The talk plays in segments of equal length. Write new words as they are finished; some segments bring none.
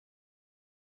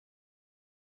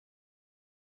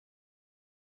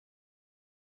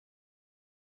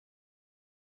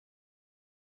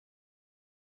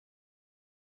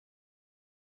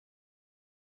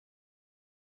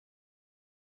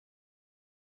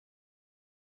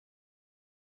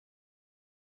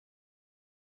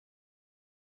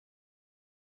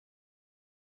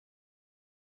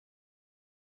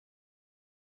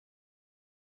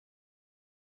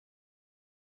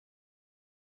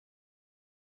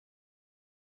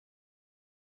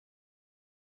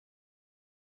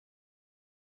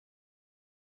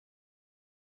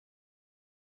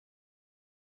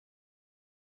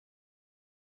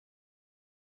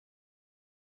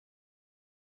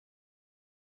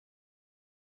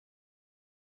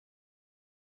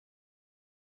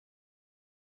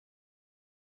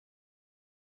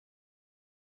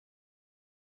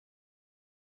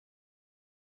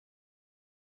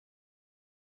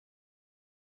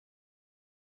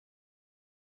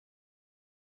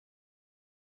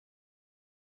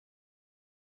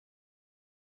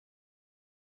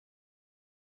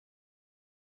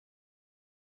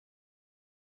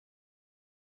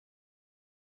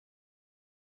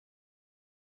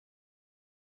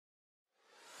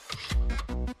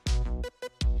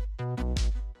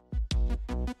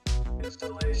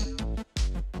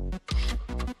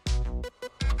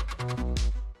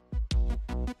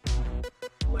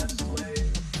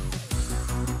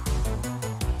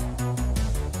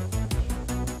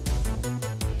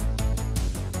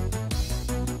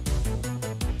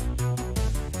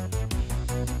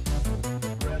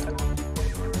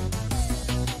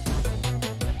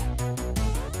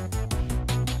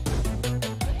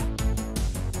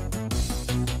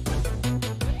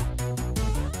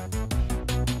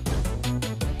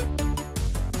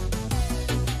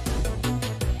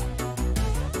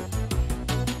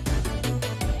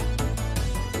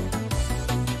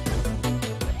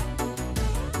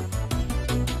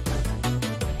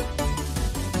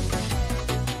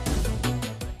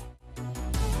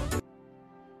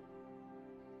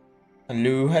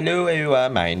Hello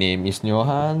everyone, my name is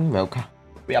Johan. Welcome.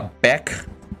 We are back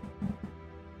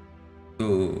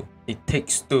to It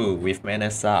Takes Two with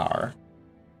Manasar.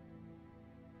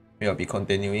 We will be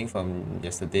continuing from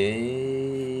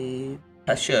yesterday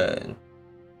session.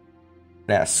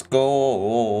 Let's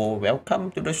go.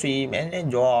 Welcome to the stream and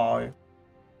enjoy.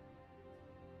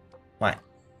 What?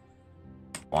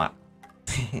 What?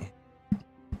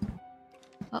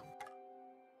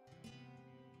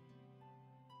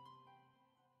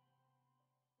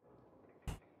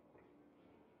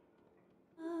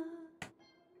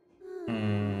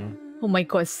 Oh my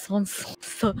god, it sounds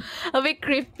so a bit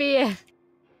creepy.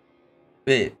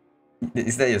 Wait,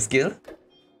 is that your skill?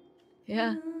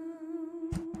 Yeah.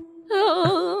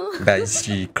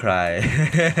 Banshee cry.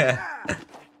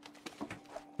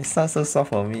 It sounds so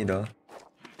soft for me though.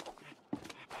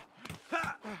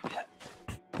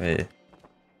 Wait.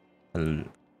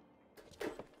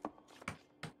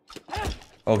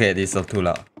 Okay, this is too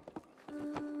loud.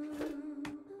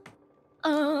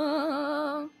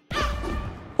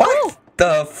 What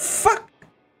the fuck?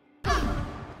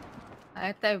 I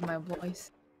attack with my voice.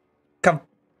 Come.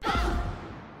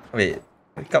 Wait.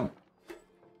 Come.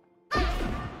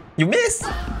 You miss?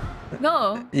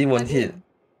 No. You won't hit.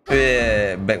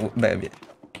 Wait, back a bit.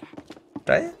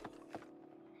 Right?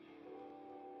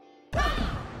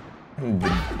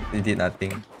 You did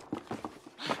nothing.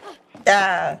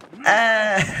 Ah!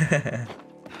 Ah!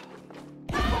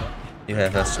 You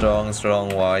have a strong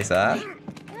voice, huh?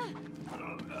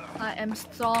 I am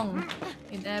strong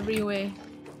in every way.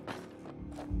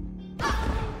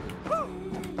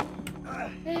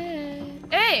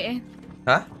 Hey!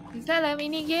 Huh? Is that a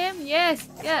mini game? Yes.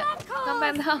 Yeah. Come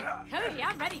back now. Cody,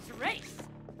 I'm ready to race.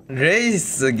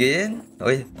 Race again?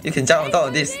 Wait, you can jump on top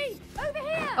of this. Over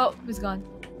here. Oh, it's gone.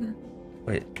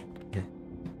 Wait. Okay.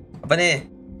 Apa ni?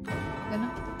 Ano?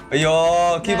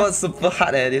 Ayo, keyboard super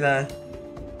hard this one.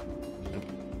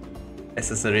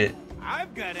 Accessorate. I'm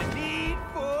gonna need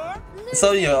for.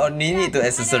 So you only need to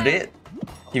accessorate.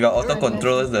 You will auto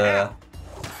control the.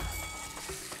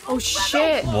 Oh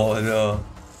shit! Oh no.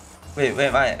 Wait,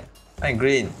 why? I'm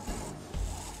green.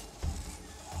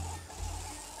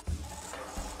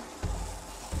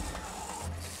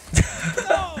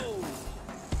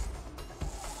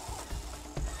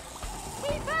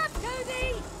 Keep up,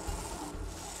 Cody.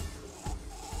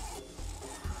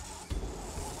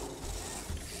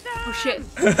 Oh shit!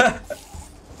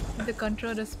 To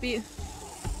control the speed.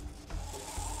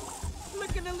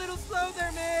 Looking a little slow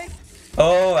there, Meg.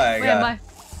 Oh my Where am god. I?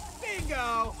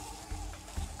 Bingo.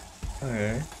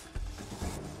 Okay.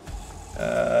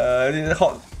 This is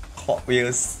hot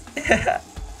wheels.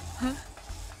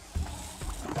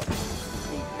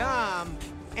 Come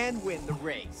and win the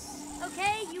race.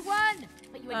 Okay, you won,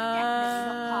 but you are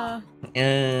definitely not calm.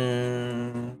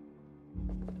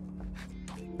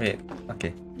 Wait,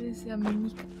 okay. This is a mini.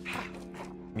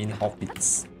 Mini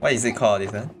hobbits. What is it called,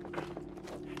 this one?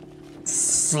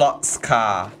 Slots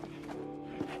car.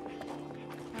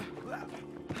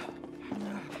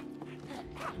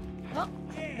 Oh,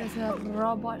 there's a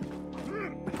robot.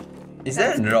 Is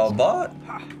that a robot?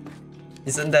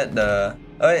 Isn't that the...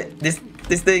 Oh wait, this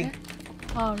thing.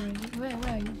 Oh really? Where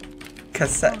are you?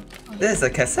 Cassette. This is a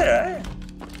cassette, right?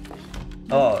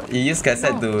 Oh, you use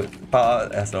cassette to power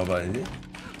out as robot, is it?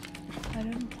 I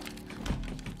don't know.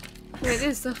 Wait, this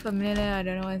is so familiar. I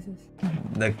don't know what this is.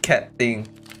 The cat thing.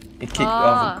 It keeps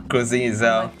off closing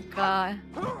itself. Oh my god.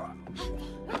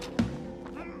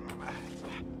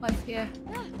 What's here?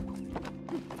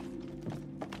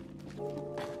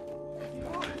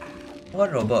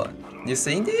 What robot? You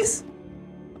seeing this?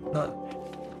 Not.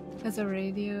 There's a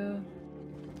radio.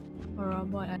 A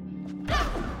robot.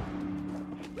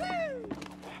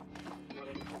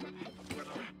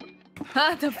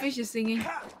 Ah, the fish is singing.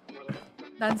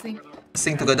 Dancing.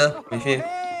 Sing together with him.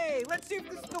 Hey, let's see if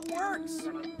this still works.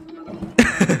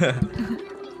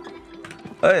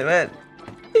 Hey man.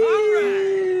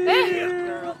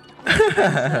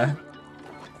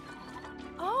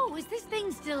 Oh, is this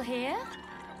thing still here?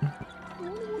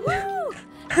 Woo!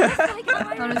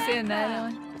 I want to see another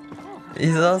one.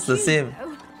 It's all the same.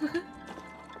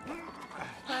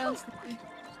 What else?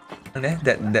 And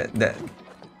then that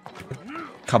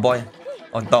cowboy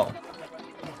on top.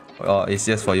 Oh, it's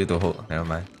just for you to hold. Never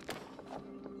mind.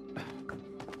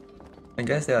 I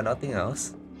guess there are nothing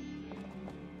else.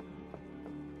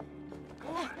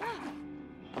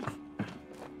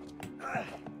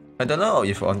 I don't know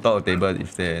if on top of the table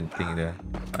if there's anything there.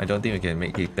 I don't think we can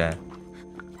make it there.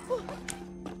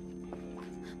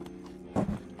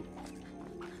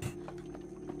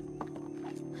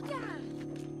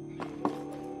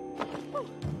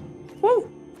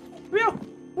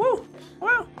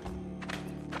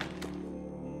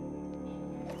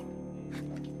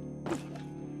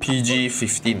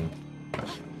 PG-15.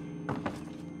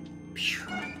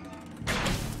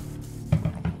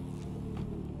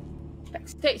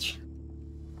 Backstage.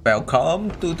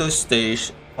 Welcome to the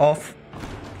stage of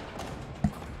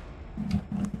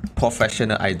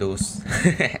professional idols.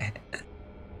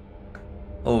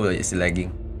 Oh, it's lagging.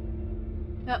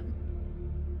 Yep.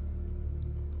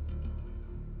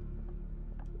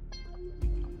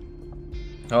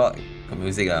 Oh, the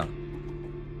music ah.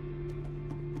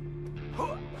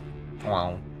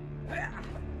 Wow.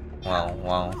 Wow,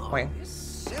 wow. Oh, this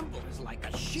symbol is like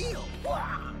a shield.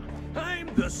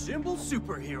 I'm the symbol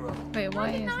superhero. Wait, why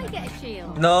Why didn't is I that? get a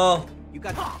shield? No, You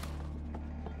got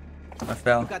I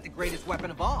fell. the greatest weapon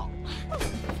of all.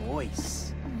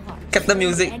 Voice. Kept the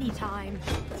music. Anytime.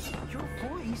 Your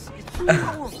voice is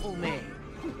powerful, May.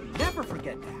 Never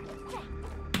forget that.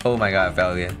 Oh my god, I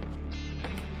fell again.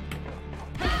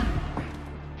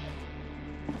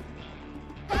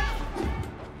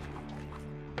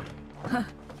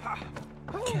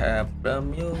 Kept the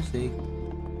music.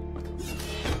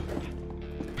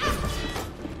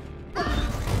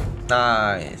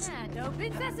 Nice. And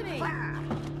open sesame.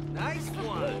 Nice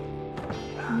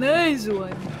one. Nice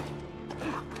one.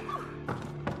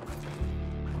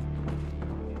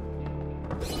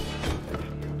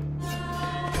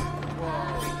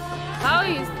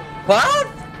 What?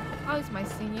 How is my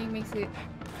singing makes it?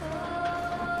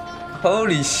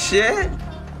 Holy shit!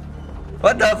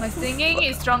 What the My singing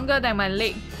is stronger than my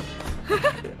leg.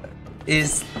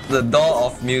 is the door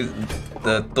of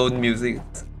the tone music?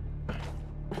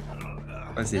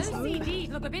 What's this? Those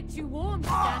CDs look a bit too warm to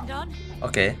stand on.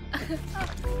 Okay.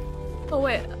 Oh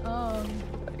wait,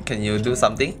 Can you do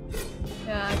something?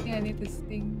 yeah, I think I need to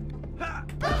sing.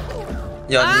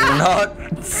 You're not.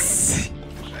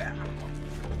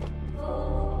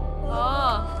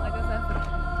 Oh, I guess I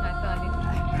thought I need to.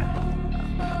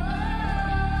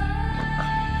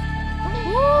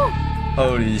 Woo!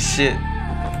 Holy shit.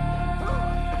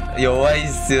 Your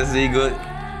voice is seriously good.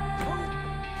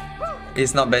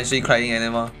 It's not Banshee crying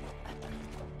anymore.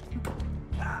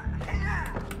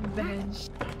 Bench.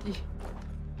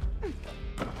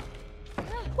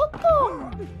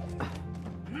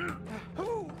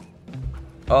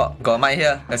 Oh, got a mic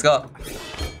here. Let's go.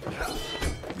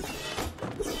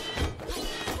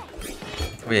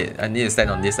 Wait, I need to stand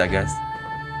on this, I guess.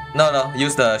 No,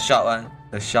 use the shout one.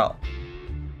 The shout.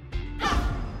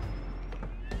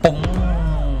 Boom!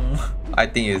 I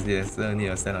think it's this. So I need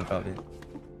to stand on top of it.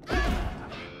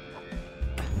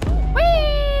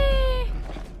 Whee!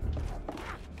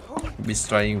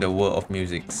 Destroying the world of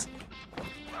musics.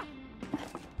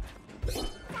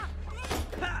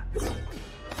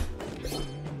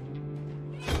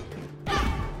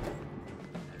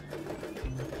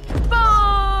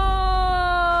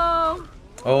 Boom!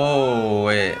 Oh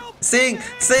wait. Sing!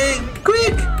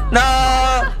 Quick!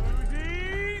 No!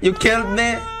 You killed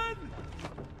me!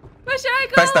 Where should I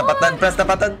go? Press the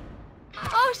button!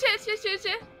 Oh shit!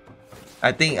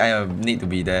 I think I need to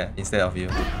be there instead of you.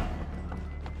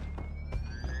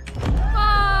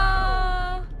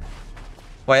 Ah!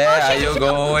 Where Oh, are shit, you jump.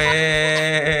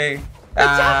 going?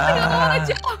 I don't wanna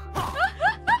jump.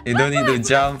 You don't need to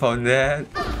jump on that.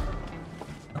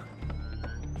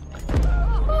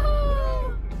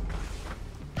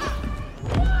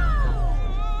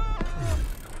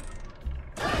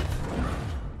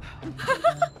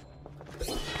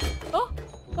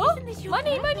 Isn't this your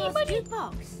Money. grandpa's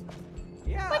jukebox?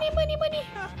 Yeah. Money.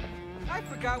 I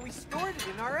forgot we stored it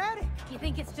in our attic. You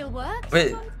think it still works?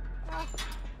 Wait,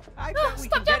 I No, bet we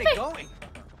stop can get it jumping. going.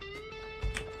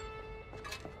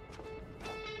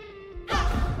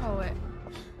 Oh wait.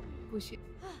 Push it.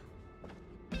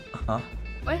 huh?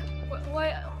 Why?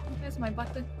 Where's my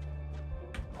button?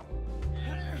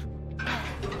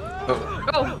 Oh.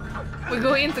 Go! We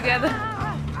go in together.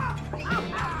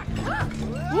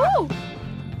 Woo!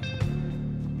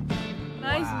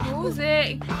 Nice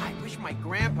music. I wish my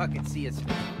grandpa could see us.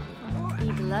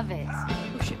 He'd love it.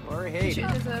 Push it. Or Push hate it.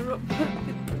 it. There's a rope.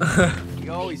 He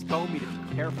always told me to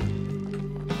be careful.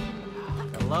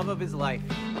 The love of his life.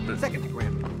 Second to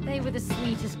grandpa. They were the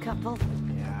sweetest couple.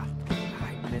 Yeah.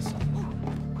 I miss him.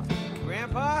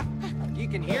 Grandpa, you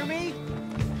can hear me?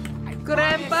 I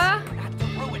Grandpa? promise not to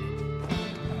ruin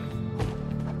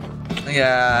it.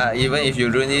 Yeah, even if you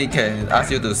really can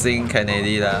ask you to sing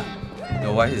Kennedy lah.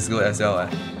 Your voice is good as well.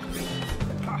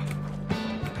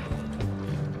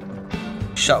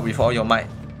 Shout with all your might.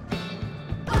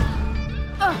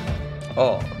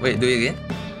 Oh, wait, do it again.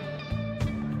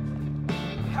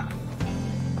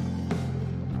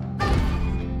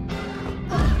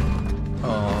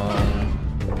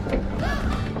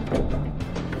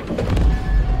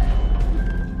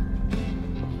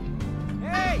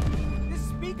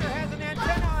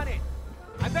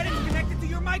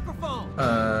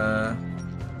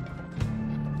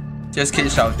 Just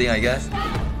keep shouting, I guess.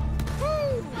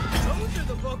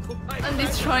 I'm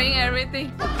destroying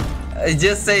everything. I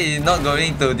just say he's not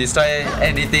going to destroy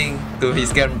anything to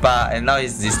his grandpa, and now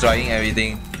he's destroying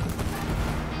everything.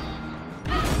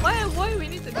 Why we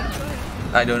need to destroy?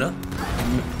 I don't know.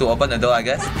 To open the door, I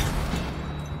guess.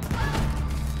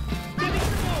 Give me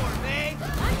some more, May. I'm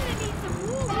gonna need some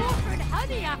warm water and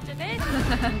honey after this.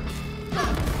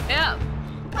 Yeah.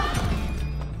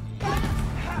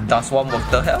 Does warm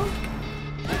water help?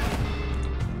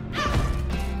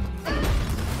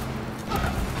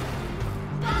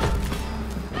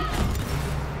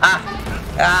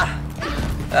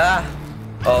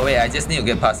 Oh wait, I just need to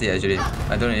get past it actually.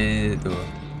 I don't really need to.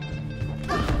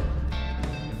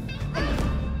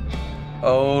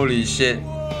 Holy shit.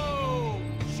 Whoa!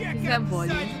 Check Is out that the body?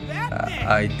 size of that thing.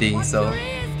 I think so. Your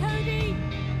ears, Cody.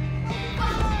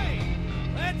 Alright,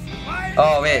 let's fire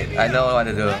Oh this wait, baby I know up. what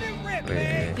to do. Let it rip,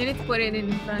 May. You need to put it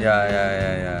in front.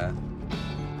 Yeah.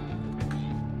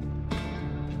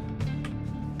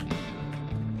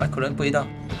 I couldn't put it down.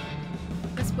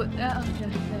 Let's put that. Oh,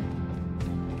 there.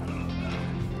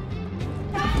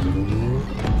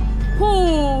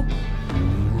 Who?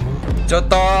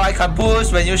 Joto, I can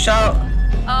push when you shout.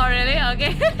 Oh really?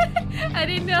 Okay. I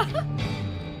didn't know.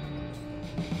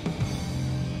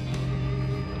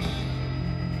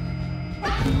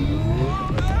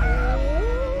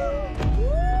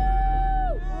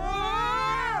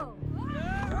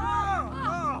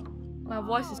 My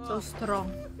voice is so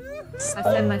strong. I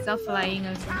send myself flying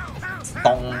also.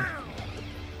 Tong.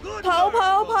 Good Pow, work,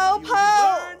 pow, both pow, of you.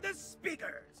 pow. Learn the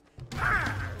speakers.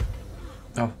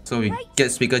 Oh, so we get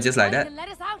speaker just like Trying that? to let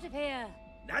us out of here.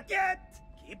 Not yet.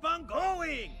 Keep on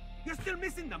going. You're still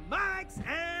missing the mics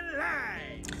and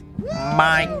lights.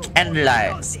 Mic and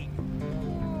lights.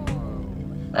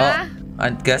 Oh, I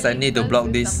guess I need to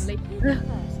block this. You go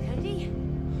first, Cody.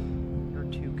 You're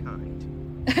too kind.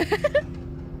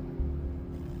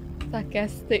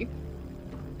 Sarcastic.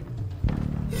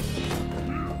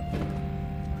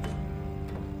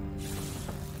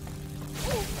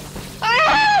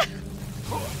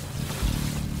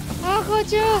 Ah,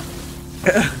 kocak.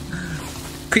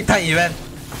 Quick time event.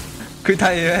 Quick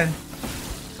time event.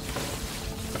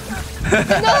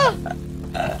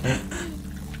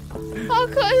 How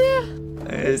kocak.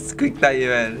 It's quick time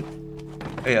event.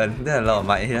 Hey, there's a lot of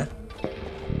mic here.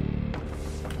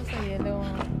 What's the yellow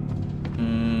one?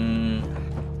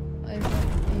 I got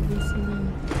ABC.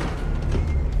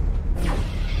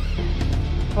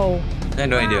 Oh. I have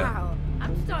no idea. Wow,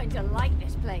 I'm starting to like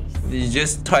this place. You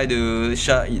just try to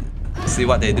shut it. See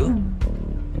what they do?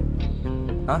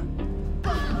 Huh?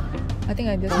 I think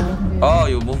I just moved it. Oh,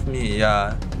 you moved me,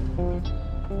 yeah.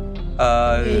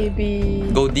 Maybe.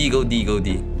 Go D.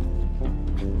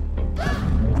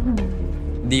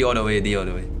 D all the way.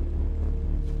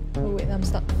 Oh wait, I'm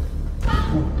stuck.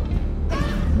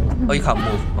 Oh, you can't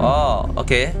move. Oh,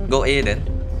 okay. Go A then.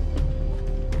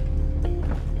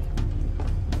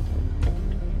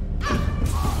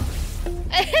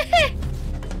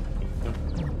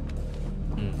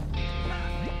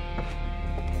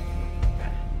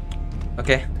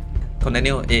 Okay.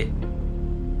 Continue A.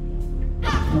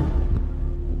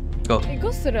 Go. It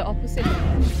goes to the opposite.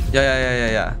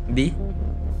 Yeah. D.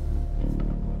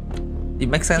 It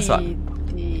makes sense, what?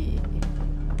 D.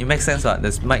 It makes sense, what?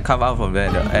 The mic come out from there,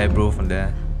 the air blow from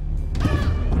there.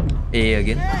 A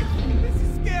again. Hey, this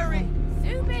is scary.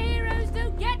 Superheroes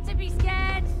don't get to be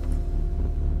scared.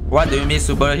 What do you mean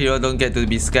superhero don't get to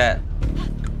be scared?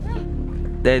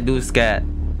 They do scared.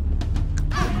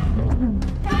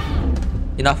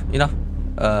 Enough.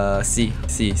 C.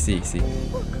 C.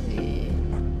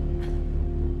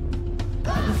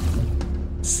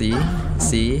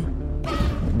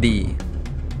 D.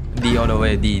 D all the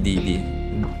way. D.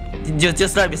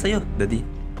 Just right beside you. The D.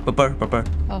 Purple.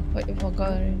 Oh wait, I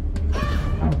forgot already.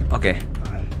 Okay.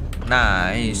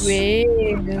 Nice. Wait.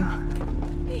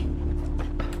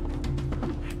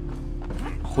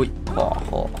 Hui.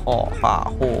 Ho.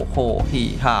 Ha. Ho.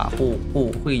 He. Ha. Ho.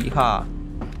 Hui. Ha.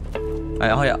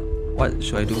 What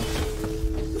should I do?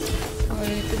 Oh,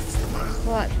 it's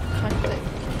what?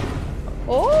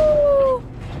 Oh,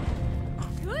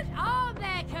 Good arm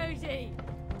there, Cody.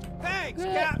 Thanks,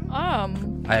 good Captain.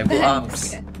 arm. I have good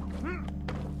arms.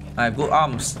 I have good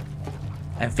arms.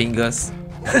 And fingers.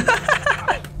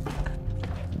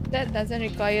 That doesn't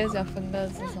require your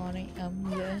fingers, Sonic.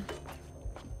 Yeah.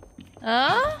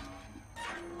 Huh?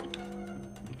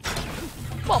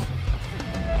 Boom.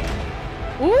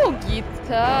 Ooh,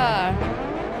 guitar.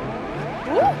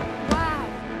 Ooh. Wow,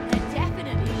 they're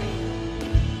definitely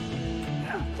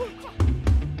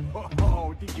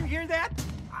Oh, did you hear that?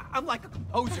 I'm like a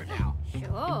composer now.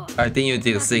 Sure. I think you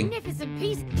did sing. Magnificent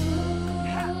piece.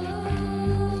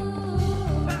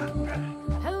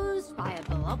 Posed by a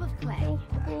blob of clay.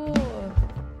 Oh.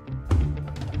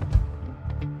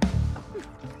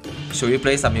 Should we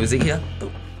play some music here?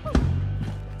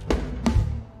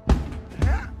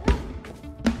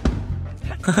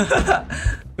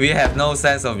 We have no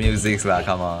sense of music lah,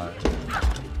 come on.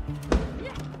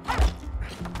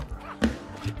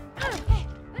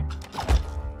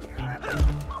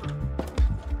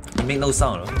 It make no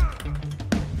sound.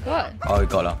 God. Oh, it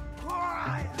got lah.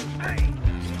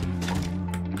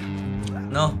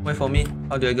 No, wait for me.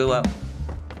 How do I go out?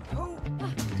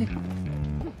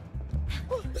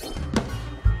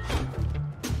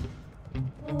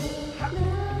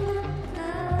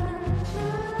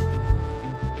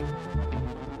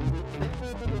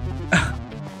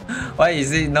 Why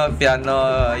is it not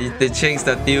piano? They changed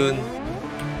the tune.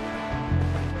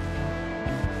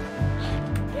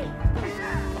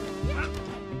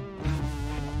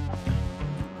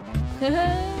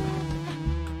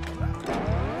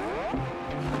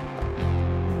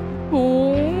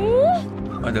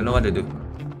 Oh. I don't know what to do.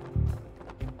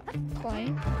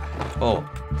 Fine. Oh,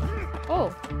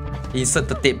 Oh. insert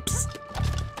the tips.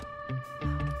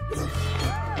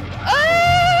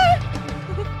 Ah!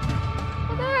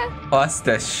 What What's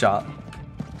that shot?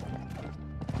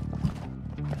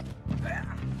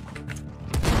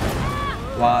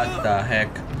 What the heck?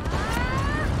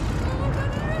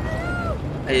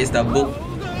 Hey, it's the book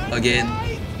again.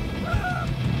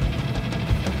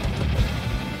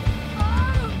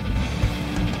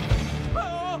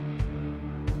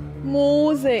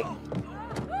 Music.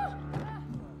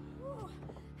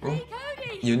 Oh,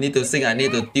 you need to sing, I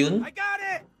need to tune. I got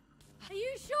it. Are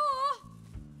you sure?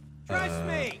 Trust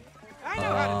me. I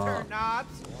know how to turn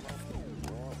knobs.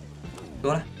 Go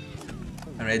lah.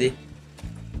 I'm ready.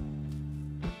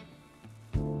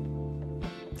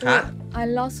 Huh? I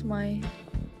lost my.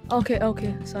 Okay,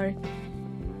 okay, sorry.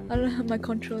 I don't have my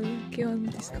controller. Keep on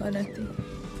disconnecting.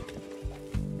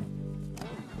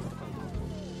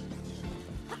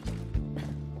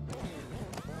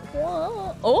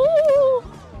 Whoa. Oh!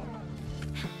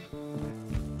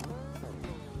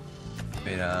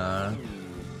 Wait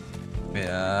wait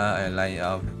I line it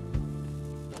up.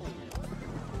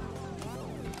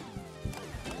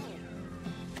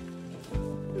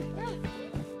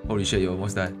 Holy shit, you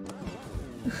almost died.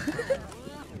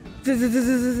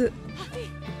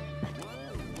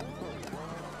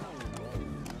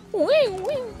 Wing,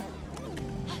 wing.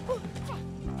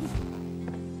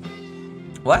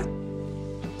 What?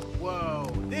 Whoa,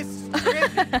 this is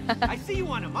trippy. I see you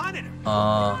on a monitor.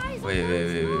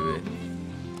 Wait.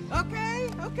 Okay,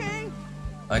 okay.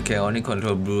 I can only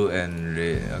control blue and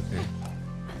red. Okay.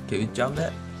 Can you jump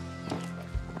that?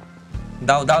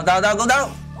 Down, go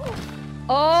down!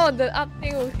 Oh, the up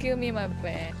thing will kill me, my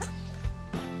bad.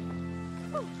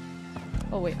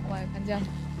 Oh wait, why I can't jump?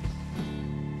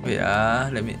 Wait,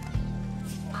 let me.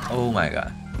 Oh my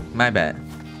god. My bad.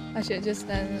 I should just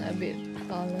stand a bit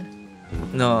taller.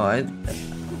 No,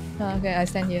 Oh, okay, I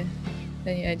stand here.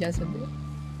 Then you adjust a bit.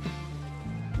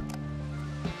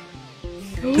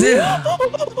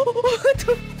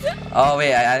 Oh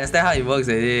wait, I understand how it works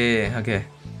already. Okay.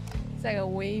 It's like a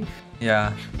wave.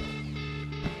 Yeah.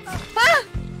 Ah!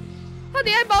 How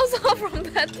did I bounce off from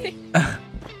that thing?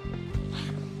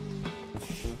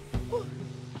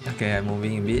 Okay, I'm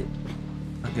moving a bit.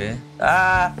 Okay.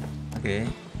 Ah! Okay.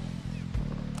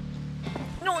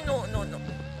 No.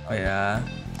 Oh yeah.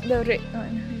 The red.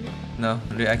 No,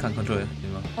 really, I can't control it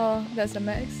anymore. Oh, that's the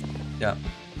max. Yeah.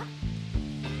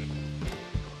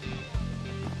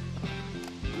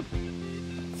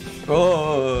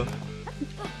 Oh!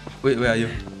 Wait, where are you?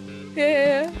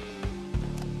 Yeah.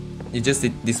 You just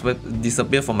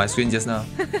disappeared from my screen just now.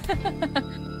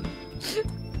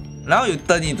 Now you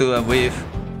turn into a wave.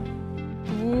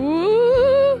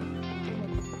 Woo!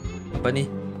 Apa ni?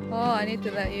 Oh, I need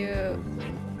to let you.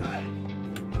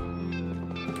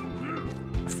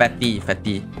 Fatty.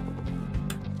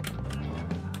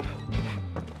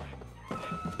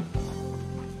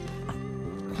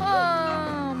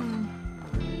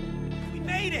 We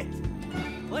made it.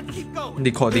 Let's keep going.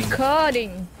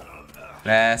 Recording.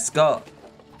 Let's go.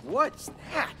 What's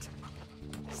that?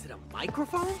 Is it a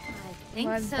microphone? I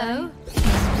think so.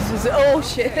 Oh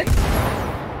shit.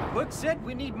 Book said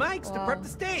we need mics to prep Wow. the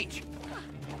stage.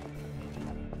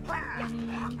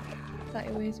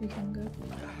 Sideways we can go.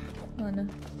 Oh no.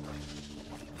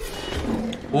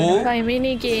 Oh, Find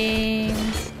mini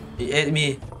games. he ate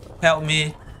me. Help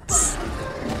me.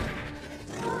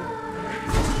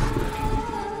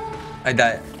 I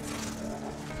died.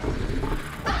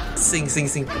 Sing.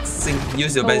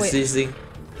 Use your best sing.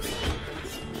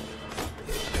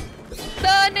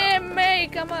 Turn him,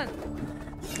 mate. Come on.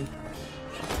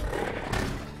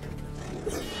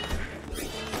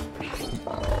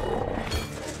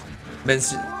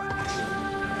 Bench.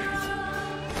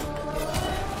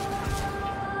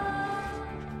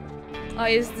 Oh,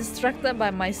 he's distracted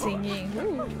by my singing.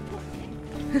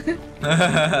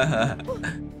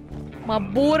 My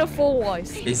beautiful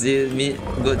voice. Is it me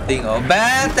good thing or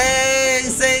bad thing?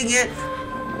 Sing it.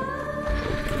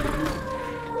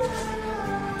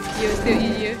 You still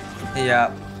in you?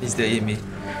 Yeah, it's still in me.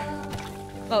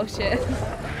 Oh shit.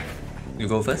 You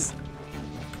go first.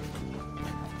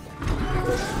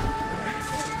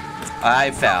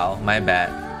 I fell. My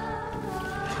bad.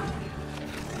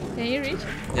 Can you reach?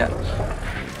 Yeah.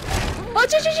 Oh,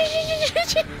 chi.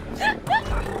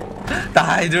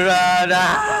 大咗啦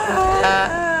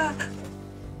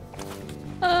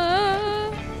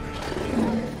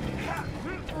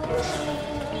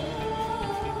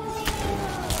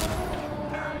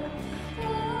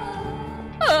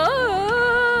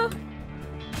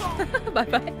！Bye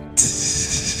bye.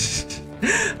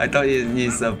 I thought it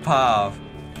is a path.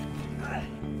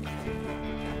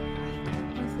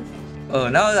 Oh,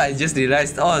 now I just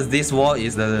realized. Oh, this wall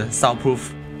is the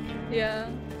soundproof Yeah.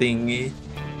 thingy.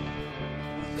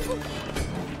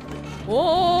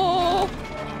 Oh.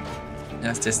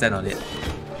 Just stand on it.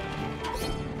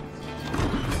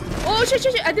 Oh shit!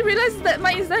 I didn't realize that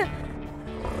mine is there.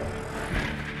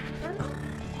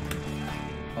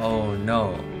 Oh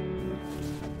no.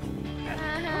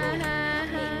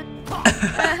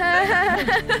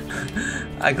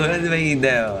 I couldn't make it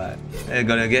there. I'm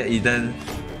gonna get eaten.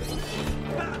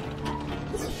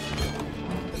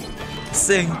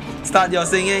 Sing. Start your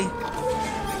singing.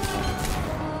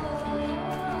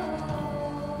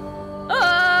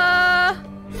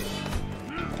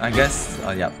 I guess.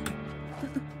 Oh, yep.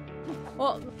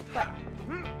 Oh.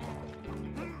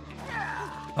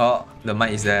 Oh, the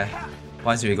mic is there.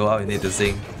 Once we go out, we need to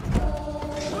sing.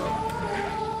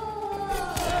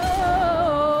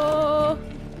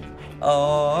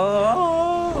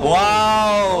 Oh,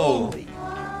 wow!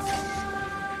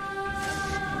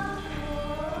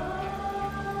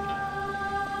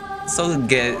 So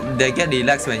they get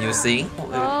relaxed when you sing.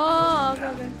 Oh,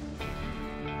 okay.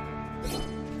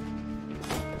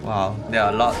 Wow, there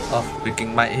are a lot of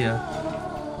freaking mic here.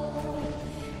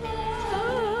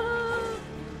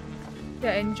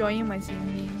 They're enjoying my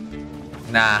singing.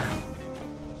 Nah,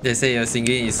 they say your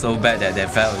singing is so bad that they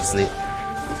fell asleep.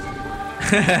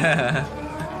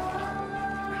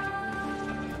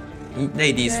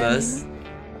 Ladies first.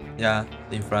 Yeah,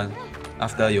 in front.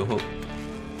 After you hook.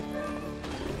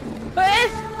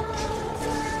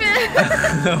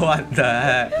 What the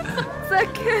heck?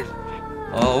 Second.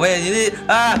 Oh wait, you need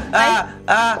I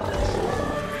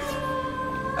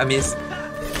missed.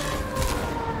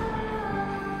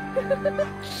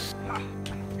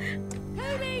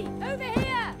 Tony, over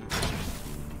here!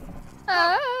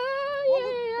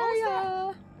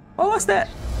 Yeah. What was that?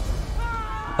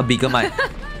 A bigger mic.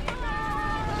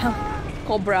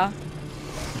 Cobra.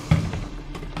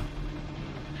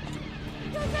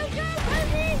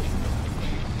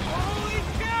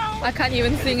 I can't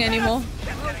even sing anymore.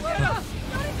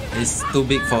 It's too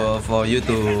big for you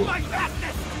to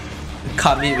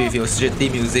come in with your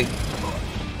shitty music.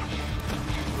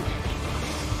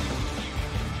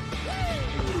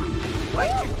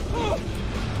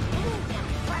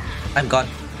 I'm gone.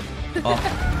 Oh.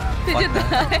 Did What you the-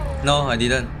 die? No, I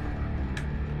didn't.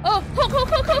 Oh, hook.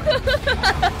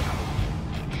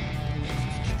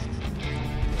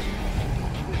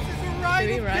 Do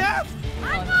we run?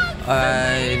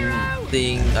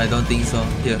 I don't think so.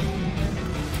 Here.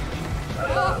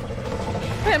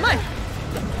 Where am I?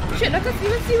 Shit, I can't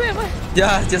even see where am I.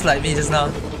 Yeah, just like me just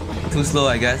now. Too slow,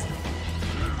 I guess.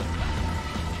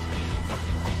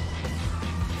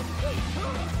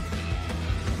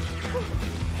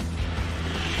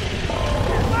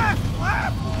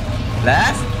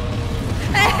 Left?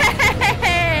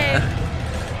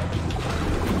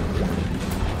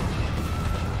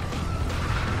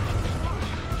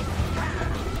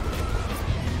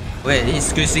 Wait, he's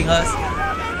squishing us?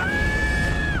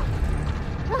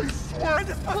 I swear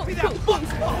this must be that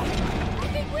fuck's fault! I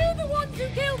think we're the ones who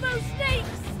killed those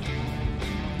snakes!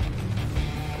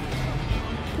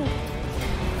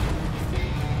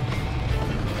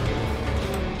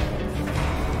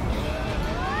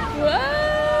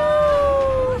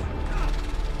 Whoa!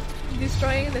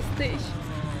 Destroying the stage.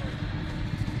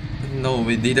 No,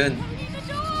 we didn't.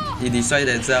 He destroyed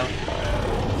himself.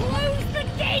 Close the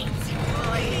gate!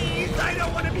 Please, I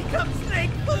don't want to become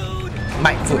snake food!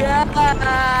 Mike foot. Ram.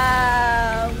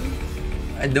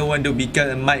 I don't want to become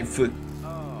a Mike foot.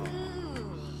 Oh,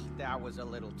 that was a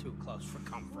little too close for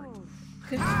comfort.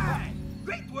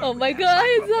 Oh my god,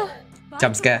 it's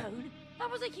Jump scare.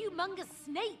 That was a humongous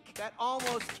snake. That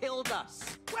almost killed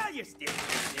us. Well, you're still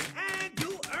listening, and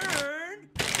you earned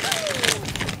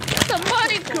a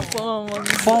microphone.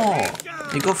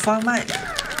 4. You got 5 mic.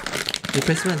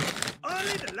 Replacement.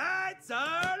 only the lights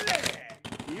are lit.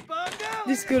 Keep on going.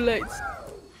 Disco lights.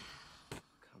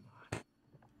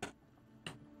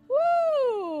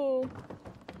 Woo!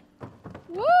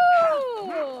 Woo!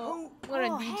 What a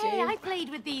Oh, DJ. hey, I played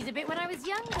with these a bit when I was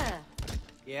younger.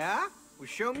 Yeah? Well,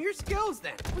 show me your skills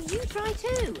then. Well, you try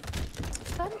too.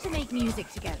 Fun to make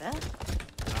music together.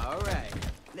 All right.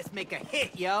 Let's make a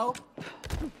hit, yo.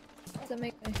 To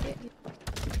make a hit.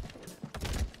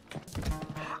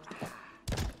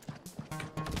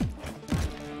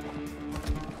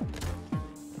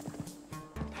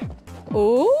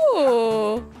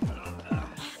 Oh,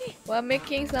 we're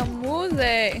making some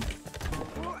music.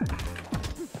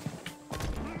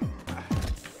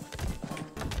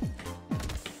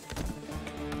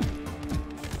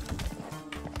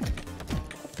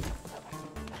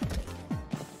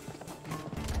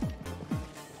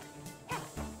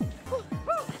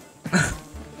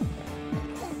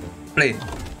 Play.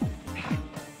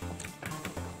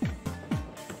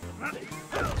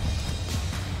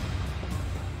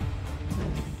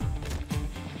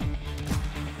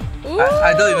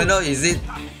 I don't even know is it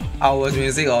our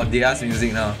music or theirs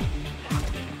music now.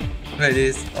 Look at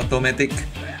this automatic.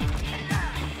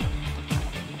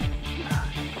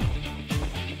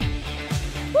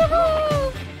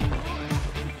 Woohoo!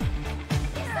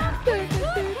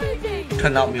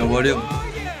 Turn up your volume.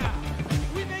 Oh, yeah.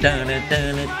 We made Dun, dun,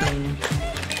 dun, dun, dun.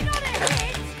 Maybe not a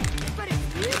hit, but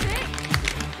it's music.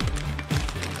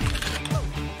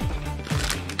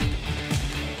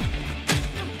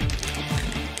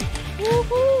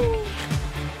 Woohoo!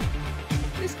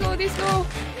 Disco, disco.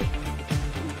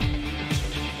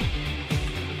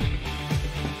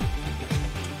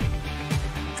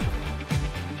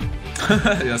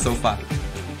 You're so fun.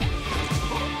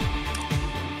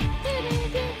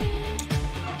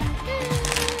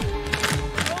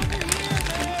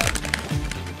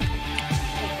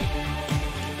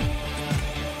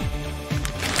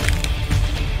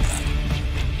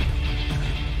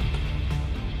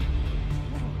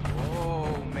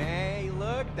 Oh, May,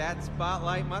 look, that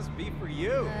spotlight must be for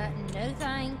you. No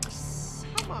thanks.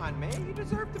 Come on, May, you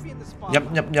deserve to be in the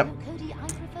spotlight. Yep. No, Cody, I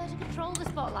prefer to control the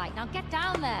spotlight. Now get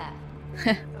down there.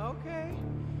 Okay.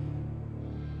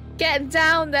 Get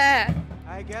down there.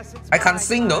 I guess it's I can't my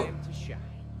sing, though. time to shine.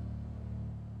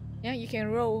 Yeah, you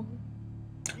can roll.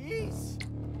 Jeez.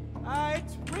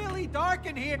 It's really dark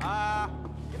in here.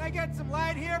 Can I get some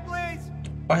light here, please?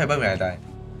 What happened when I die?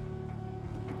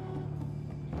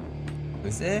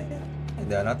 You see?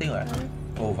 There are nothing right?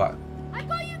 Oh fuck. I've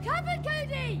got you covered,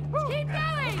 Cody. Keep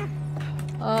going.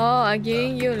 Oh,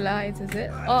 again you light, is it?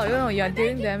 Oh, no, you're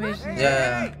doing damage.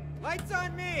 Yeah. Hey, lights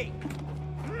on me.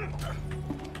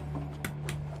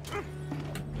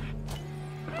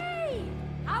 Hey,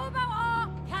 how about our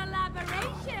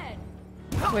collaboration?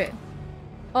 Wait.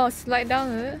 Oh, slide down,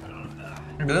 is it?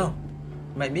 I don't know.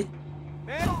 Might be.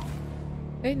 May,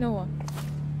 Eh, no.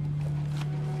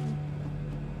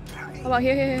 How about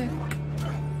here?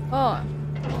 Oh.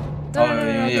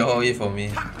 No, You hold it for me.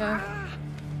 Yeah.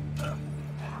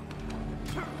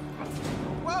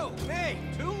 whoa, May,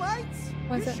 2 lights?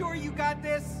 What's You that? sure you got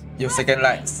this? Your second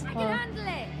lights. I can Oh. handle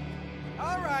it.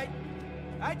 All right.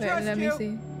 I Wait, trust let me you.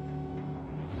 see.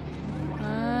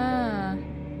 Ah.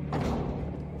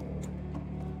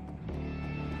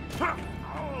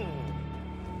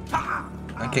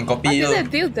 I can copy Why you. does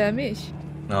it deal damage?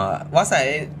 No, once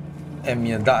I am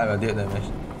in the dark, I will deal damage.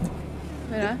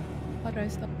 Wait, how do I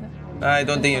stop that? I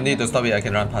don't think you need to stop it. I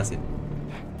can run past it.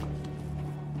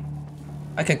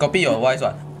 I can copy your voice.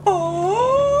 What?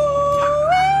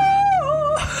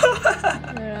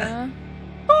 Wait,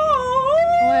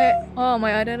 Wait. Oh,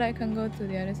 my other light can go to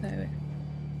the other side. Wait.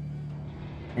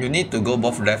 You need to go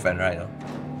both left and right.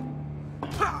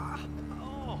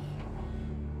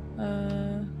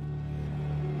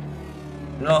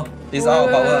 No, it's our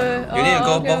Wait, power. wait. You need to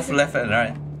go Okay, both okay. left and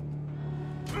right.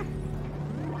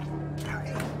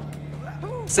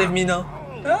 Save me now.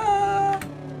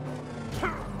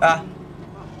 Ah.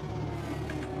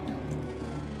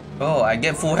 Oh, I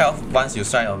get full health once you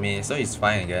strike on me, so it's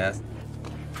fine, I guess.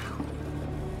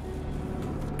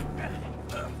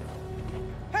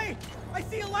 Hey, I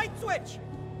see a light switch.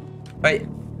 Wait.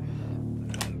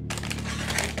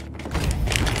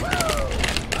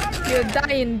 You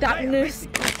die in darkness.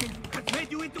 Has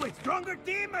made you into a stronger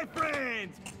team, my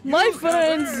friends. My You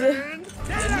friends. have earned-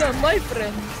 No, my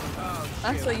friends.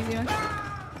 That's so easy, man.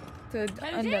 To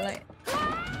underline.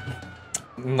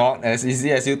 Not as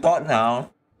easy as you thought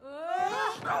now.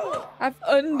 I've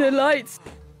earned the lights.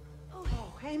 Oh,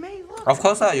 hey, May, look. Of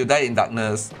course, you die in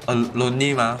darkness.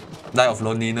 Lonely, ma. Die of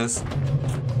loneliness.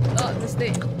 Oh,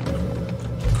 mistake.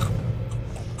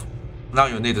 Now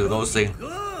you need to go sing.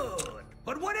 Good.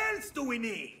 But what else do we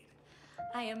need?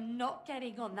 I am not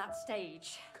getting on that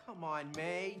stage. Come on,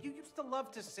 May. You used to love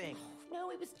to sing.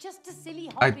 No, it was just a silly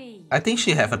hobby. I think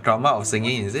she have a trauma of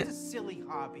singing, is it? It's a silly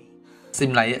hobby.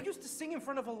 Seem like You it. used to sing in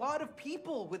front of a lot of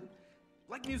people with,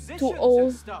 like, musicians Too and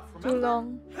old. stuff. Too Remember?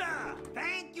 long. Ha!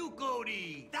 Thank you,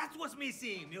 Cody. That's what's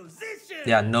missing. Musicians.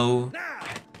 There are no Now,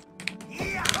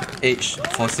 yeah. age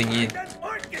for singing. An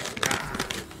orchestra.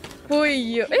 Oi,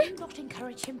 you. Can Eh? you not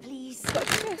encourage him, please? Got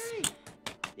chess.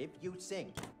 If you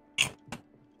sing.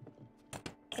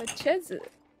 Got chess.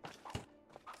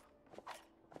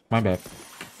 My bad.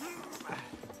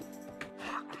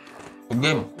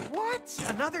 Game. What?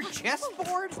 Another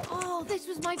chessboard? Oh, this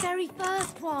was my very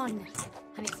first one.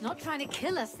 And it's not trying to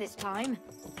kill us this time.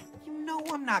 You know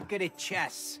I'm not good at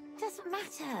chess. Doesn't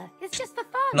matter. It's just for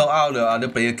fun. Knock out the other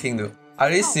player king though. Are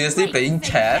they seriously wait, playing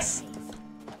say chess? yes.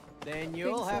 Then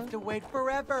you'll so. have to wait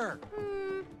forever.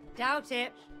 Doubt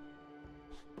it.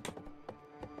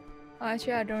 Oh,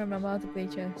 actually, I don't remember how to play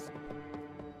chess.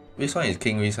 Which one is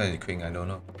king, which one is queen? I don't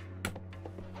know.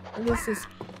 This is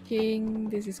king,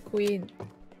 this is queen.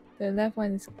 The left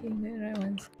one is king, the right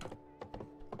one's.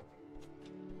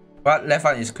 What? Left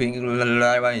one is queen,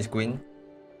 right one is queen?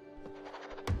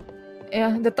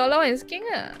 Yeah, the taller one is king.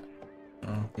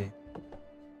 Oh, okay.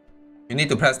 You need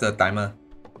to press the timer.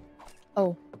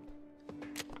 Oh.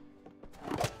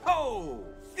 Oh,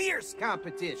 fierce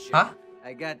competition. Huh?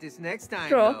 I got this next time,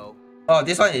 Draw. though. Oh,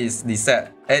 this one is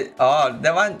reset. Oh,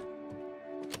 that one.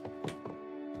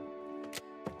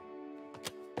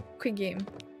 Quick game.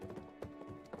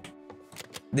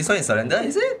 This one is surrender,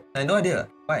 is it? I have no idea.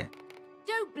 Why?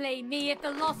 Don't blame me if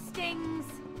the loss stings.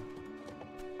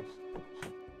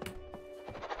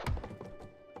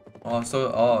 Oh, so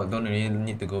don't really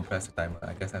need to go press the timer.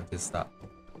 I guess I'm just start.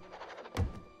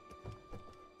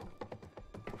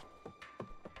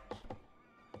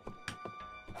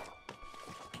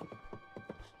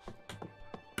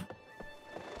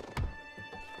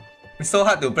 It's so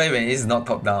hard to play when it's not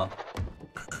top down.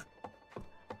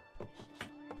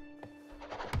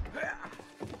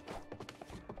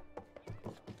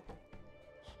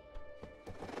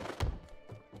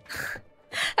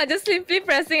 I'm just simply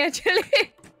pressing actually.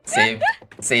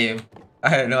 Same. I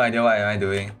have no idea what am I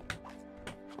doing.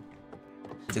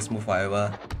 Just move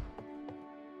whatever.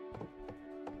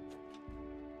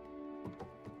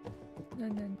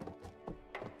 No.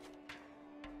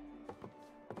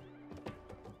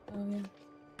 Oh yeah.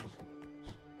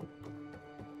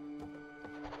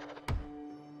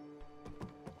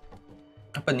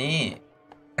 Apa ni?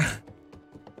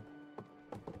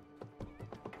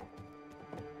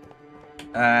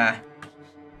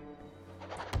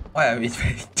 Why are we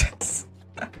playing chess?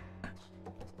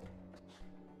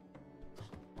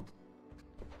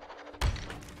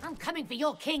 I'm coming for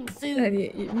your king That soon. didn't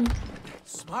eat me.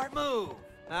 Smart move,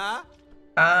 huh?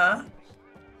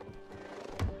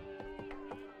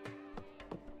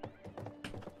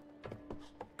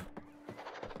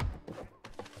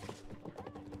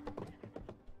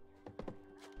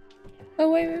 Oh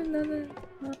wait, no.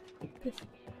 Not this.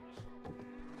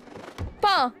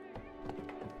 Pa!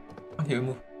 How do you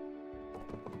move?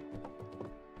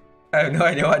 I have no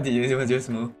idea what to use. You must just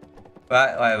move.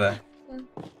 Whatever.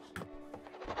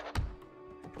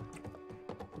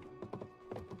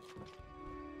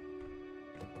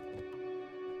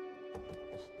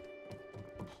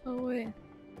 Oh wait.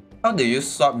 How do you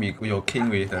swap your king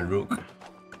with a rook?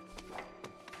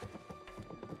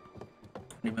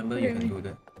 Remember you can do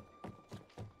that.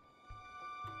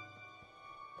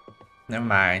 Never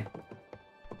mind.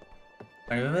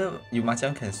 I remember you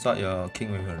macam can swap your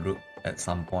king with a rook at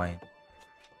some point.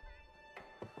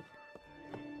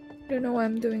 Don't know what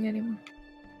I'm doing anymore.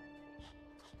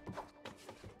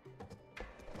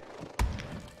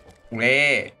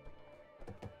 Wait.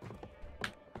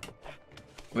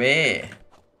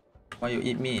 Why you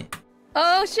eat me?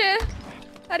 Oh shit!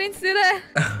 I didn't see that.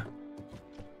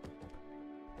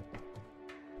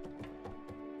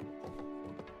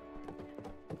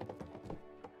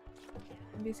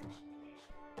 Busy.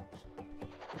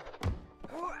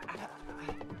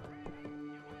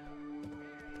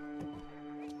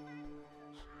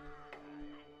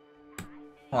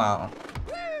 Wow.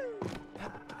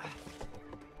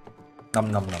 Nom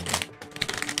nom nom.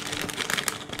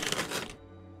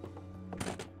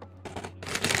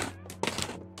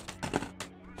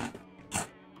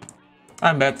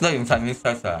 I'm better in Chinese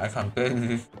chess. I can play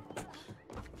this.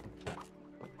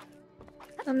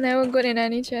 I'm never good in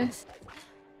any chess.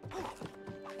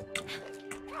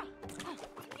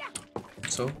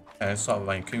 So, I swap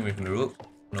my king with the rook.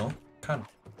 No, can't.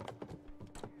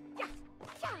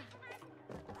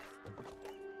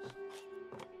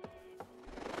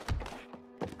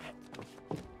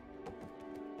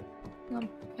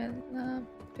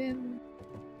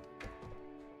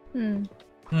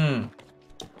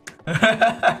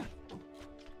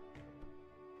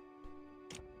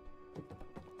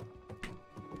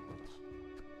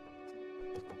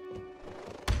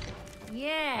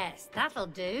 Yes, that'll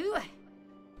do.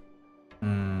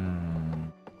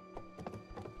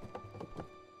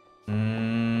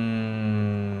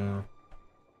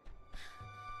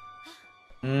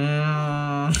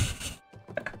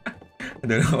 I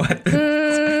don't know what.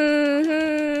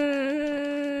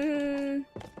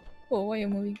 Oh, why are you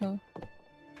moving now?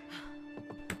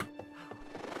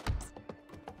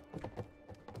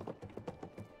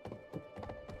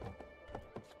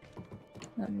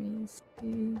 Let me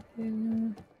see.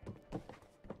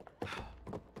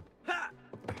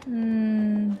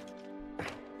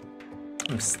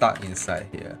 I'm stuck inside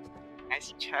here.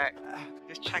 Nice check.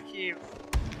 Just check him.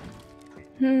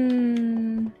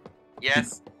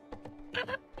 Yes.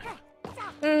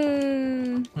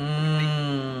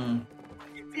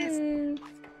 This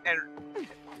and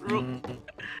rook.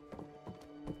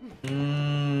 I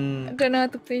don't know how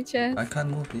to play chess. I can't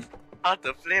move this. How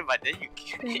to play, but then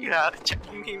you are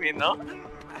checking him, you know?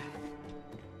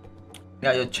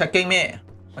 Yeah, you're checking me.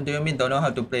 What do you mean don't know how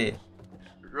to play?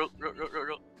 Rook.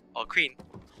 Or queen.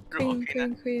 Rook or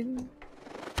queen. Queen.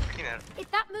 If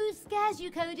that move scares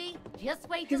you, Cody, just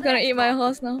wait. He's gonna eat my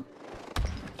horse now.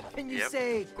 Can you Yep.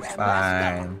 say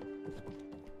Fine.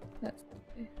 That's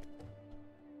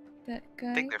that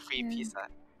guy. Take the free and- piece,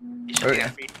 You should take a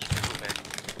free piece too, man.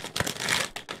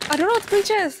 I don't know how to play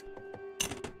chess.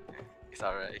 It's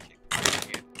alright.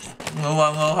 No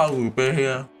one know how to play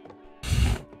here.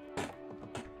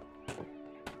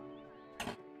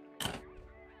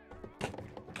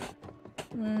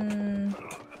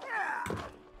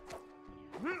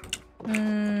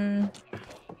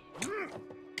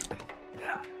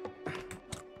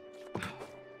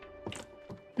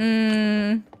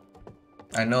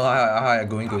 I know how I'm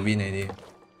going to win already.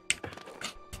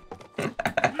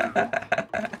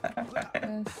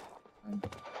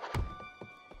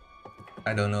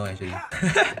 I don't know actually.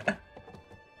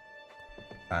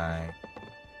 Fine.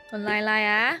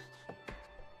 Online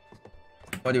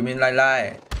What do you mean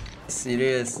lie?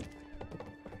 Serious?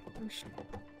 Oh, shit.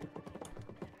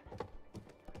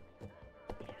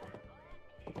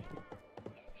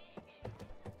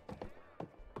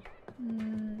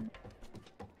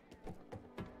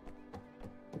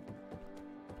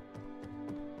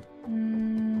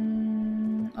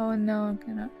 Oh no, I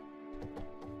cannot.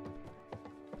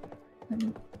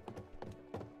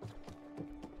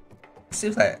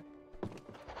 Seems like.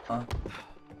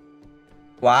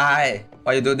 Why?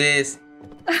 Why you do this?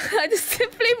 I just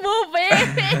simply move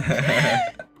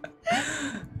it.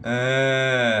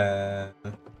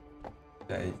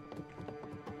 Okay.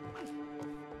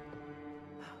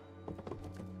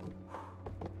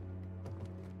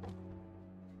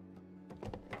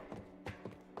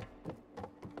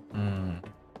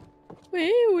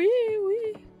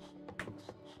 Wee.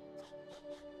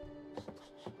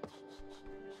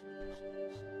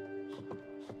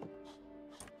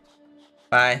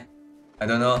 Bye. I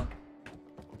don't know.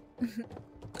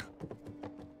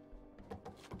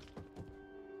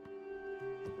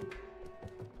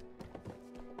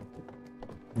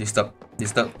 Disturb.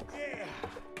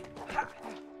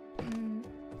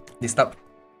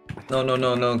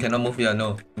 No. Cannot move here.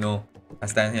 No. I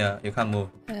stand here. You can't move.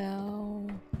 Ow.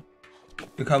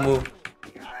 You can't move.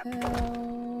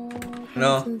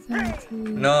 No.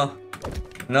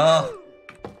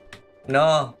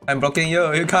 I'm blocking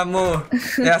you. You can't move.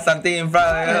 There's something in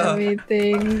front of you.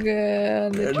 Everything.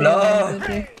 No.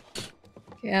 Okay,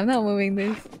 I'm not moving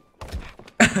this.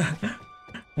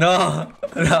 No.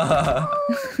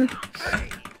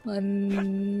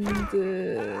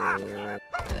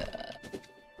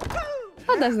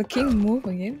 How does the king move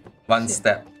again? One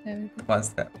step. Everything. One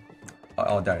step.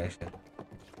 All direction.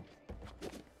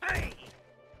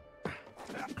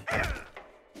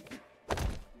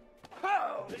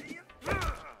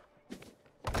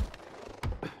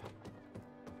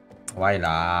 Why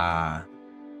lah?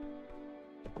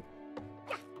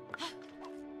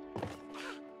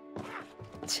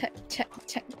 Check.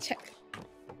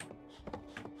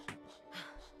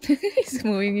 He's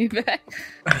moving me back.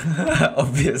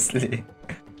 Obviously.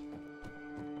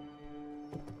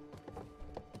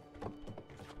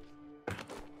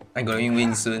 I'm going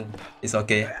win soon. It's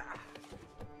okay.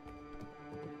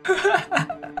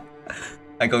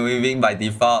 I'm going win by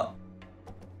default.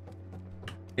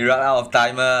 You run out of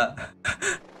timer.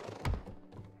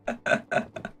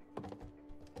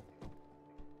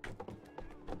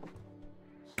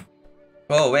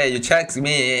 Oh wait, you checked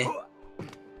me.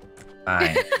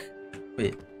 Fine.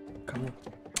 Wait, come on.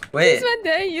 Wait. This one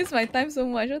there use my time so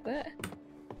much. What the heck?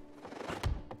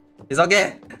 It's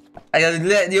okay. I can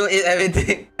let you eat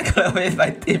everything. I'm gonna win by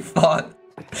default.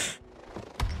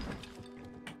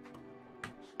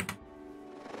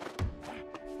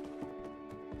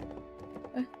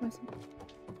 What's it?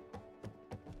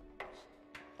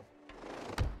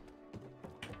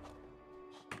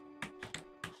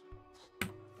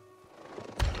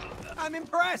 I'm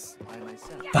impressed. By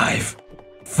myself. 5,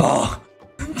 4,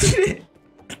 3,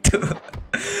 2.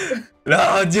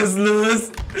 No, just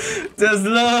lose. Just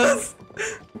lose.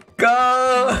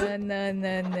 Go.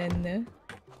 No.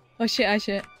 Oh shit, I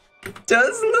should.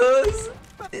 Just lose.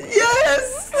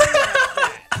 Yes.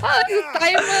 Oh, it's a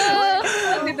timer.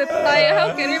 How did the timer?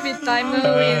 How can it be timer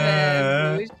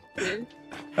win? Bullshit.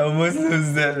 I almost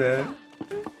lose that, man.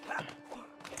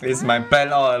 It's my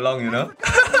plan all along, you know.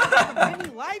 Any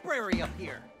library up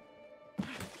here.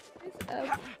 It's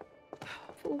a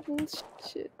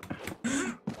bullshit.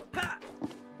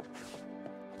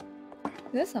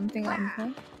 There's something on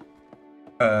here.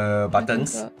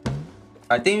 Buttons.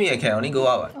 I think we can only go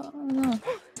out. Oh no.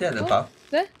 See at the top.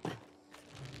 There?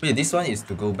 Wait, this one is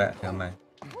to go back. Never mind.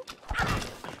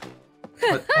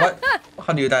 What?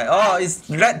 How do you die? Oh, it's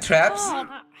red traps. Oh,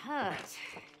 that hurt.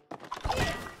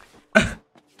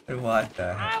 What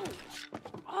the heck?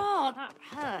 Oh, that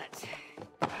hurt.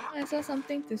 I saw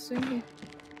something to swing here.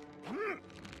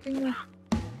 Swing.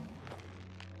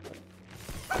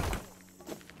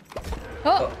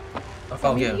 Oh! I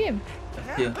found Beat here. him.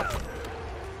 Here.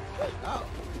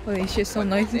 Holy shit, so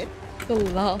noisy. So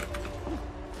loud.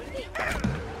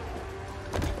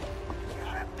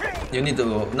 You need to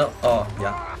no. Oh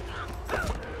yeah.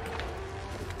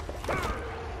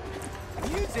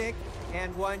 Music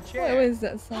and one chair. What was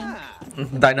that song?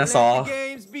 Dinosaur. Let the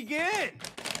games begin.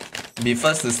 Be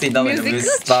first to sit down when the Musical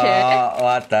music start.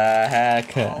 What the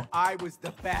heck? I was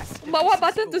the best. But what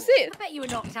button to sit? I bet you were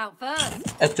knocked out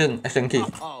first. Action key.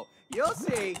 Oh, you'll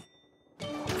see.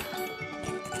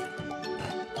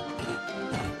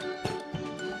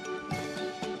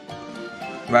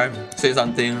 Right, say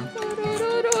something.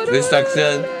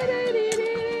 Distraction.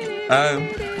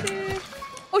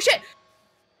 Oh shit!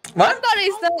 What? I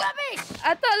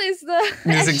thought it's the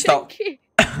Music action stop. key.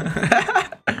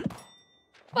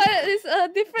 But it's a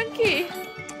different key.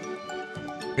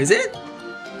 Is it?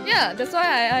 Yeah, that's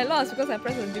why I lost because I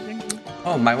pressed a different key.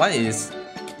 Oh, my one is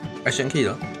action key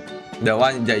though. The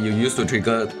one that you use to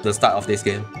trigger the start of this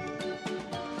game.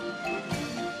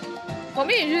 For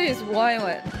me, usually it's Y.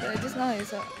 What? Just now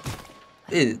it's a.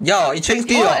 It changed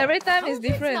key. Oh, every time it's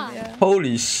different. Yeah.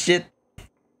 Holy shit.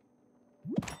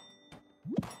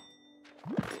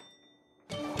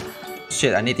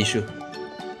 Shit, I need tissue.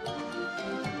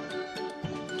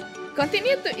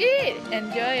 Continue to eat.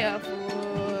 Enjoy your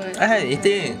food. I had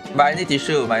eating, but I need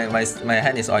tissue. My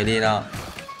hand is oily now.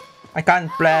 I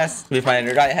can't press with my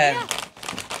right hand.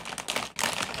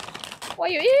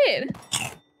 What you eat?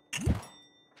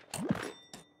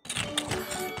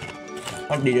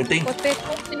 What do you think?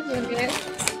 Potato chips again.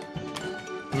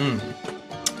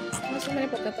 Why so many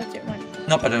potato chip one?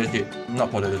 Not potato chip. Not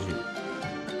potato chip.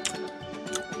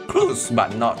 Close,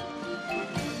 but not.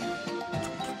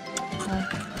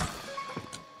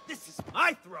 This is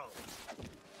my throne.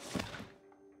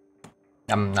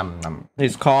 Num num num.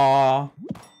 It's called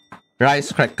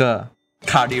rice cracker,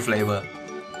 curry flavor.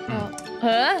 Oh.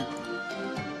 Huh?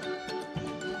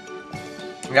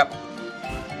 Yep.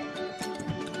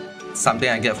 Something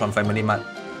I get from Family Mart.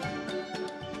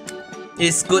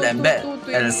 It's good and bad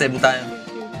at the same time.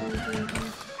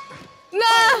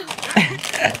 No!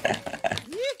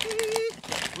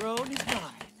 Throne is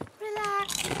mine.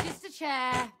 Relax, it's just a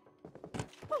chair.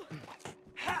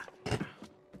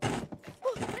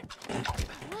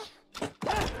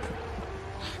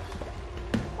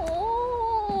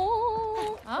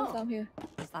 Oh. What's up here?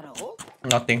 Is that all?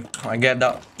 Nothing. I get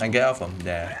out from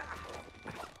there.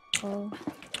 Oh.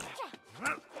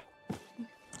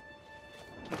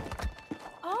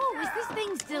 Oh, is this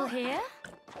thing still here?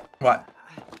 What?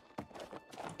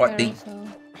 What thing? Carousel.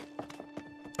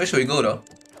 Where should we go though?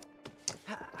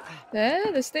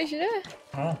 There, the stage there.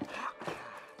 Oh.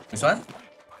 This one?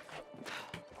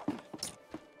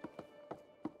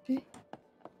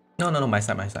 No, my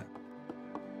side.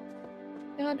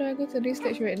 How do I go to this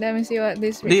stage? Wait, let me see what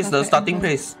this. This is the starting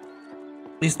place.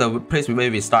 This is the place where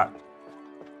we start.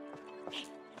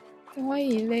 Why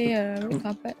you lay a red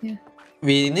carpet here?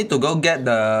 We need to go get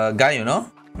the guy, you know?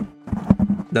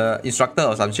 The instructor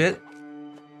or some shit.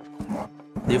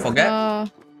 Did you forget?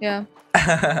 Yeah.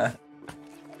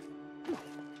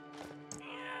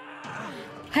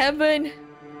 Heaven.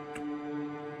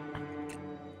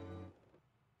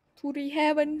 To the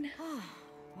heaven.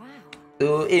 Wow.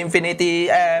 To infinity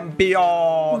and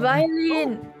beyond.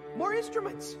 Violin. Oh, more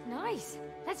instruments. Nice.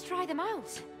 Let's try them out.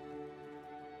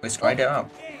 Let's try that out.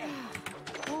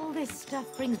 All this stuff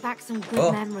brings back some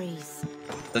good memories.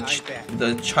 The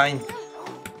chime.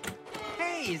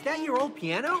 Hey, is that your old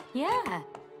piano? Yeah.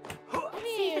 Let's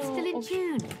see if it's still in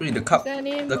tune. Really, the cup. Is there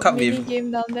any The cup mini with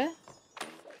game down there?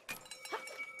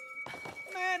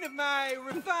 Man of my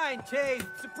refined taste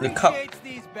The cup. appreciates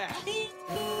these best.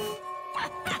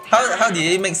 How did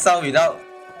he make sound without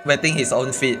wetting his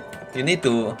own feet? You need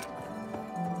to.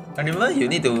 I remember you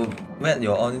need to wet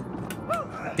your own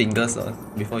fingers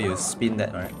before you spin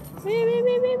that, right?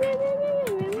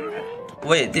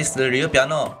 Wait, this is the real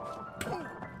piano,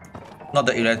 not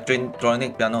the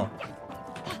electronic piano.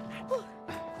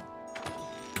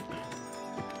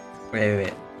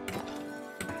 Wait.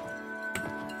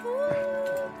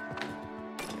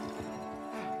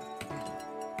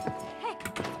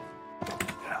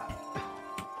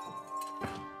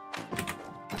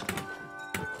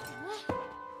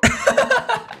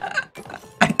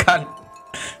 I can't.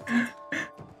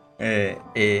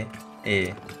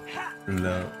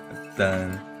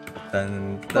 Dun,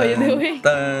 dun, What are you doing?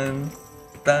 Dun.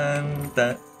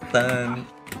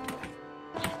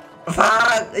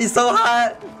 Fuck! It's so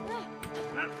hard!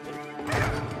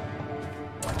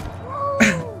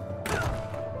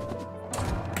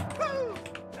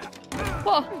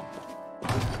 Oh.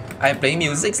 I'm playing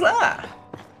music lah.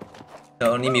 The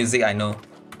only music I know.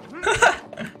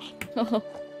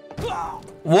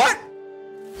 What?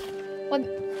 What?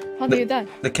 How do you die?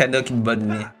 The candle keep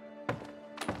burning.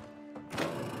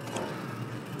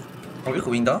 Are we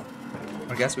going down?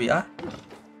 I guess we are.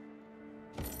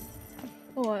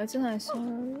 Oh, it's a nice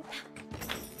one.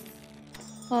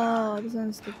 Oh, this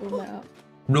one's to go back up.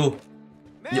 Blue.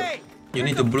 May, You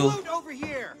need there's to a blow. flute over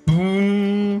here.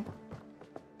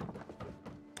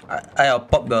 I'll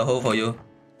pop the hole for you.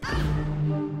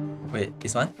 Wait,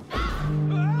 this one?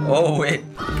 Oh, wait.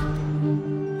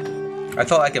 I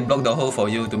thought I can block the hole for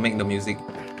you to make the music.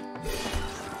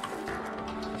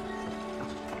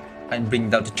 I bring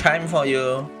down the chime for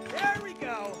you. There we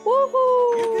go.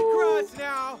 Woohoo! You can cross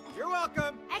now. You're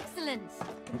welcome. Excellent.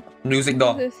 Music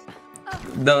door. This.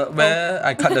 Where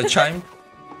I cut the chime.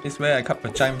 Is where I cut the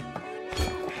chime.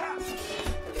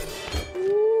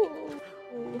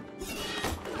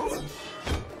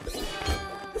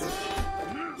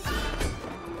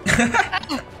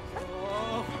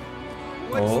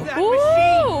 What's Oh. that machine?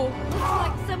 Ooh!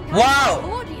 Like some kind Wow. of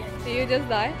audience. Did you just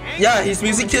die? Yeah, his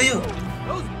music kill you.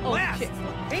 Those Oh, blasts. shit.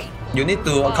 Hey, You need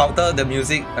to counter the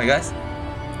music, I guess.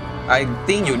 I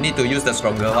think you need to use the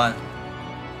stronger one.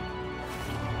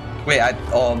 Wait,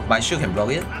 or my shield can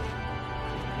block it?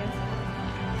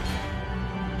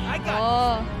 I got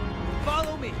Oh. it.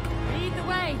 Follow me. Lead the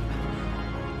way.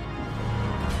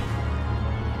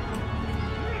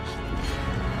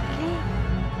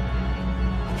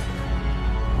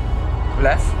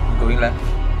 Left? Going left.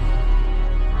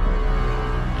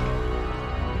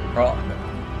 Oh,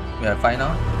 we are fine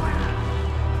now.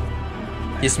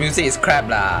 His music is crap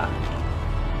lah.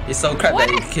 It's so crap that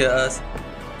it kills us.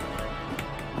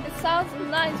 It sounds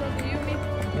nice. What do you mean?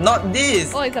 Not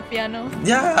this! Oh, it's a piano.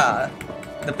 Yeah!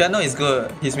 The piano is good.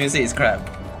 His music is crap.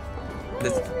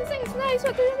 This music is nice.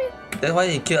 What do you mean? That's why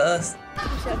he killed us.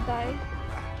 We shall die.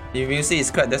 His music is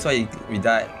crap, that's why we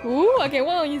died. Ooh, I can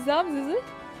walk on his arms, is it?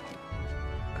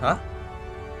 Huh?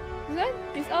 Is that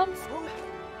his arms?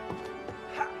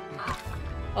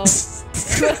 Oh.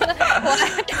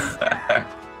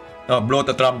 Oh, blow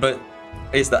the trumpet.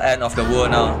 It's the end of the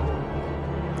world now.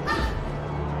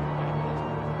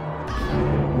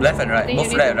 Left and right. think you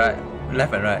Both need left, to- right?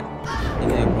 Left and right. You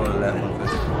need to go left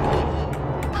first.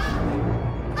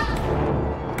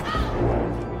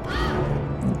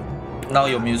 Now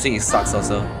your music sucks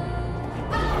also.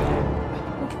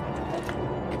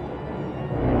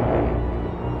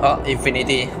 Oh,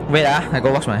 infinity. Wait I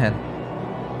go wash my hand.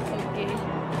 Okay.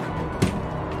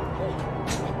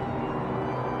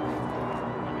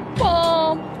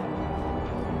 Bomb.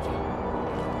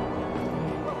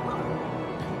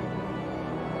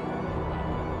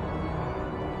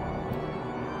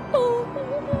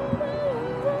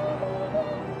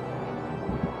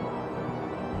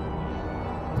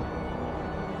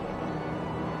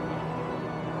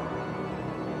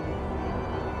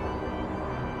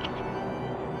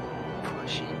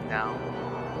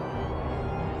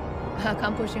 I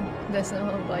can't push him. There's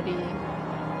nobody.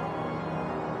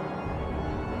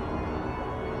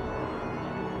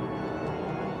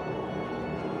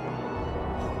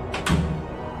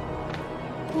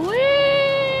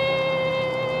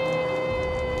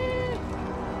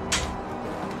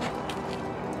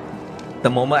 The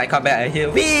moment I come back, I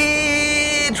hear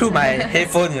wee through my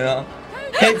headphone, you know.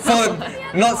 Headphone,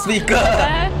 not speaker.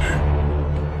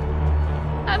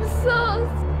 I'm so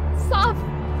soft.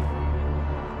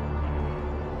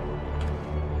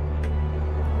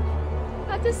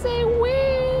 I have to say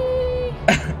wee.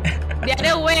 The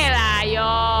other way lah, yo.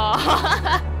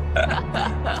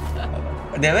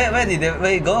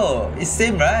 Where you go? It's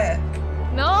same, right?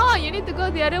 No, you need to go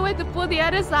the other way to pull the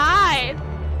other side.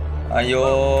 Ayo,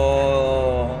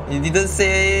 you didn't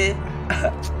say.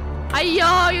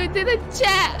 Ayo, you didn't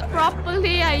check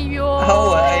properly, ayo. How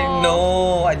would I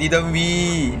know? I didn't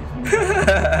wee.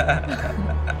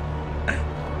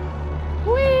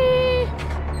 Wee.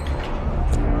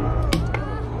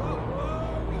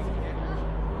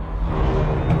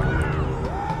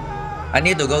 I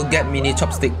need to go get mini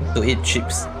chopstick to eat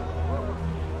chips.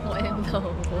 No.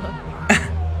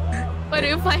 Where do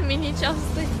you find mini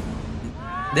chopstick?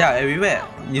 They are everywhere.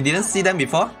 You didn't see them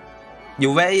before?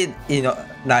 You wear it in your,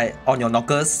 like on your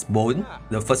knuckles bone,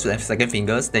 the first and second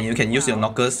fingers. Then you can use your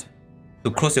knuckles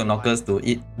to close your knuckles to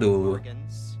eat to.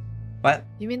 What?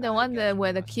 You mean the one that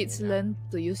where the kids learn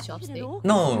to use chopstick?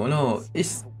 No,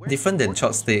 it's different than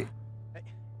chopstick.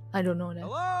 I don't know that.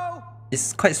 Hello?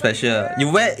 It's quite special.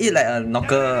 You wear it like a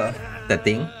knuckle, that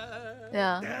thing.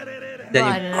 Yeah. Then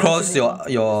I you don't know cross if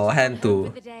your hand For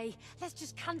to the day, let's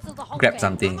just cancel the whole grab thing.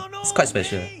 something. It's quite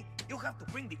special. You have to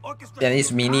bring the orchestra. And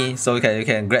it's mini, so you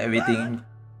can grab everything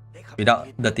without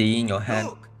dirtying your hand.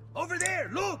 Look! Over there!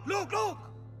 Look!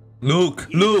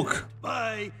 Look!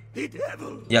 By the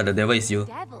devil! Yeah, the devil is you.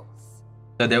 Devils.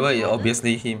 The devil is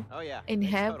obviously him. Oh yeah. In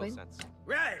makes total heaven. sense.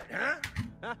 Right,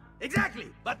 huh? Exactly!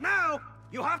 But now,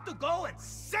 you have to go and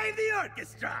save the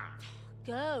orchestra!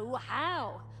 Go?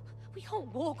 How? We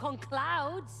can't walk on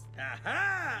clouds.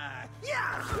 Aha!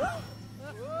 Yeah!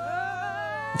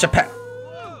 Japan.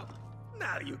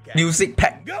 Now you can. Music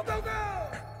pack. Go!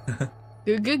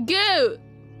 Go.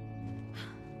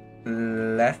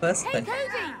 Left first. Hey,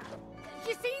 Cody!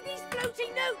 You see these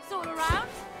floating notes all around?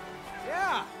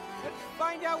 Yeah. Let's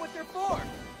find out what they're for.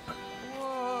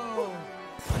 Whoa.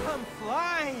 I'm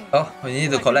flying. Oh, we need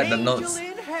to Like collect an the angel notes.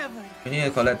 in heaven. We need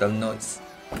to collect the notes.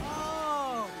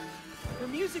 Oh. The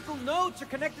musical notes are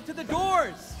connected to the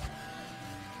doors.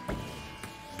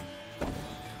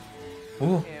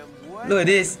 Ooh. And what Look at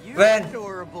this. you When?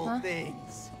 adorable Huh?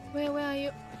 things. Where are you?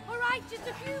 All right, just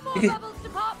a few more Okay. bubbles to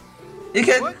pop. You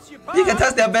can Once you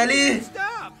touch their belly.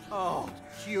 Stop. Oh,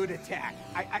 cute attack.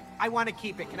 I want to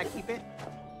keep it. Can I keep it?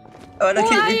 I wanna Who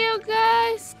are keep. you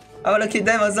guys? I wanna keep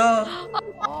them also.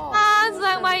 Oh, it's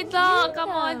like my dog. Come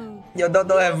on. Your dog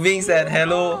don't have wings and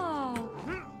hello. Oh.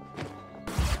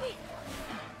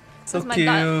 So It's my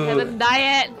dog. Haven't cute. died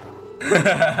yet.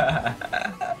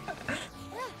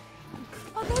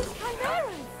 Are those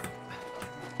chimeras?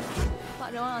 Pak,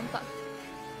 ada orang hantar.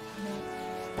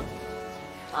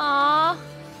 Aww.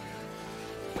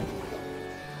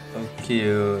 So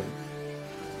cute.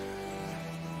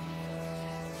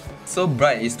 So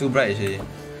bright. It's too bright actually.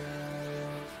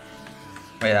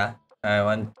 Wait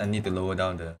I need to lower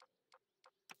down the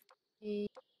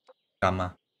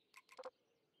gamma.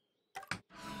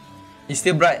 It's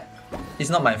still bright. It's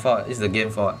not my fault. It's the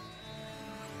game fault.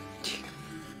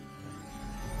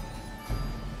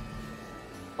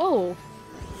 Oh,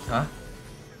 Huh?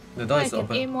 The door I is can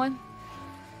open. aim one.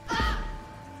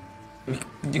 You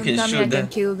Don't can tell me I shoot can them.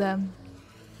 kill them.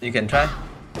 You can try.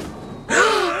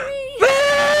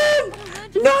 Man!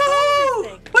 No!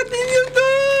 What did you do?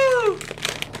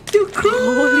 You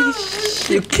killed. Holy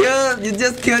shit. You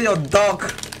just killed your dog.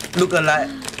 Look alike.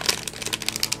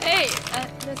 Hey,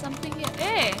 there's something here.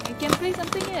 Hey, I can play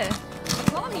something here.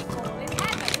 Volleyball in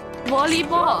heaven.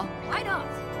 Volleyball. Why not?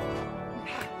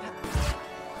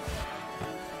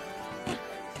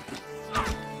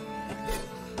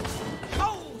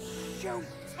 Oh, shoot!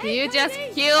 Did you just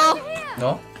kill?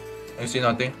 No? I see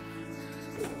nothing.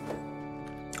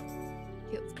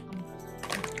 Kill some.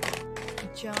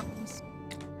 Jumps.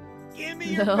 Give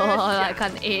me your No, best I shot.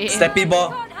 can't aim. Steppy ball.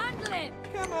 Can't handle it.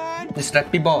 Come on. The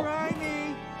steppy ball. Try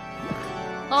me.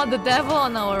 Oh, the devil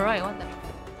on our right. What the?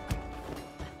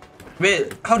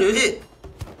 Wait, how do you hit?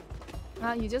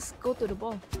 You just go to the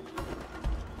ball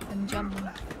and jump.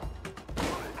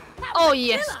 Oh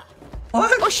yes. What?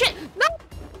 Oh shit! No.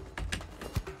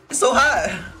 It's so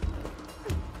hard.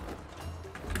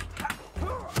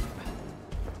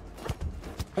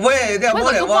 Wait, there are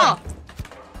more than one.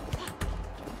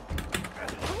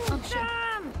 Oh shit.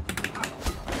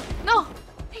 No!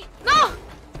 No!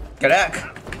 Correct.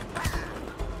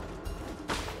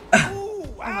 Oh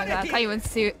my god, I can't even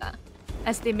see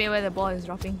estimate where the ball is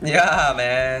dropping. Yeah,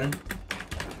 man.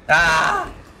 Ah!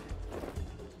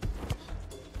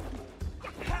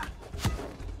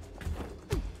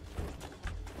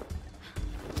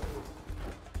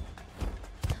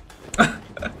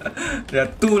 There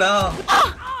are two now.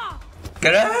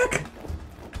 Correct.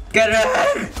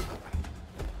 Correct.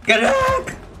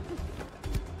 Correct.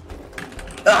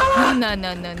 Ah! No.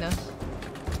 No.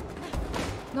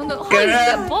 How is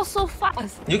that ball so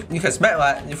fast? You can smack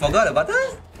what? You forgot the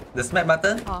button? The smack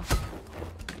button? Oh.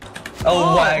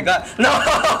 Oh my god. No!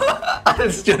 I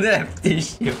shouldn't have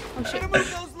tissue. Oh shit. Move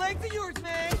those legs of yours,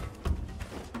 man.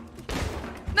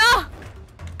 No!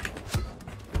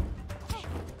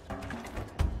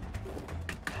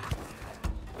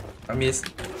 I missed.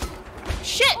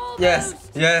 Shit! Yes,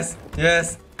 yes,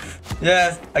 yes,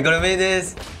 yes. I gotta make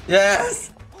this.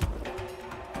 Yes,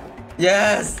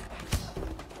 yes.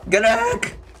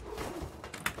 Correct.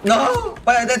 No,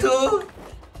 why that too?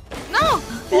 No!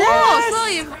 Yes! Oh, so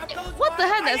you... What the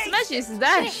heck? That smash is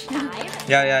dash.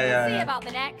 Yeah. See about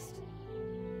the next.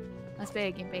 Let's play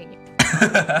again.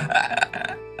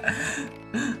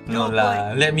 No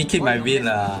lah, let me keep my win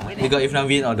lah. Because if not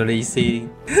win all the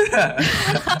racing.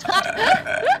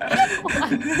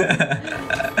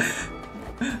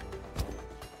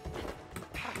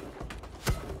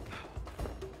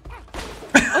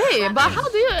 Wait, but how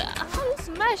do you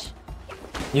smash?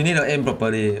 You need to aim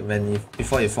properly when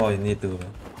before you fall. You need to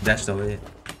dash away.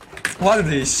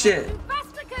 Holy shit!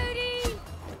 Faster, Cody!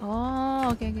 Oh,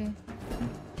 okay.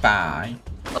 Bye.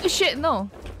 Oh shit, no.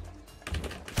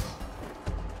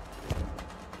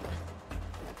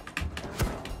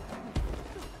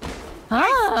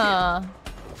 Ah.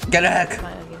 Correct.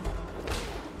 Try again.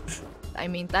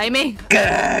 Timing.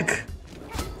 Correct.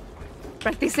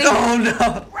 Practicing. Oh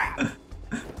no.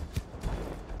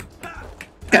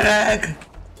 Correct.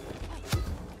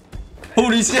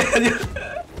 Holy shit!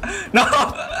 No!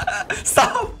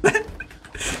 Stop!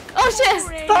 Oh shit!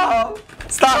 Stop!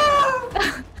 Stop!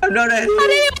 I'm not ready. I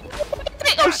didn't even...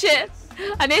 Oh shit!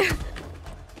 I didn't...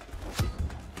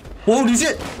 Holy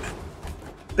shit!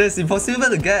 That's impossible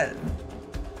to get.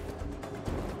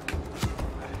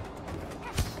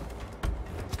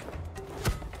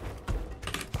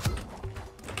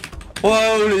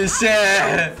 Holy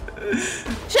shit!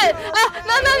 Shit! Ah!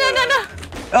 No!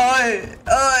 Oi!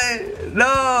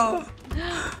 No!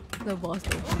 The boss.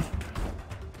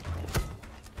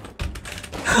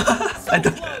 I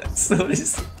don't. Sorry.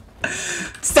 Stop!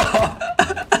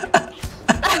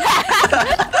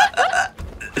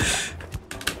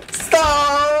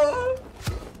 Stop!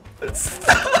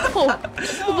 Stop! Oh,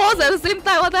 the balls at the same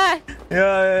time. What the heck?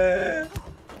 Yeah.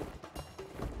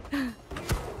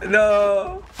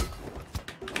 No.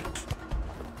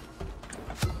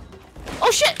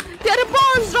 Oh shit! The other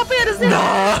ball is dropping at the same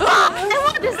time. And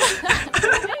what is that?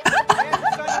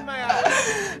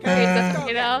 Okay, just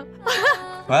you know.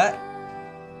 What?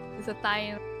 It's a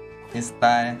tie. It's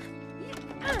time.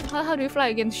 How do you fly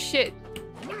again? Shit.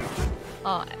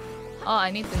 Oh, I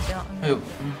need to jump. Wait,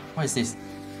 what is this?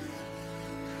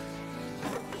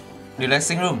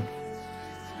 Relaxing room.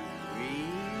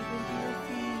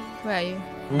 Where are you?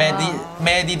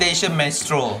 Meditation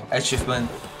Maestro achievement.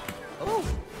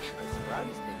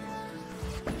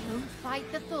 Don't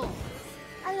fight the thoughts.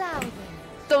 Allow them.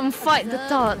 Don't fight the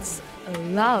thoughts.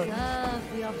 Allow. Observe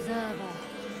the observer.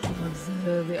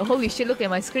 Observe it. Holy shit! Look at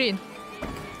my screen.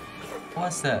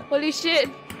 What's that? Holy shit!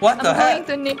 What the I'm heck?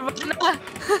 going to Nirvana.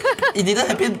 It didn't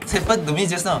happen to me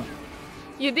just now.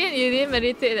 You didn't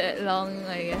meditate that long,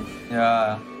 I guess.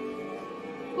 Yeah.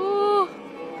 Ooh.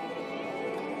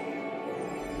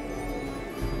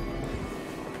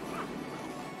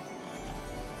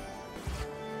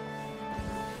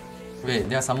 Wait,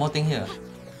 there's some more thing here.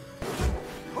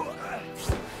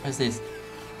 What's this?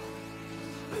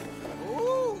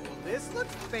 Ooh, this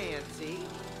looks fancy.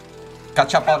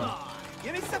 Gachapon.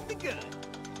 Give me something good.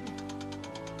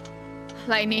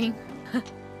 Lightning.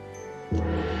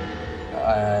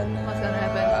 What's gonna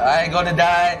happen? I gonna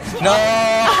die. No.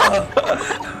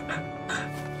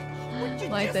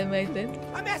 My turn.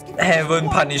 I'm asking Heaven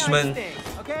one punishment. nice thing,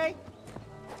 okay?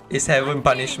 It's heaven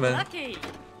punishment. Lucky.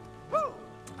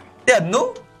 Yeah,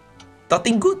 no.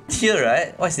 Nothing good here,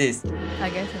 right? What's this? I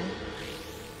guess so.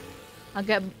 I'll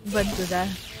get burnt to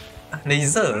death.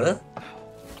 Lazer?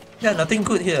 Yeah, nothing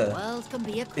good here. World can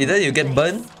be a Either you get place.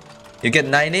 burned, you get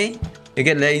 90, you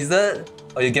get laser,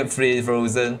 or you get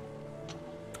frozen.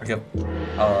 Okay.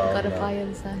 Oh, Got a no. fire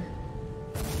inside.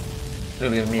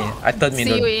 Look at me. I turned me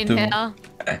See you in to hell.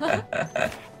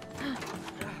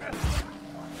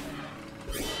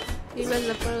 He was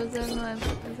a frozen one.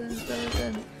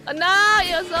 Frozen. Oh no,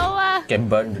 you're so get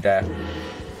burned to death.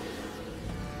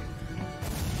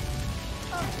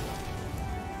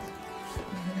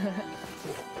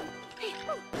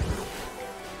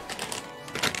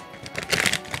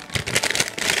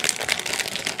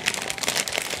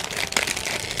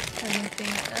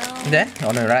 Anything else? There,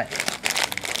 on the right.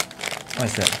 What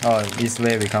is that? Oh, this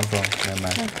way we come from. Never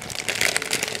mind.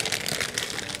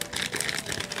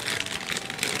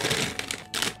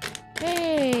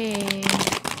 Hey.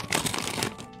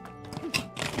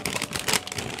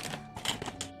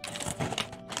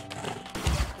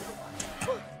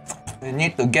 We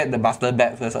need to get the buster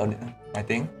back first, I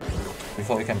think,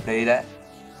 before we can play that.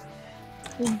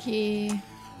 Okay.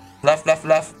 Left, left,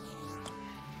 left.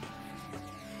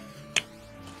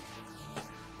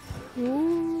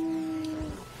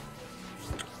 Ooh.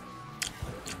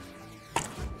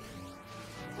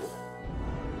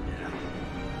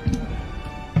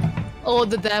 Oh,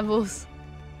 the devils.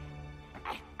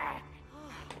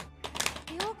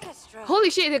 The orchestra. Holy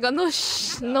shit, they got no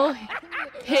no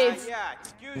heads. Yeah,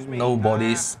 excuse me. No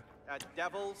bodies.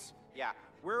 Devils. Yeah,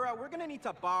 we're gonna need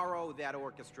to borrow that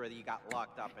orchestra that you got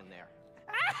locked up in there.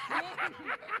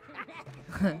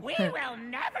 We will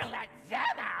never let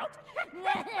them out.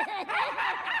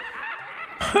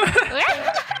 Okay,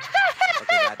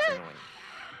 that's annoying.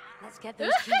 Let's get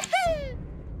those keys.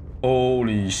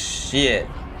 Holy shit.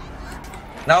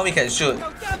 Now we can shoot.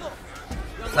 Go devil!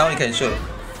 Now we can shoot.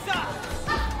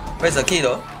 Where's the key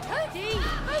though? Cody,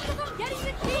 focus on getting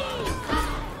the keys.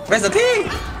 Where's the key?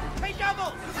 Hey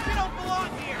devils! You don't belong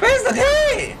here! Where's the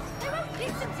key? They won't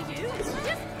listen to you.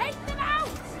 Just take them out.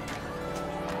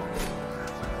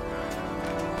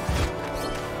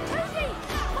 Cody,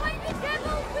 find the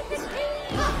devils with the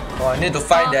keys. Oh, I need to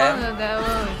fight them. The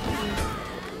devil.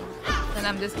 And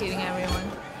I'm just kidding everyone.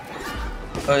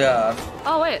 Oh yeah.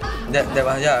 Oh wait. That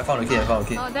one, yeah, I found the key, Oh,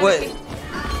 that's Wait. okay.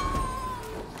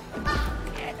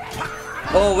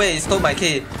 Oh wait, he stole my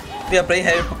key. We are playing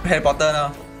Harry Potter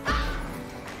now.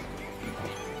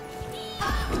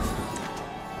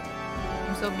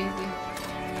 I'm so busy.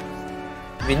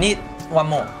 We need one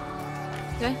more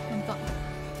Okay, on top.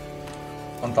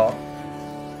 on top.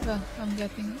 Yeah, I'm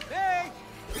getting it. Hey!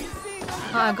 You see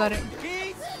those Oh, I got it.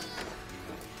 keys?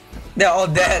 They're all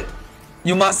dead.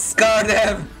 You must scar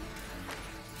them.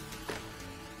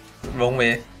 Wrong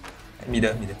way.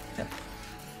 Middle. Yeah.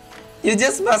 You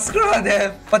just must scar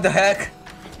them. What the heck?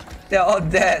 They're all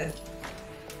dead.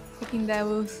 Fucking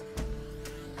devils.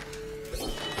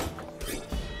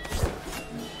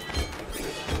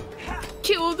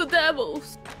 Kill the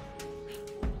devils.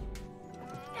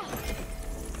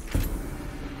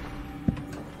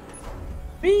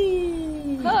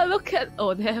 Oh, look at.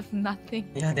 Oh, they have nothing.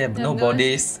 Yeah, they have They no have no-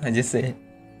 bodies. I just say.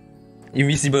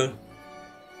 Invisible.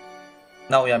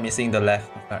 Now we are missing the left.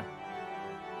 Right.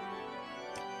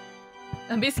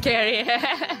 A bit scary.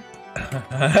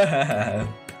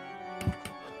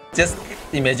 Just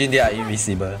imagine they are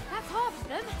invisible. That's half of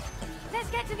them.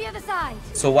 Let's get to the other side.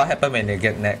 So what happens when they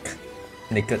get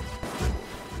naked?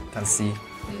 Can't see.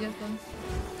 You just don't.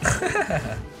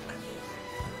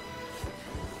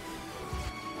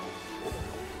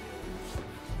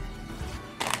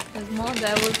 There's more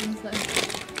devils inside.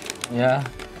 Yeah,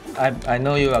 I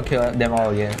know you will kill them all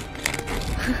again.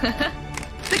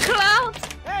 The clouds!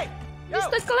 Hey! Yo! It's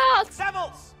the clouds!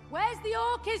 Devils! Where's the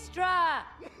orchestra?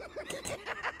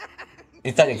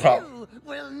 Inside the crowd. You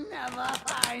will never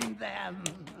find them.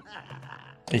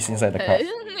 It's inside the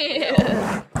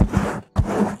crowd.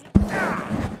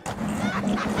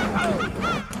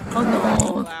 Oh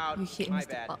no! Loud. You hit My Mr.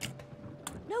 bad. Pop.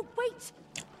 No, wait.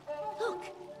 Look.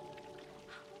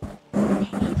 They're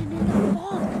hidden in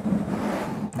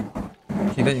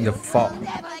the fog. Hidden in the fog.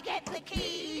 Never get the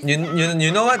keys. You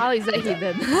know what? How is that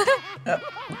hidden?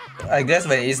 I guess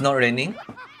when it's not raining,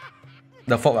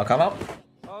 the fog will come out.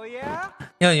 Oh yeah?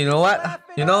 Yeah, you know what?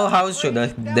 You know how should the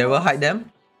devil hide them?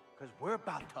 Because we're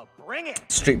about to bring it.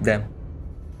 Strip them.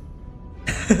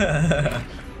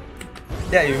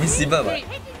 Yeah, invisible. But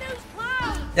Hitting those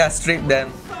clouds. yeah, strip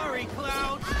them. Sorry,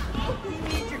 Cloud. We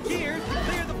need your gears to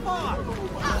clear the fog.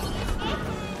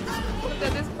 Look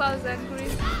at this cloud's angry.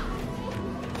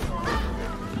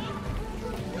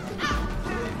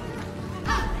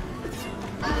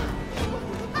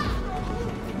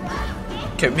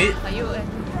 Can we? Are you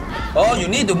angry? Oh, you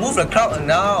need to move the crowd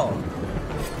now.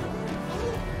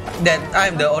 Then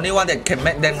I'm the only one that can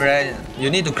make them red. You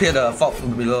need to clear the fog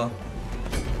below.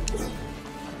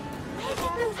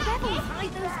 those devils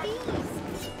hide those keys?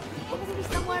 They must be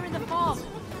somewhere in the fog.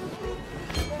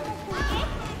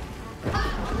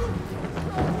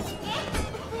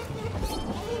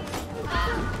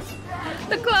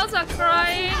 The clouds are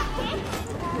crying.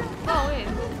 Oh wait.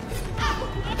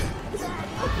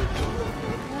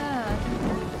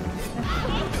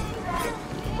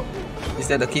 Is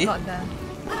that the key? Got that.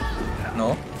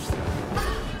 No.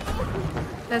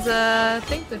 There's a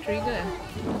thing to trigger.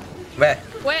 Where?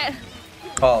 Where?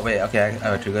 Oh wait, okay,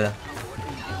 I will trigger that.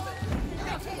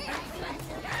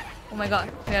 Oh my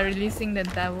god, we are releasing the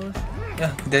devils.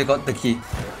 Yeah, they got the key.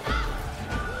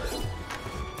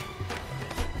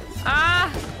 Ah!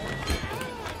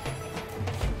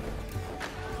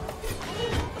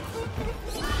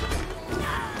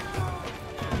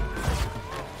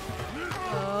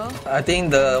 Oh. I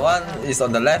think the one is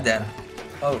on the left then.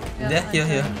 Oh, Yeah, there, here,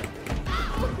 here.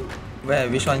 Where?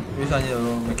 Which one? Which one you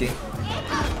making?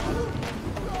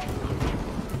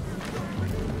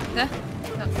 Yeah?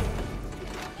 No.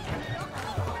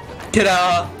 Get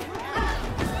out!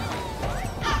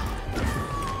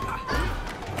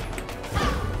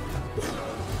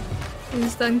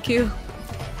 Instant kill.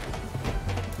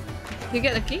 You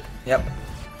get the key? Yep.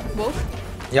 Both?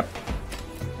 Yep.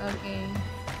 Okay.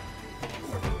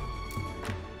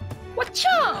 Watch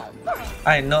out!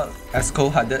 I'm not as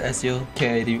cold-hearted as you.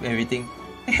 Carry everything.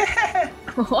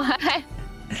 What?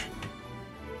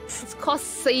 It's called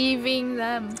saving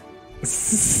them.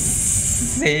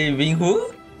 Saving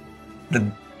who?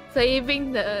 The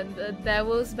Saving the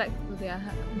devils back to their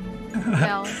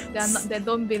hell. They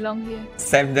don't belong here.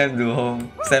 send them to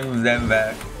home. Send them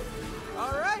back.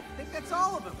 All right, I think that's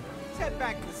all of them. Let's head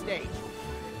back to the stage.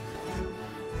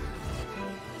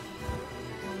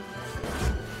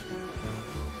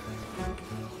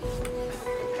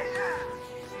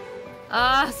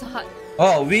 Ah, so hot.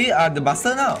 Oh, we are the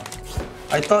master now.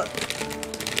 I thought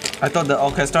the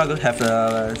orchestra would have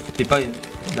the people in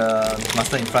the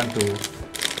master in front too.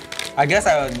 I guess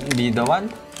I will be the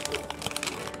one.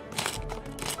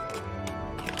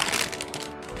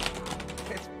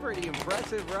 It's pretty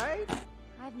impressive, right?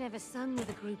 I've never sung with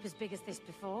a group as big as this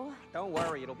before. Don't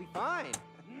worry, it'll be fine.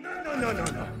 No.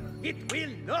 It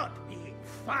will not be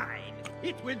fine.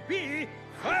 It will be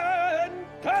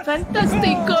fantastic.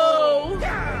 Fantastico!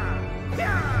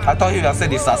 I thought he will say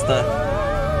disaster.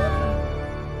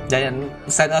 Then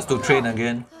send us to train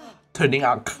again. Turning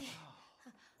arc.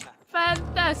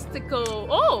 Fantastico!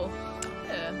 Oh!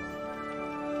 Yeah.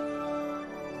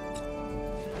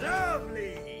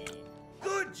 Lovely.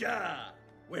 Good job.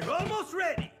 We're almost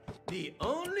ready. The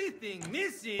only thing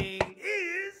missing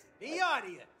is the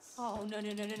audience. Oh, no.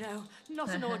 Not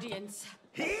an audience.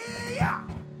 Here!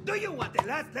 Do you want the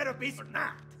last therapist or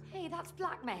not? Hey, that's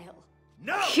blackmail.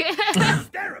 No! It's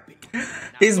therapy.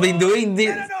 He's been doing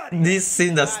this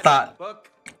since the start.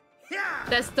 Book. Yeah!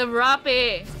 That's the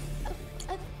rabbit.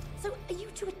 So, are you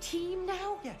two a team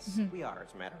now? Yes, we are,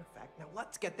 as a matter of fact. Now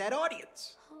let's get that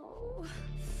audience. Oh.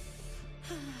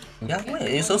 Yeah, why are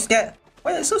you so scared?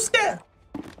 Why are you so scared?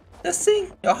 Just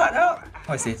sing your heart out.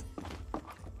 What is this?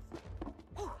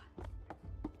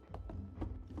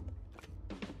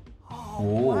 Oh.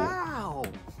 Wow!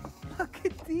 Look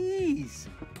at these.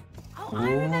 Oh,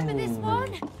 I remember this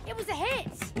one. It was a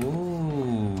hit.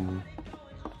 Ooh.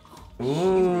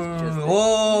 Ooh.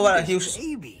 Oh, what a huge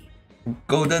Baby.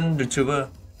 golden retriever.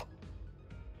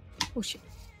 Oh shit.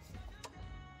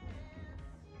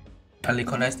 I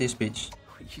recognize this bitch.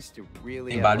 We used to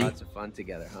really Hey, have buddy. lots of fun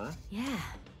together, huh? Yeah,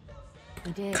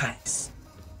 we did. Guys.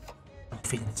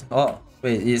 Oh,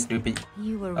 wait, it's repeat.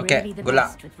 You were Okay, really the good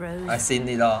luck. best with Rose. I seen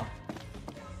it all.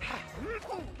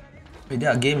 Wait,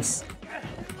 there are games.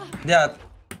 There are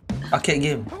arcade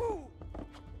game.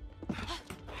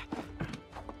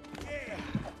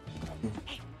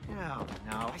 No,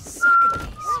 I suck at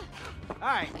these. All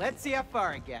right, let's see how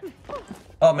far I get.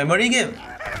 Oh, memory game.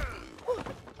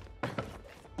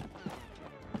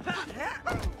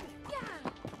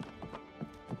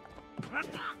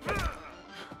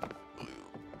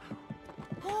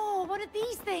 Oh, what are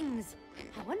these things?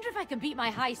 I wonder if I can beat my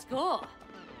high score.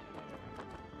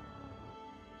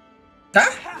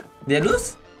 Huh? They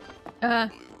lose?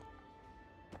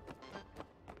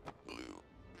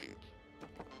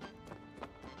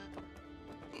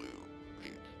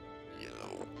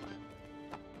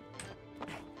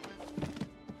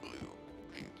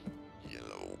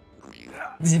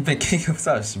 This is making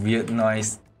such weird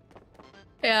noise.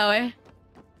 Yeah, wait.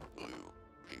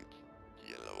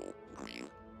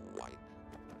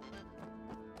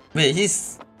 Wait,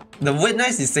 the weird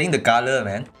noise is saying the color,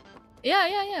 man.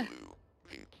 Yeah.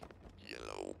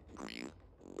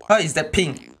 How is that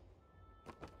pink?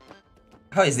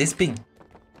 How is this pink?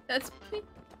 That's pink.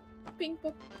 Pink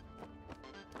pop.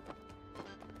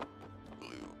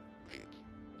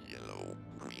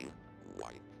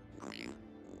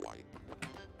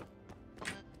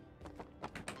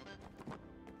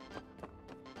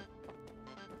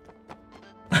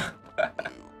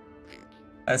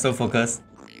 I'm so focused.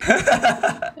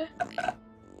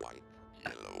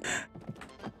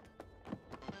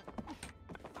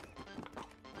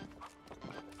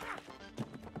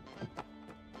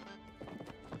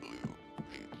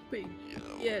 Pink,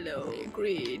 yellow,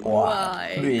 green,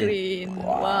 White, white, green,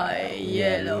 white,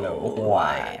 yellow,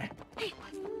 white.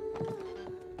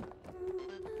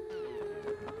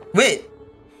 Wait!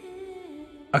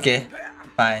 Okay,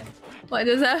 fine. What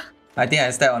is that? I think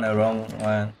I stepped on the wrong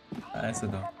one. I also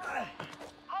don't.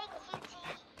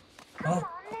 Oh,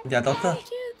 their daughter.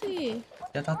 Cutie.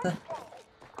 Their daughter.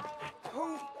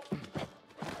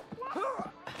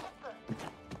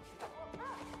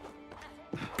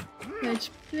 Let's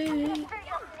play.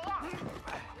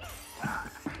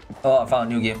 Oh, I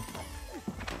found a new game.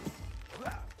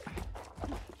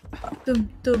 Dum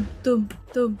dum dum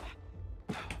dum.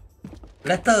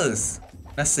 Letters.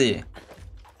 Let's see.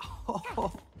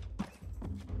 Oh,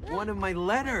 one of my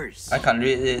letters. I can't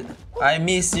read it. I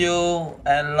miss you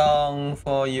and long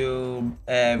for you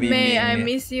every May minute. I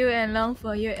miss you and long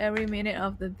for you every minute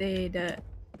of the day.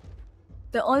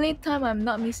 The only time I'm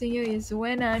not missing you is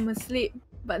when I'm asleep.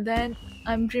 But then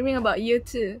I'm dreaming about you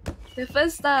too. The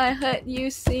first time I heard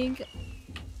you sing,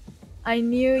 I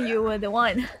knew you were the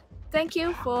one. Thank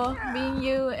you for being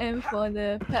you and for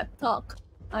the pep talk.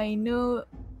 I know.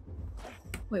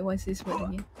 Wait, what's this word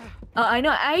again? I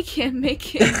know I can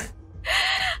make it.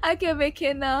 I can make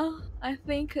it now. I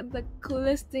think the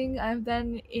coolest thing I've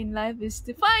done in life is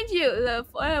to find you, love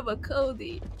forever,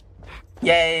 Cody.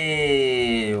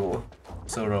 Yay!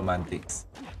 So romantic.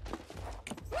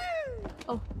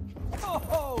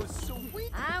 Oh,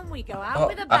 sweet. And we go out Oh,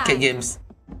 with a bang. arcade games.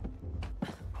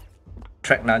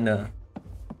 Track runner.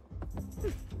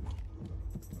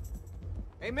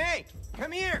 Hey, May,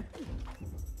 come here.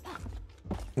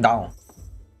 Down.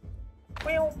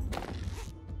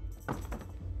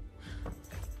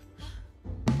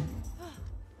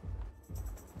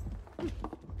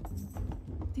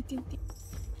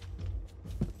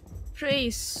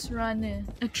 Trace runner,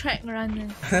 a track runner.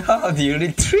 How do you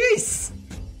read trace?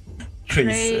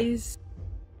 Trace.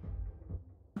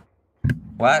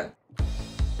 What?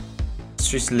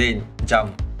 Switch lane.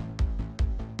 Jump.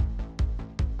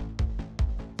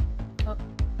 Oh.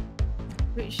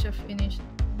 Reach the finish.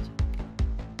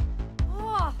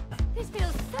 Oh, this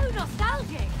feels so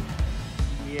nostalgic.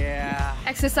 Yeah.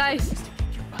 Exercise.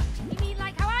 You mean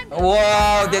like how I'm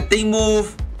Wow, that thing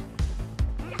move.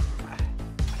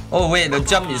 Oh wait, the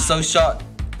jump is so short.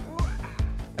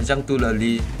 I jumped too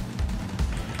early.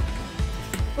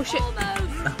 Oh shit.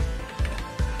 almost.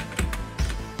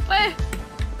 Wait.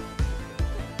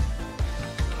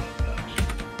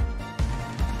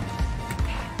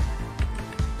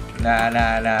 Nah,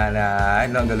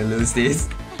 I'm not gonna lose this.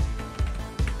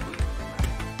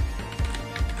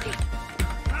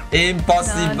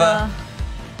 Impossible. No.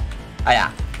 Aya.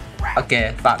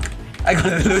 Okay, fuck. I'm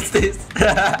gonna lose this.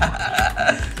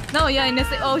 No, you're in the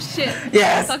same. Oh shit.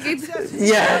 Yes. Talking to...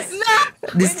 Yes. No.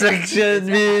 Distraction,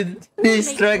 man.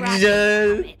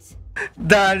 Distraction.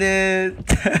 Done it.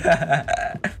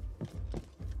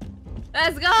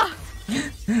 Let's go.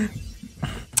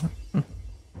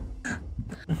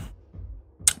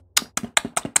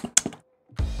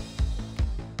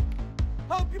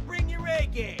 Hope you bring your A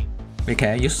game. Wait, can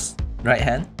I use right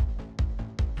hand?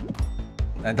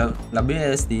 The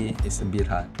WSD is a bit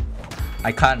hard.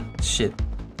 I can't. Shit.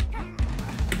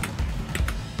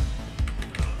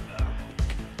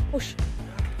 Oh shit.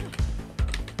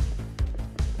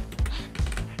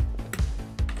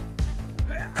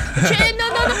 Shit, no.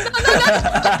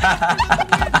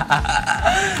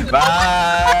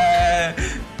 Bye.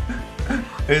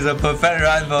 It's a perfect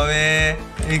run for me.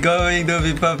 It's going to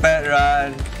be perfect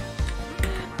run.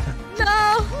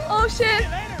 No. Oh shit.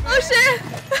 Oh shit.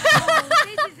 Oh,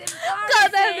 this is God,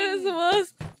 that is embarrassing.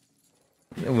 worse.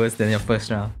 Worse than your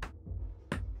first round.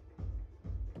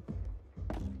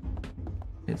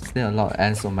 Is there a lot of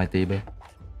ants on my table?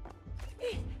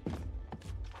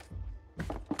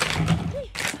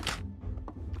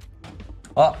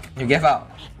 Oh, you gave up.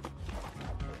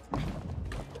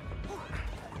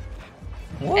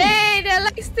 Whoa. Hey, they're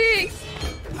like sticks.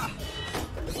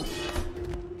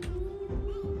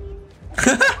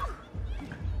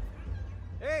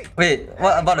 Hey. Wait,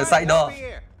 what about the side door? Over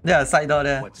here. There's a side door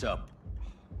there. What's up?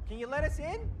 Can you let us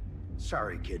in?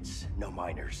 Sorry, kids. No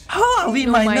minors. How are we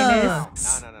No minors?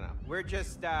 minors. No. We're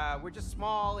just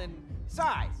small in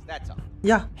size. That's all.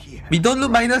 Yeah. Yeah. We don't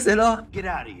look minors at all. Get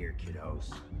out of here,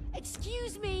 kiddos.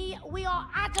 Excuse me, we are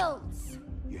adults.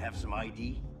 You have some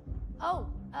ID? Oh,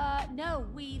 no,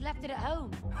 we left it at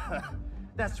home.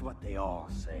 That's what they all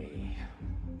say.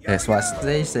 That's what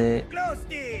they say. Glow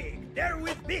stick, they're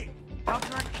with me.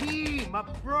 Dr. Akeem, my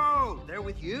bro, they're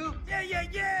with you?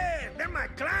 Yeah. They're my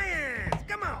clients.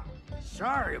 Come on.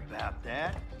 Sorry about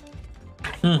that.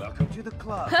 Welcome to the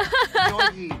club.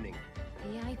 Enjoy the evening.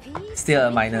 VIP? Still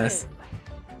a minus.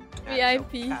 Not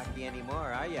VIP. so cocky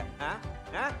anymore, are ya? Huh?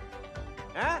 Huh?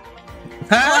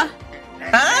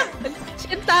 Huh?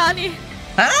 Cinta nih.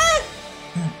 Huh?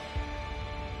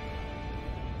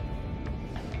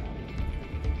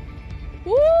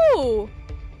 Woo!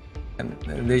 And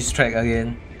this track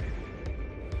again.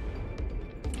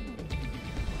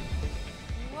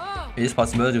 Whoa, Is it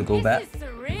possible to go this back? is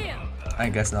surreal. I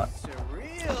guess not.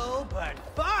 Surreal, but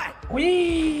fun.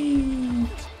 Whee!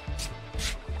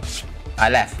 I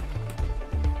left.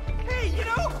 Hey,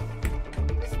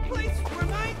 this place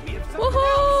reminds me of something else.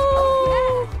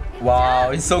 Woohoo!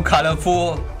 Wow, it's so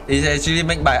colorful. It actually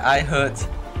make my eye hurt.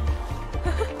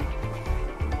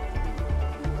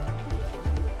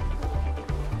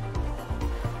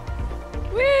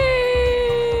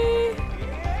 Whee!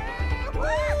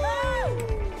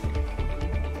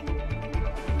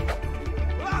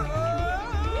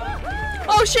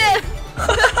 Oh shit!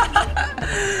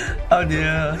 Oh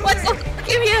dear. What's up?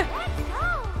 Give here!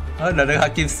 Oh, another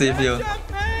Hakim save you.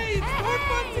 Champagne! More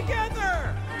fun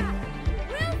together!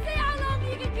 We'll see how long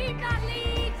you can keep that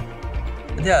lead.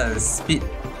 Yeah, speed.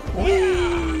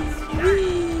 Whee!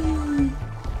 Whee!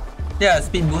 Yeah,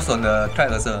 speed boost on the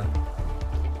track also.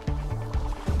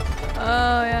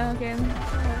 Oh yeah, okay.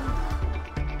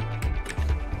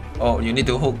 Oh, you need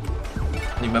to hook.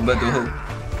 Remember to hook.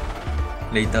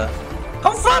 Later.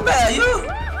 How far back are you?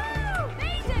 Woohoo!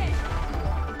 Made it!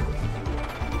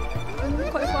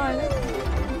 Quite fun.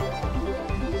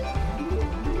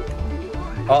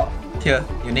 Oh, here.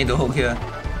 You need to hook here.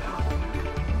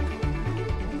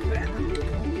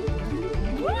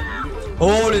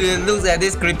 Oh, look at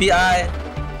this creepy eye.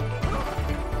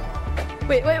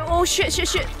 Wait, oh shit. You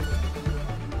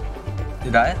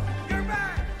died?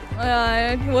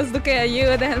 I was looking at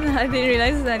you, then I didn't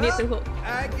realize I need to hook.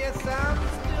 I guess I'm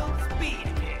still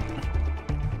speeding.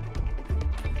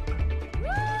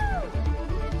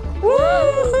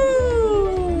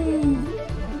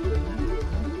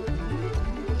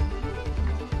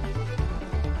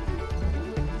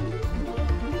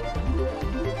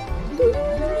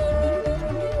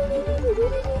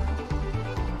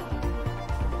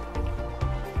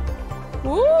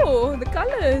 Ooh, the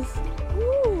colors.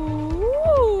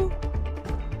 Ooh.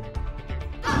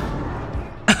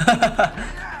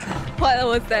 What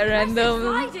was that random?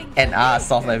 Sliding. And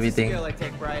solve everything. Skill I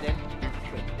take pride in.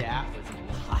 But that was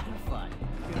a lot of fun.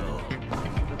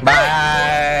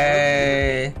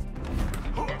 Bye.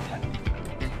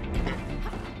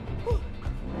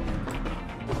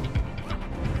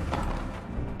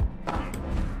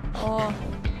 Oh,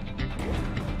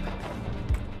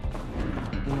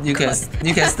 You can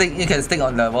stick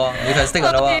on the wall. You can stick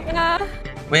on the wall. yeah.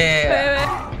 Wait. Wait.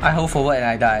 I hold forward and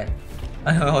I die.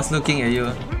 I was looking at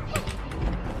you.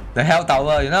 The hell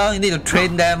tower, you need to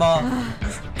train them all.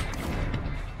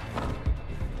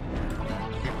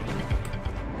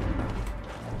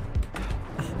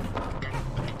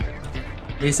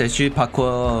 This is actually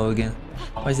parkour again.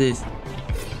 What is this?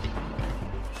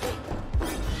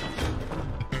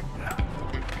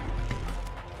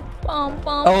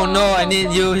 Oh no, I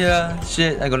need you here.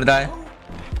 Shit, I'm gonna die.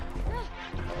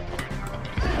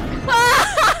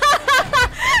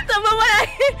 The moment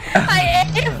I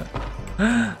aim.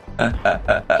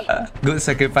 Good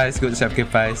sacrifice, good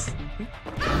sacrifice.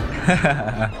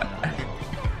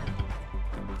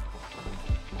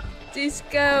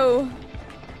 Disco.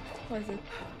 What is it?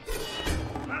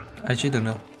 I actually don't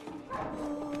know.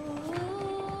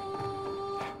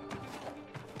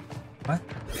 What?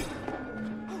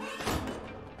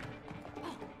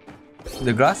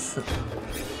 The grass?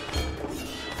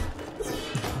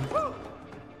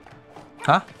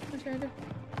 Huh? What should I do?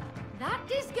 That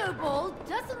disco ball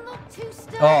doesn't look too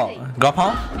sturdy. Oh, grab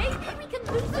pound? Maybe we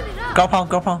can loosen it up. Grab pound,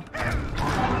 grab pound.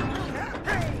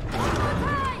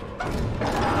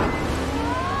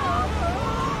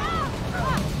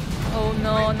 Oh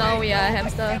no, now we are a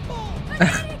hamster.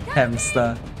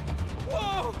 Hamster.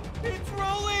 Whoa! It's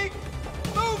rolling!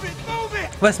 Move it!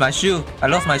 Where's my shoe? I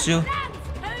lost my shoe.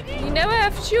 You never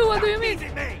have shoe, what do you mean? Easy,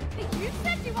 man! You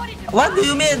said you wanted to What do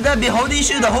you mean? That be holding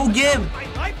shoe the whole game? My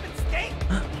life at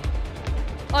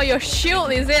Oh, your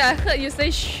shield is it? I heard you say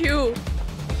shoe.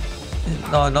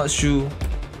 No, not shoe.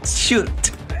 Shoot.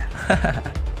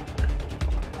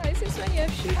 Why is this when you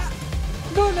have shoes?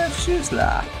 Don't have shoes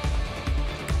lah.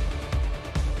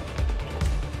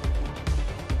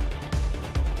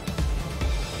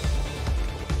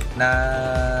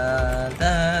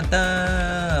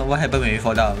 What happened when you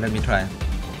fall down? Let me try.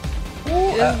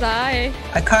 You just die.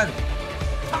 I can't.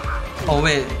 Oh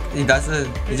wait, it doesn't.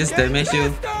 It just damage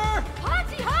you.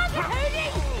 Party harder,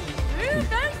 Cody! Move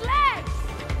those legs!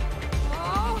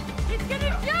 Oh, it's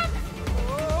gonna jump!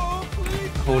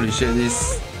 Holy shit,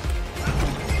 this.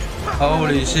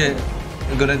 Holy shit.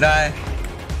 I'm gonna die.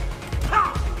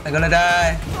 I'm gonna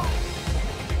die.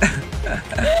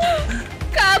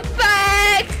 Come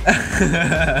back!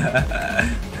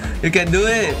 You can do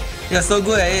it. You're so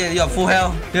good at it. You're full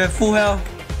health. You have full health.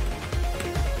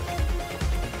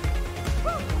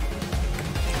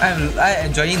 I'm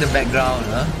enjoying the background.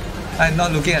 Huh? I'm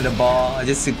not looking at the ball. I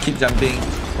just keep jumping.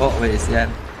 Oh wait, it's the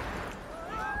end.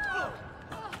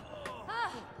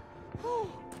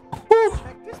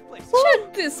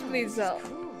 Check this place out.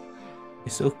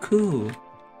 It's so cool.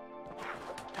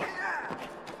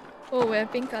 Oh, we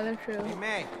have pink color trail. Hey,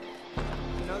 May.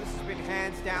 You know, this has been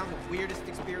hands down the weirdest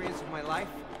experience of my life.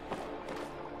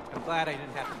 I'm glad I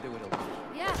didn't have to do it alone.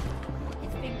 Yeah,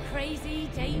 it's been crazy,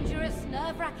 dangerous,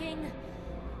 nerve-wracking,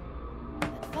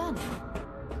 but fun.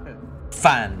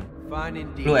 Fun. Fun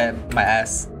indeed. Look at my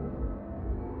ass.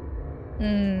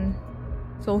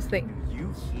 So thick.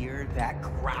 You hear that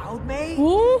crowd, May?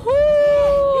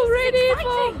 Woohoo! Ready for?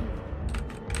 Exciting.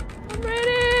 I'm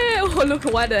ready. Oh, look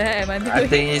what the heck am I doing? I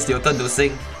think it's your turn to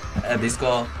sing at this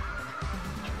score.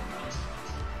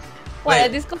 What Wait.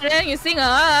 at this corner you sing?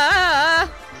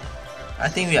 Ah. I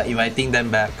think we are inviting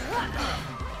them back.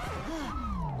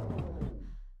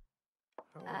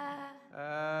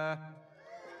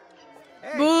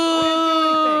 Hey,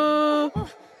 Boo!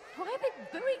 Why are they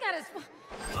booing at us?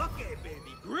 Okay,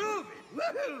 baby, groove it.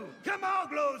 Woohoo! Come on,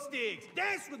 glow sticks.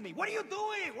 Dance with me. What are you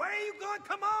doing? Where are you going?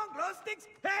 Come on, glow sticks.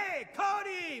 Hey,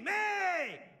 Cody,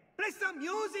 May. Play some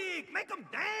music. Make them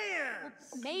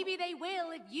dance. Maybe they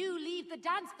will if you leave the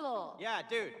dance floor. Yeah,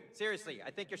 dude. Seriously, I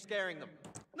think you're scaring them.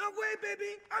 No way,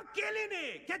 baby. I'm killing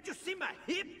it. Can't you see my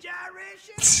hip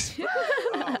gyration?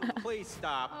 Oh, please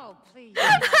stop. Oh, please.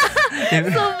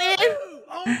 So mean.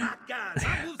 Oh my God,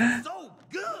 my moves are so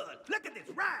good. Look at this.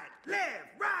 Right,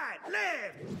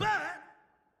 left. But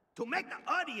to make the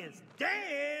audience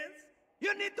dance,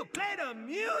 you need to play the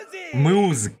music.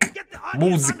 Music. Get the audience on the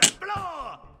Music.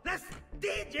 floor. Let's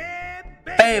DJ,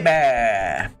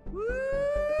 Baby.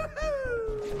 Woo-hoo.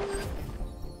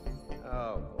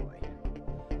 Oh, boy.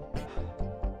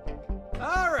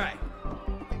 All right.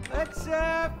 Let's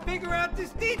figure out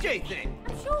this DJ thing.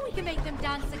 I'm sure we can make them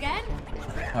dance again.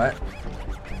 What?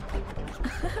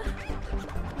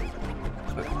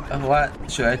 What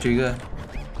should I trigger?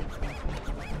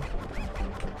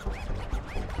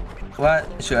 What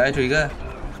should I trigger?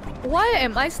 Why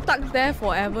am I stuck there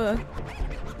forever?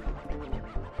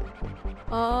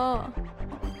 Oh.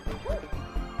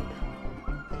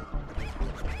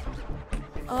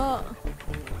 Oh.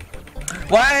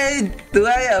 Why do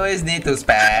I always need to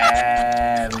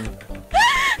spam?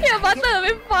 Your button a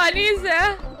bit funny,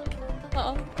 sir.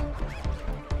 Oh.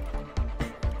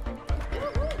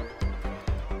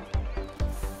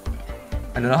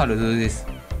 I don't know how to do this.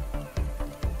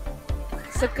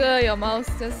 Circle your mouse.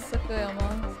 Just circle your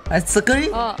mouse. I circle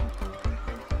it? Oh.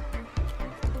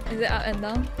 Is it up and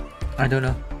down? I don't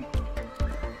know.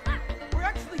 We're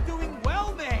actually doing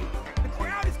well, May. The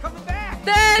crowd is coming back.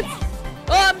 Dance!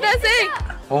 Oh, I'm dancing!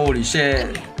 Holy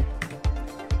shit.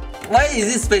 Why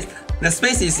is this space? The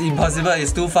space is impossible.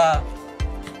 It's too far.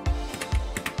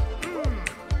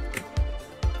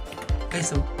 Okay,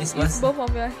 so this Use was both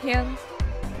of your hands.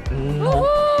 no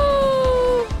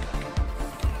Woohoo!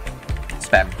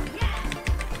 spam.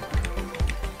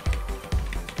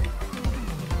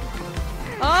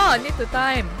 Oh, I need to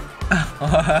time.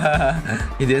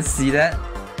 You didn't see that?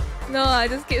 No, I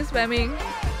just keep spamming.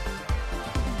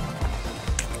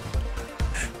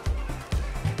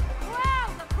 Wow,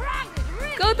 the crowd is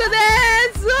really Go to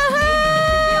dance!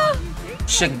 Woohoo!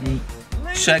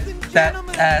 Shake that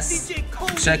ass.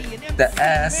 Shake the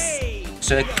ass.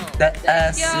 Shake that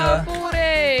ass. Yo, Yeah.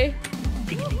 booty!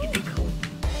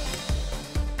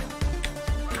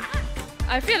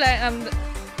 I feel like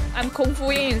I'm kung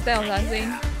fuing instead of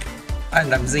dancing. I'm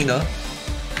dancing though.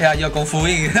 Yeah, you're kung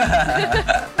fuing.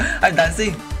 I'm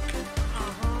dancing.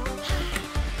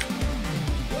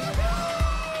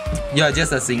 You're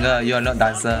just a singer. You're not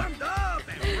dancer.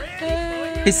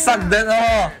 He sucked that.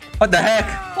 Oh, what the heck?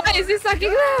 Why Why is he sucking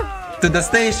them? To the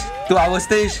stage, to our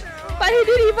stage. But he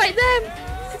didn't invite them.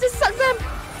 He just sucked them.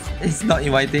 It's not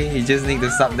inviting, he just need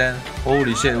to suck them.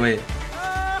 Holy shit, wait.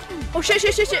 Oh shit.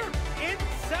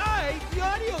 Inside the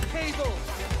audio cable.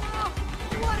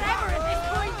 Whatever at this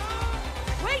point.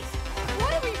 Wait,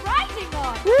 what are we riding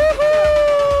on?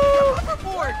 Woohoo!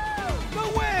 Hoverboard. No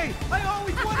way. I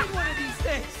always wanted one of these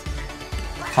things.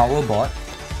 Powerboard?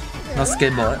 Not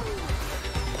skateboard?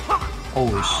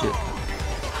 Holy shit.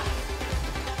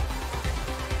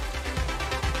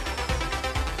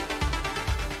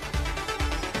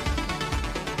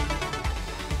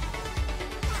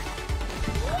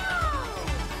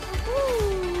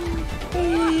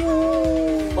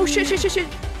 Oh shit.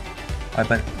 What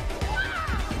happened?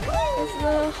 There's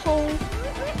the hole.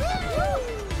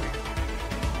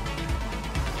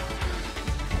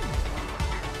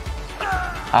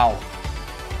 Ow.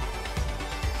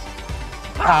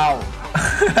 Ow.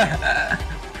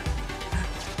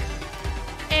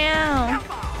 Ow.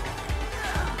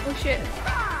 Oh shit.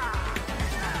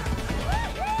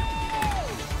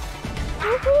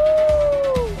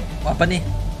 Woohoo! Apa ni?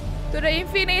 To the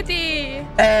infinity.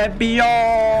 And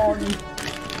beyond.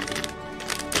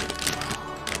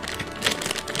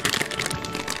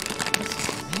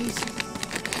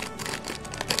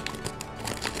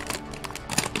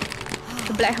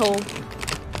 The black hole.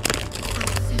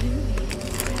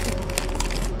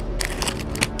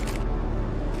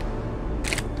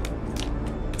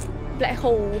 Black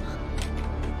hole.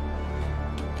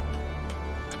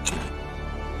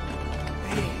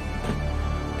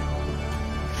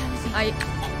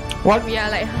 What? We are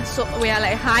like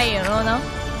high, you know now.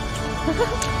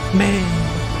 Man.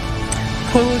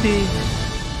 Holy.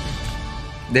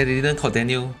 They didn't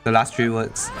continue the last 3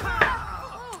 words.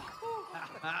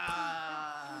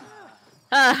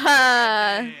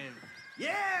 Haha.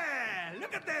 Yeah,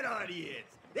 look at that audience.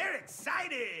 They're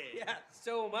excited. Yeah,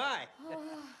 so am I.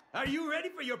 Are you ready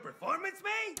for your performance,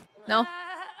 May? No.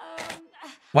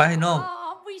 Why no?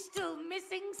 Are we still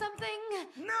missing something?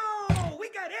 No, we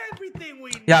got everything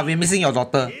we need. Yeah, we're missing your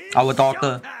daughter. It's Our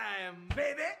daughter. showtime,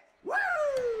 baby. Woo!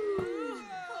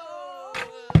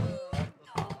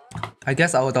 I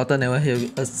guess our daughter never hear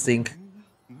us sing.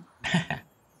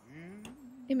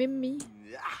 It made me.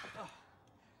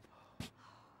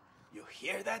 You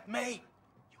hear that, May?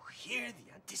 You hear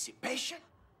the anticipation?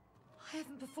 I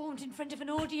haven't performed in front of an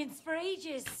audience for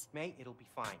ages. May, it'll be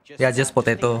fine. Yeah, just think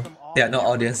potato. from all Yeah, no your-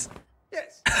 audience.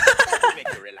 Yes.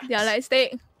 Make you relax. They are like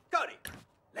steak. Cody,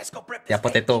 let's go prep Yeah, the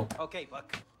stage. potato. Okay,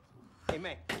 Buck. Hey,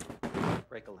 May.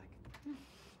 Break a leg.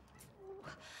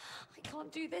 I can't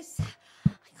do this.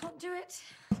 I can't do it.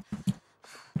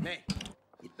 May,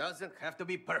 it doesn't have to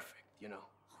be perfect, you know.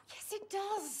 Oh, yes, it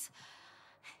does.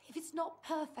 If it's not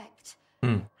perfect,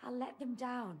 Hmm. I'll let them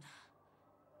down.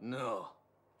 No,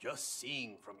 just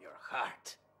sing from your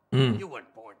heart. Mm. You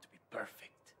weren't born to be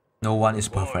perfect. No one is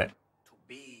Born perfect. to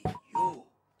be you.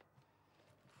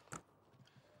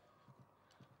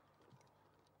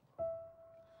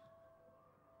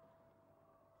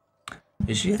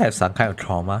 Did she have some kind of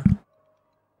trauma?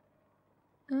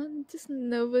 I'm just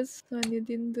nervous when you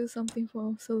didn't do something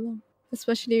for so long,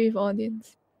 especially with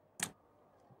audience.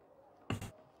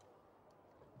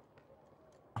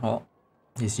 Oh,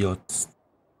 it's your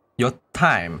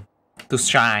time to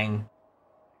shine.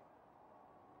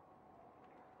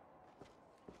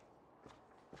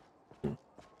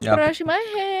 Yeah, Brush my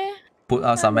hair. put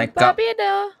on some I'm a makeup. Barbie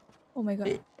doll. Oh my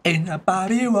god. In a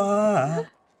Barbie world.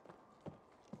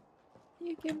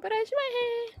 You can brush my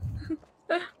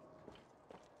hair.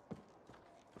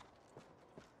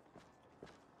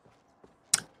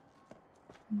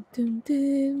 Dun,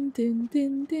 dun, dun,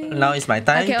 dun, dun. Now it's my I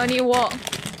time. can only walk.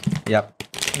 Yep.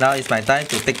 Now it's my time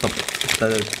to take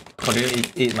the continue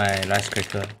eat my rice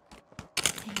cracker.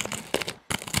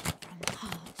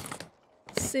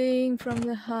 Sing from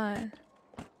the heart.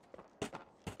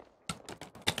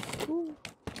 Ooh.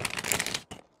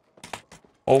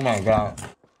 Oh my god.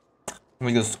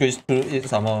 We need to squeeze through it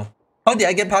some more. How did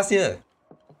I get past here?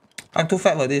 I'm too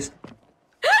fat for this.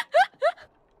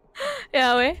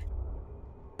 Yeah, wait.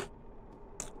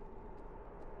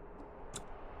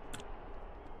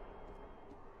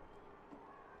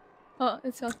 Oh,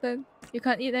 it's your turn. You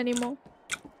can't eat anymore.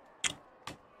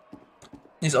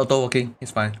 It's auto working. It's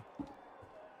fine.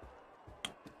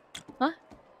 Huh?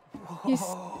 He's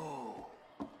Oh,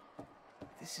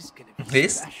 this is gonna be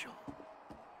This? special.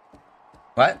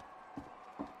 What?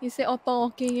 you say auto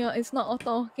walking, yeah, it's not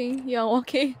auto walking, you're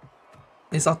walking.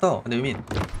 It's auto. What do you mean?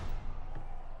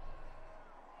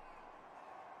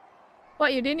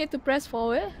 What, you didn't need to press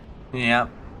forward? Yeah.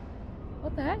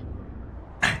 What the heck?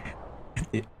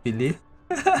 believe?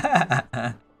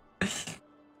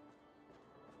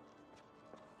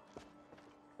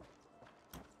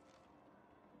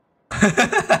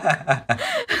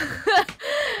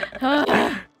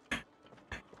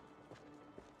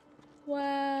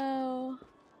 Wow.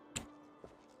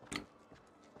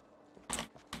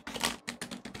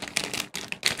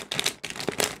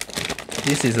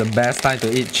 This is the best time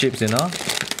to eat chips, you know?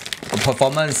 For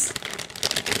performance.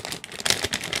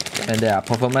 When there are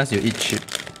performance, you eat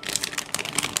chips.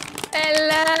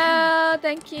 Hello.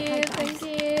 Thank you. Thank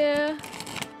you.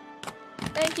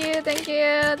 Thank you. Thank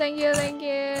you. Thank you. Thank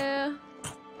you.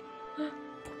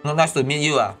 No, nice to meet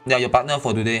you. Yeah, your partner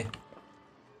for today.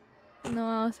 No,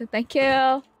 I'll say thank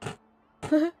you.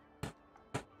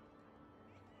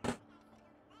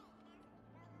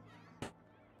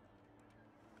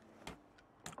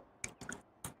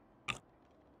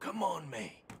 Come on,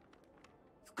 May.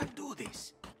 You can do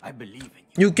this. I believe in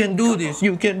you. You can do this.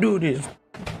 You can do this.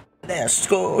 Let's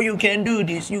go. You can do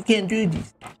this. You can do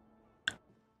this.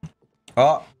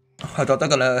 Oh, I thought I'm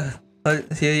gonna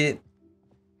hear it.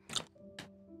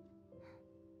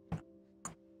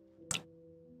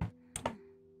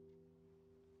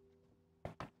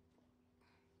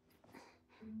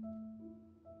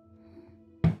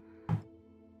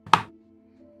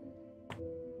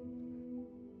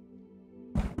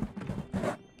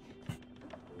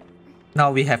 Now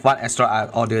we have one extra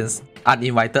audience,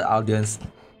 uninvited audience.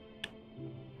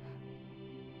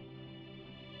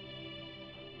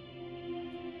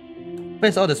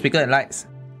 Where's all the speaker and lights?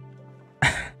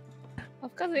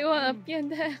 Of course, it won't appear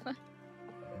there.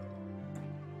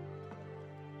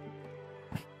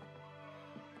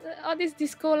 All these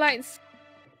disco lights,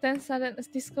 then sudden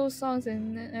disco songs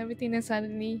and everything, then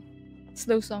suddenly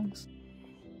slow songs.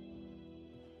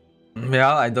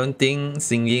 Well, I don't think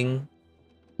singing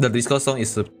the disco song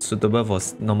is suitable for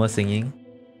normal singing.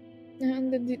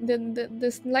 And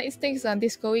the light sticks are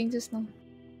discoing just now.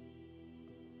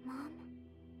 Mom,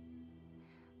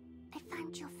 I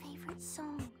found your favorite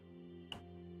song.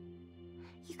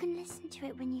 You can listen to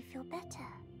it when you feel better.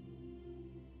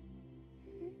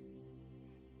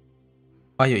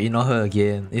 Why you ignore her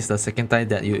again? It's the second time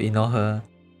that you ignore her.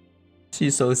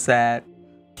 She's so sad.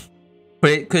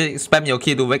 Quick, spam your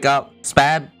key to wake up.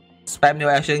 Spam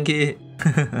your action key.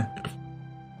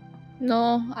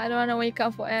 No, I don't want to wake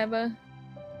up forever.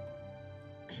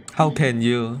 How can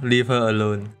you leave her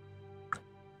alone?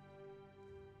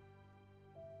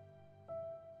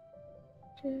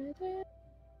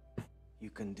 You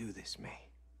can do this,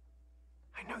 May.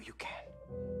 I know you can.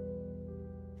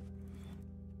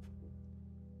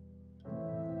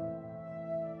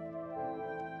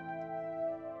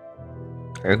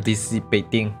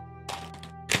 Anticipating.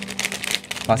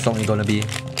 What song is gonna be?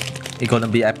 It's gonna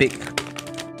be epic.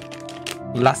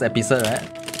 Last episode, right?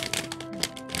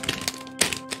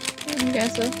 I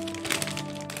guess so.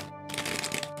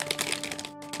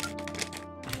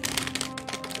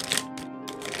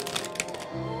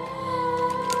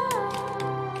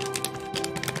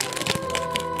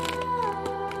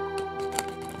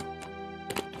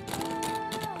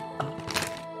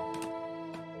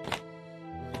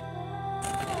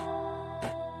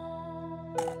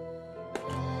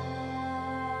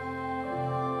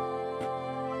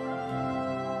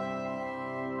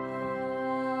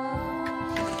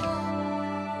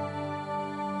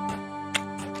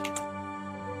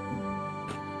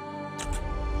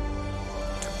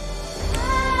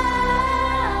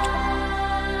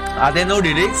 Are there no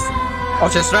lyrics?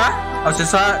 Orchestra?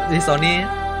 Orchestra is only...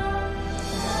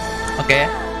 Okay.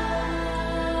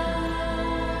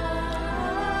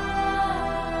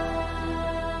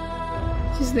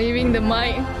 She's leaving the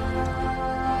mic.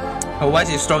 Her voice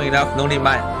is strong enough, no need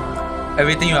mic.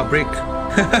 Everything you are break.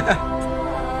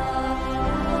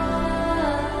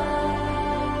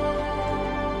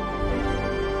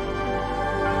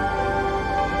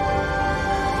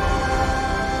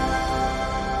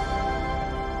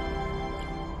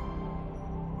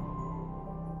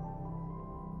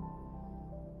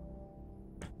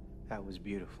 That was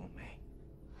beautiful, May.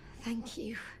 Thank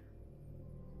you.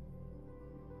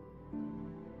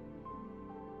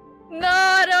 No,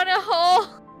 I don't want to hold.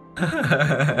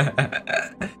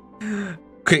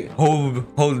 Quick,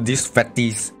 hold these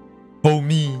fatties. Hold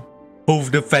me.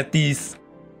 Hold the fatties.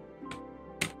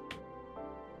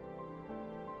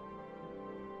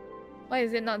 Why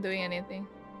is it not doing anything?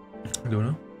 I don't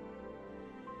know.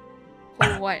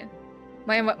 Hold what?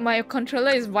 My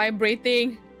controller is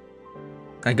vibrating.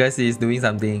 I guess he's doing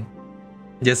something.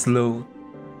 Just slow.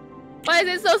 Why is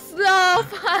it so slow?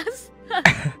 Fast.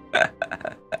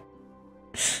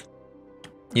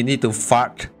 You need to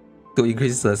fart to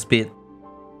increase the speed.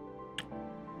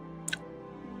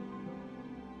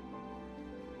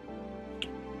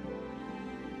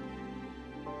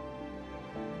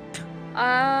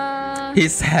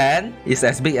 His hand is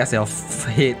as big as your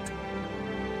head.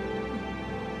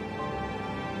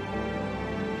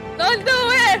 Don't do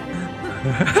it!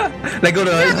 Let go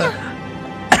rồi.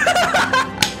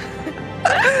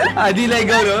 Đi let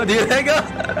go rồi, đi let go.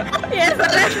 Yes,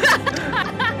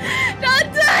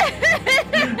 don't do it!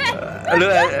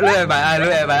 Look at my eye,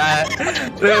 look at my eye.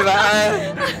 Look at my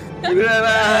eye. Look at my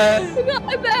eye.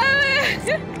 God damn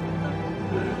it!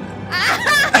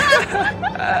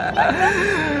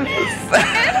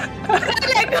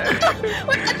 Let go!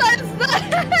 Wait,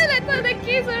 I thought the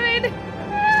keys already.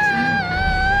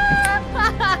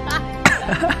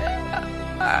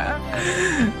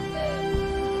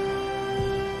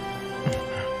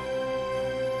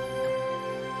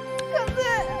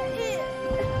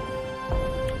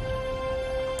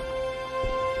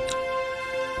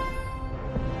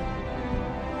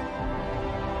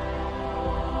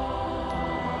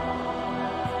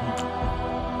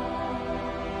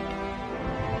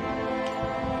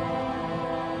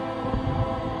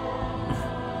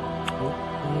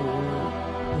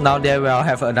 Now they will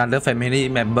have another family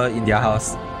member in their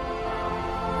house.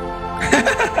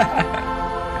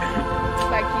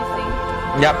 By kissing.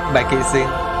 Yep, by kissing.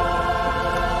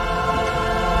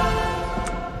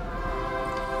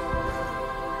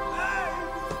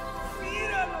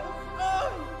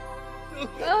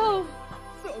 Oh,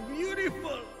 So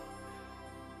beautiful.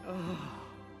 Oh,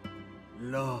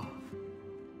 love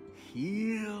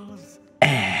heals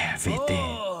Everything.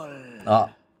 all. Oh,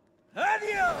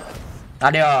 Adios.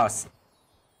 adios.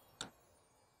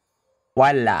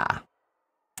 Voila.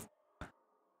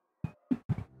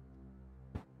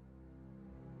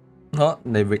 Oh,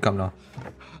 they wake up now.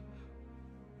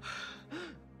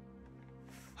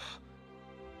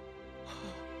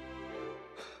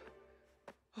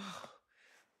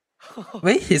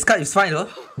 Wait, his cup is fine though.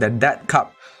 That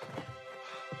cup.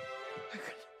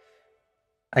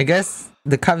 I guess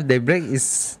the cup they break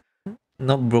is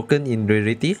not broken in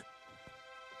reality.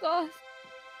 God.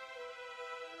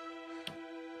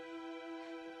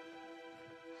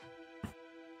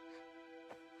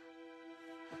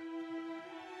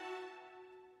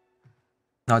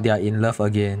 Now they are in love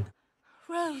again.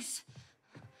 Rose.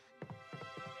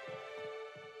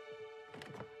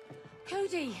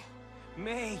 Cody,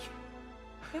 May.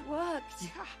 it worked.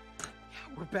 Yeah,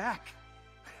 we're back.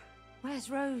 Where's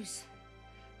Rose?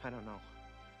 I don't know.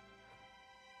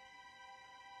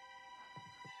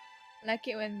 Like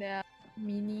it when there are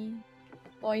mini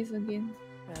toys again.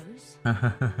 Rose?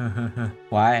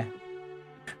 Why?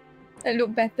 They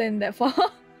look better in that form.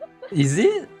 Is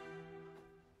it?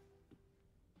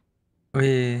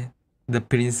 Wait, the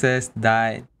princess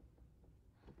died.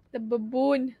 The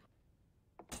baboon.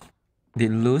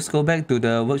 Did Luz go back to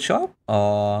the workshop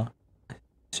or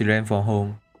she ran from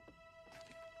home?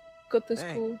 Go to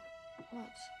Hey. school.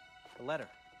 What? The letter.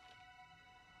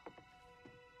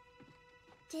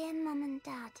 Dear Mum and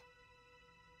Dad,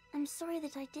 I'm sorry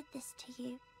that I did this to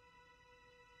you.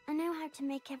 I know how to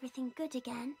make everything good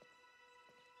again.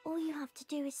 All you have to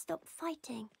do is stop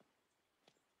fighting.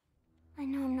 I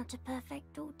know I'm not a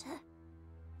perfect daughter.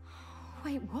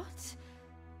 Wait, what?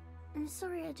 I'm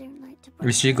sorry I don't like to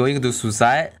Is she going to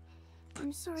suicide?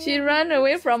 I'm sorry She I ran don't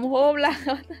away like from to- home lah.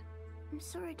 I'm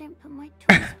sorry I don't put my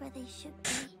toys where they should be.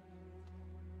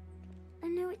 I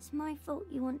know it's my fault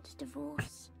you want a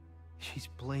divorce. She's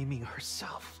blaming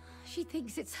herself. She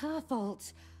thinks it's her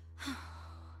fault.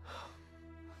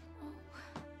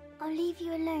 I'll leave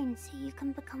you alone so you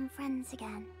can become friends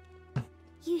again.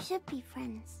 You should be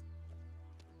friends.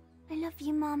 I love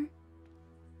you, Mum.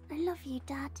 I love you,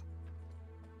 Dad.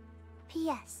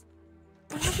 P.S.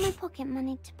 I have my pocket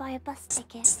money to buy a bus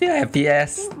ticket. Still have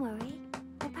PS. Don't worry.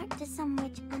 I packed a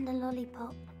sandwich and a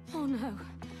lollipop. Oh no.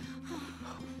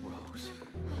 Rose.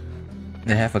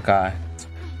 They have a car.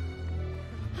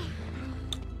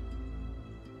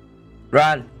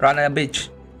 Run at the beach.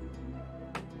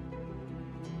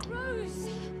 Rose!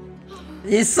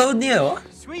 It's so near,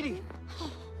 Sweetie.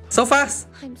 so fast.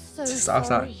 I'm so Just sorry.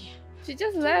 outside. She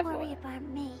just Don't left. worry about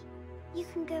me. You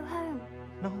can go home.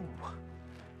 No.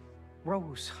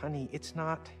 Rose, honey, it's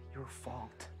not your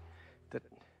fault that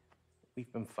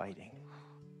we've been fighting.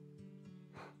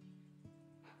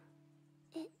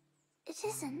 It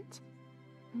isn't.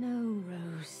 No,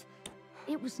 Rose.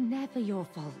 It was never your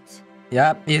fault.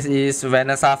 Yep, it is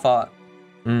Vanessa's fault.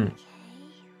 Okay.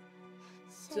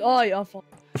 It's So, all your fault.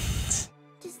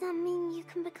 does that mean you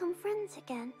can become friends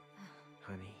again?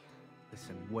 Honey,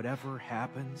 listen, whatever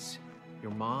happens,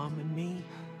 your mom and me,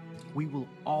 we will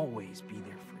always be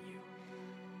there for you.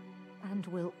 And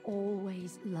will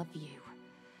always love you.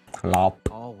 Lop.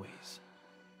 Always.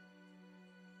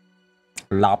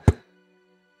 Lop.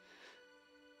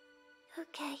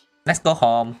 Okay. Let's go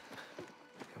home.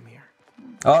 Come here.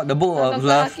 Oh, the book of Dr.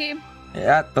 love. Hakim.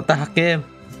 Yeah, Dr. Hakim.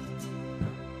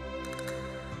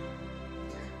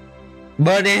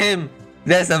 Burn him.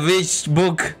 There's a witch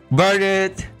book. Burn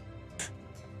it.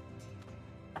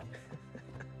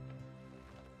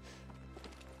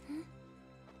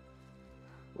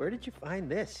 Where did you find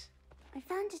this? I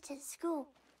found it at school.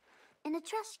 In a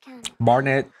trash can. Burn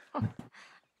it.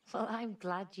 Well, I'm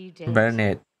glad you did. Burn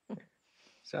it.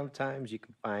 Sometimes you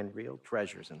can find real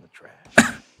treasures in the trash.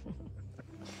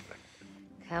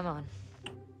 Come on.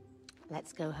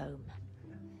 Let's go home.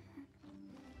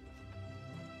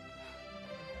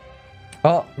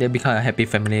 Oh, they become a happy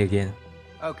family again.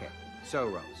 Okay, so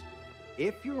Rose,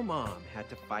 if your mom had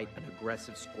to fight an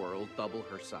aggressive squirrel double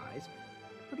her size,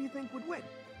 who do you think would win?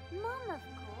 Mom, of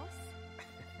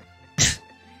course.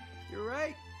 You're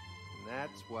right. And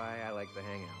that's why I like to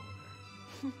hang out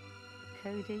with her.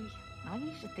 Cody, I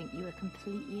used to think you were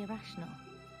completely irrational.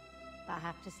 But I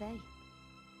have to say,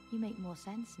 you make more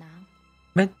sense now.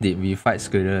 When did we fight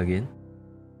Squirrel again?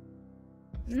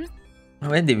 Hmm?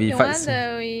 When did we The fight? one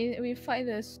that we fight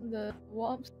the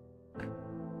wasps.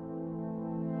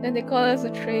 Then they call us a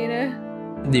traitor.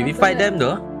 Did we After fight that- them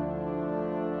though?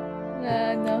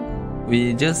 No.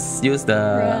 We just use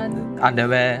the Run.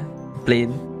 underwear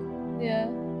plane. Yeah.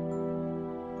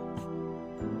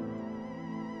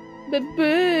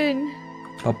 Baboon.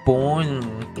 A bone.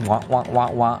 What?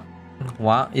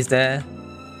 What is there?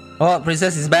 Oh,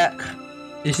 princess is back.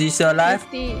 Is she still alive?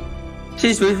 Misty.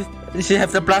 She's with. She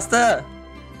have the plaster.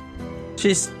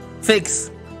 She's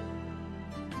fixed.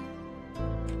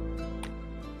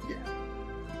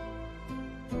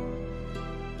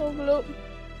 Oh, globe.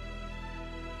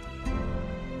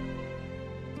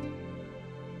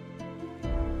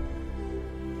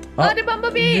 Oh, the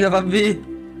bumblebee. The bumblebee.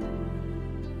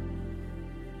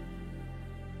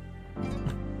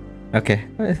 Okay.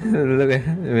 Look at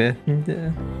it.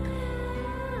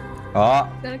 Oh,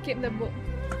 Gonna keep the book.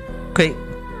 quick.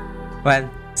 One,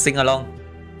 sing along.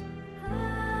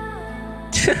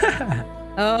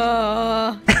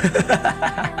 Oh.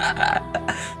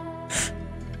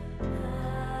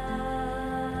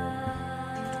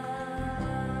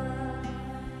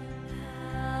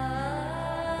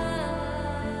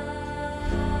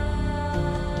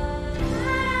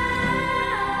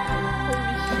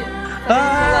 Holy shit.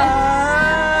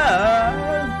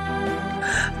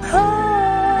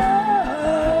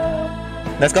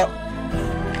 Let's go.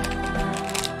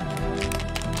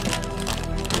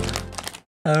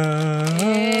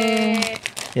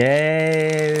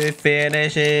 Yay,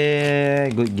 finish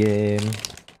it. Good game.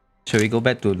 Shall we go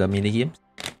back to the mini games?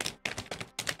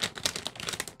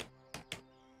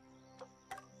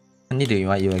 I need to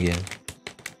invite you again.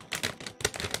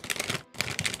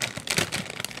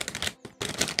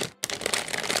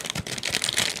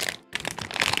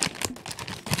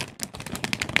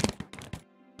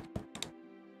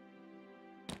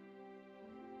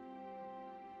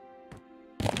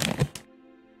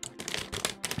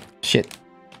 Shit.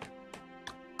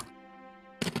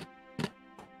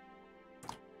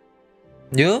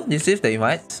 You received the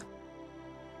invites?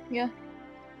 Yeah.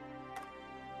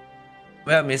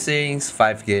 We are missing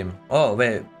 5 games. Oh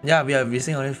wait, yeah, we are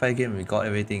missing only 5 games. We got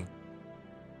everything.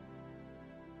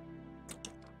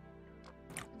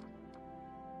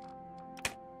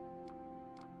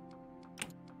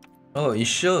 Oh,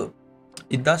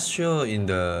 it does show in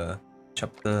the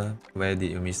chapter where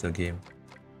did you miss the game.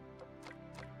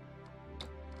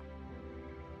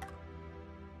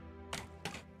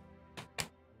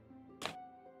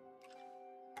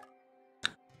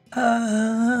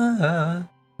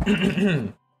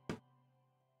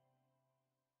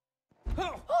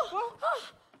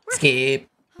 Skip.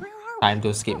 Time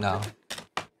to skip now.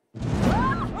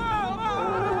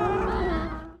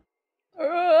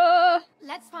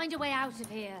 Let's find a way out of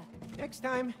here. Next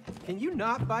time, can you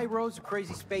not buy Rose a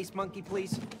crazy space monkey,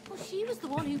 please? Well, she was the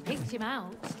one who picked him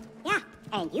out. Yeah,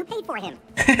 and you paid for him.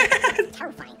 It's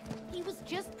terrifying. He was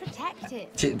just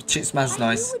protective. Chip smells Like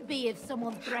nice. you would be if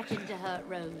someone threatened to hurt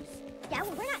Rose. Yeah,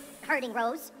 well, we're not hurting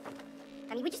Rose.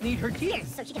 I mean, we just Need her here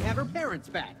teeth so she to can have her parents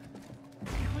back.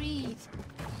 Agreed.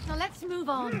 Now let's move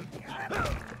on.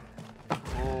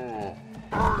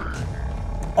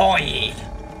 Oi!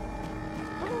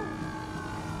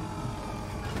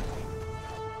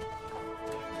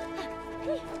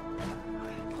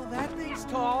 Well, that thing's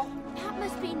tall. That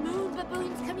must be Moon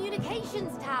Baboon's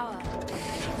communications tower. It's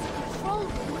a control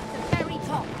room at the very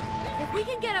top. If we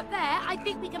can get up there, I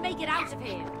think we can make it out of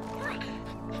here.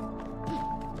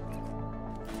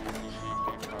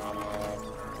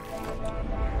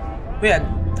 Wait,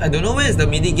 I don't know where is the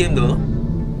mini game though.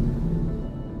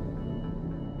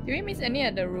 Did we miss any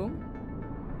other room?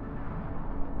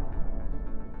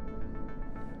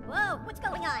 Whoa, what's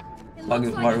going on? It What-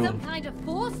 looks what like room? some kind of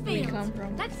force We field. come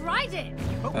from. Let's ride it.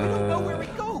 But we don't know where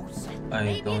it goes. I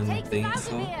Maybe it don't takes think us out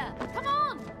so. of here. Come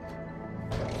on.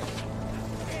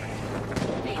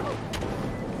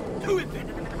 Do it.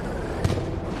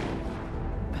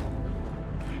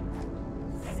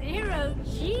 Zero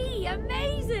G,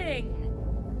 amazing.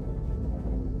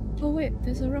 Oh wait,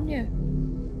 there's a room here.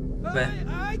 Where?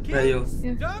 I Where you?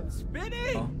 Yeah. Stop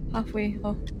spinning. Oh, Halfway.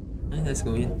 Oh. let's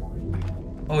go in.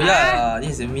 Oh yeah,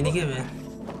 this is a mini game, man.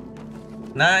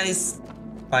 Nice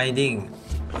finding.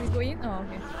 We go in? Oh,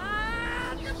 okay.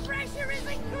 Ah, the pressure is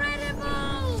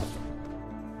incredible.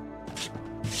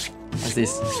 What's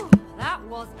this? Ooh, that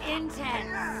was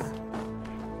intense.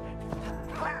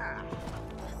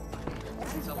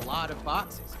 This is a lot of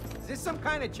boxes. Is this some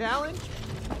kind of challenge?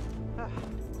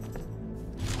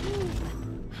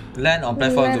 Land on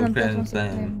platform Land to on climb. platforms to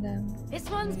climb down. This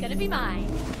one's gonna be mine.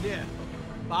 Yeah.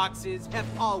 Boxes have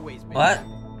always been. What?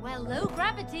 Well, low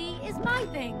gravity is my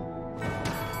thing.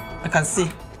 I can't see.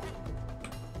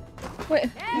 Wait,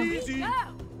 There we go.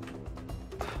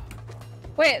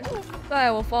 wait. So I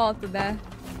will fall to death.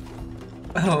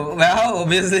 Oh, well,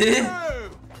 obviously. Whoa!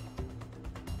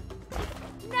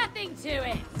 Nothing to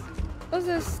it. Cause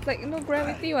there's like no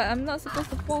gravity. What? I'm not supposed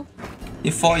to fall.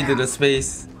 You fall into the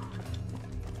space.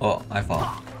 Oh, I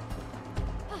fall.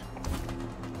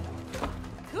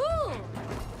 Cool.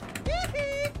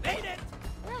 Made it.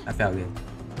 I fell again.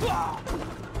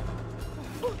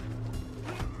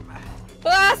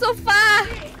 Ah, so far!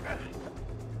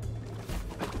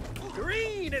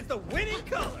 Green is the winning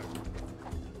color.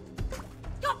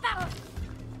 Got that.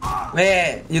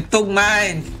 Wait, you took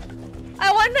mine.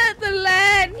 I wanted to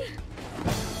land.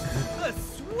 The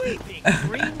sweeping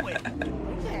green win.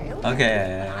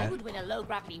 Okay. I would win a low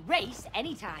gravity race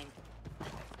anytime.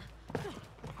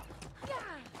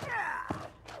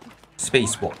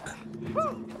 Spacewalk.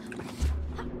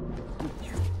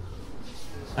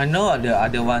 I know the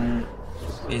other one.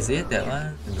 Is it that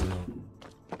one? I don't know.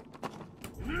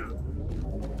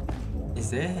 Is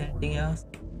there anything else?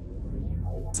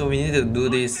 So we need to do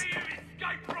this.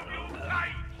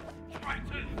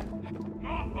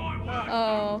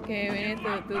 Oh, okay. We need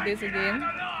to do this again.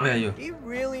 Where are you? He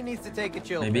really needs to take a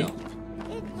chill Maybe? pill.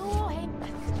 Ignore him.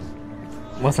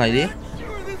 What's idea?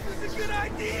 Sure, this is a good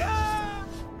idea.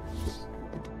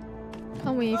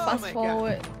 Can we Oh fast my God.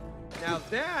 forward? Now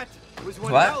that was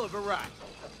one What? hell of a ride.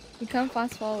 We can't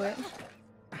fast forward.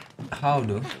 How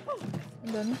do?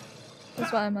 I don't know.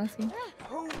 That's what I'm asking.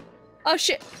 Oh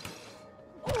shit!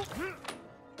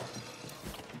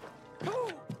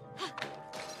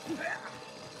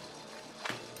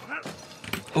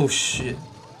 Oh shit.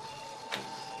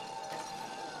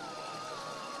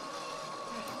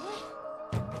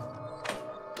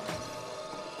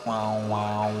 Wow,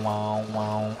 wow, wow,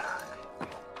 wow.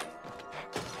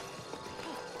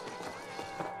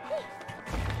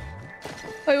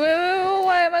 Wait,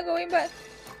 why am I going back?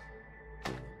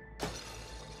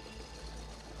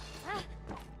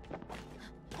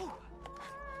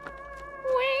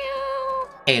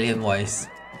 Alien voice.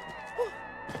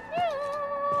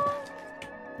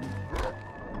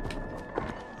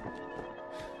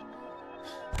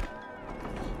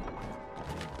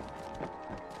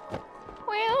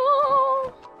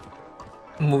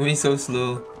 Moving so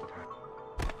slow.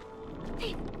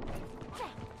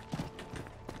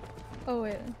 Oh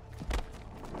wait.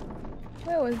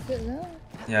 Where was it now?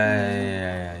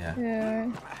 Yeah.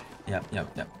 Yeah. Yep.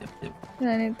 Then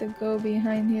I need to go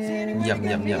behind here. Yep.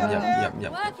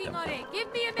 Working on it. Give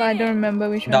me a minute. But I don't remember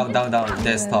which one. Down.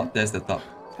 There's top. There's the top.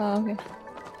 Oh, okay.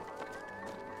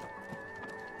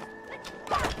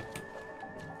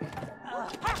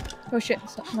 Oh shit,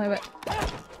 so, my bad.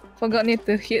 Forgot need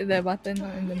to hit the button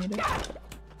in the middle.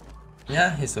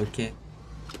 Yeah, it's okay.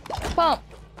 Pump!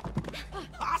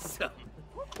 Awesome.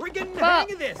 We're getting the Pump!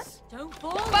 hang of this. Don't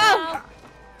fall Pump! now.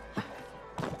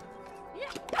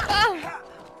 Pump!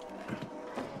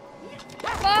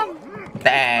 Pump!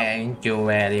 Thank you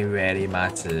very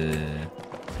much.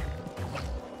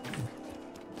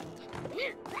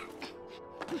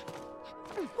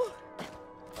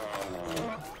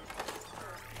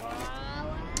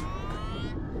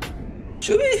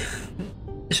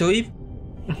 Should we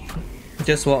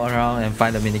just walk around and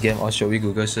find the minigame, or should we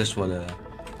Google search for the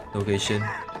location?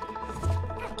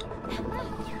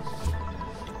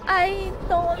 I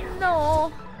don't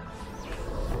know.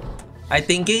 I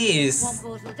thinking is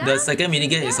the second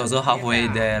minigame is also halfway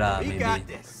there lah, We maybe got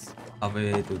this.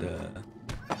 halfway to the.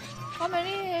 How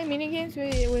many mini games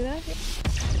with us?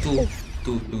 Two.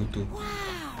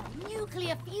 Wow,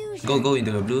 nuclear fusion. Go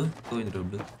into the blue. Go into the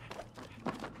blue.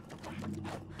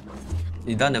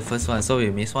 You done the first one, so we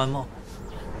miss one more.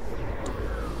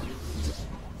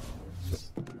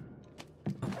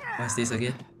 What's this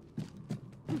again?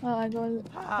 Oh, I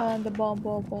got the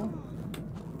ball.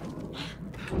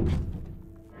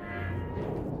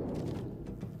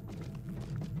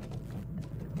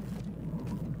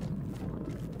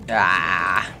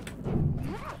 Ah!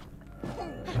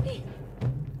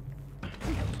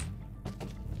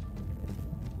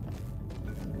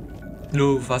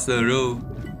 Roll faster, roll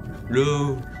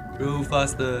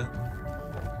faster.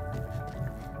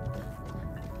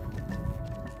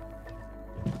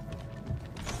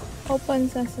 Open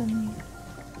sesame.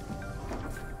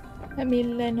 Let me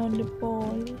land on the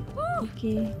ball.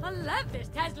 Okay. I love this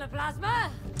Tesla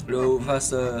plasma. Roll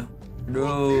faster.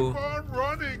 Roll. Keep on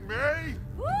running, May.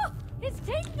 Woo, it's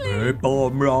tingling. Keep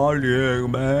on running,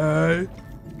 man.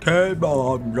 Keep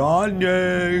on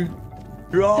running.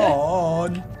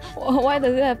 Run. Why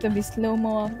does it have to be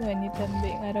slow-mo when you turn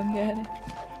big? I don't get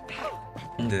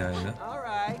it. All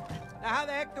right. Now how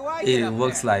the heck do I get It up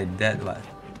works there? like that, what?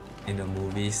 In the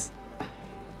movies.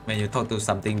 When you talk to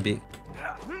something big.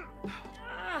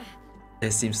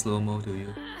 It seems slow-mo to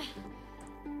you.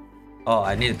 Oh,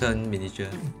 I need to turn miniature.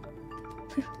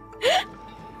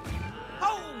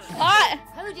 What?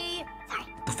 Hody.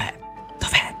 Too fat.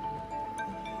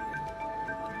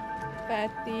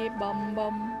 Fatty bum.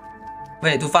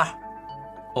 Wait, too far.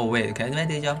 Oh wait, can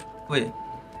I jump? Wait.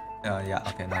 Yeah,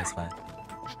 okay, now it's fine.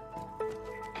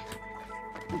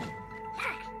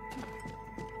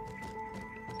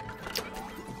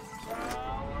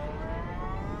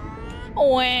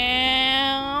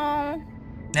 Wow.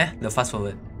 Yeah, the fast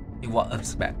forward. You walk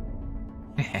us back.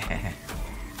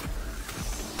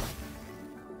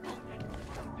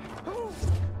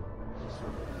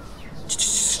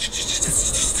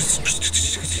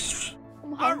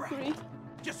 I'm hungry.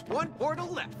 Just one portal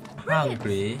left.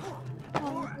 Hungry.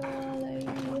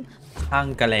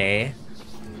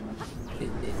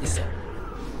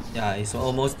 It's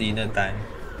almost dinner time.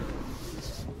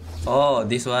 Oh,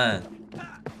 this one.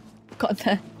 Got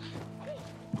that.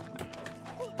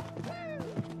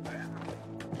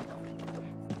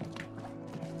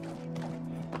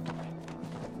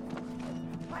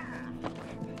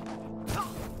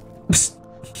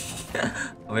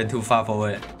 I went too far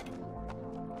forward.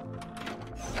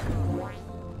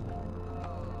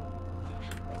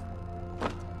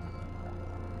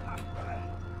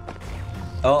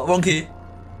 Oh, wrong key.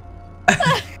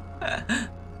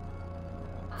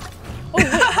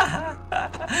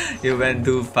 You went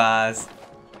too fast.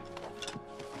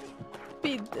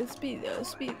 Speedo.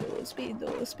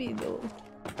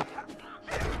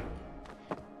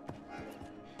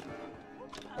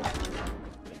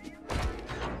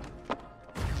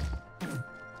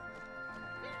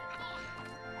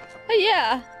 Oh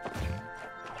yeah.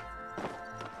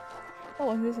 What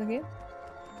was this again?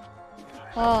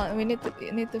 Oh, we need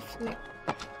to flick.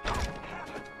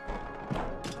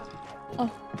 Oh.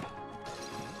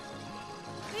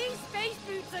 These space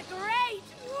boots are great.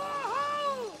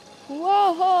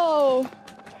 Whoa! Whoa!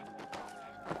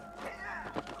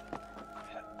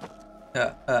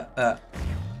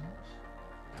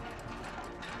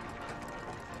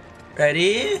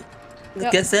 Ready?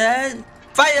 Yep. Get set.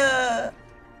 Fire!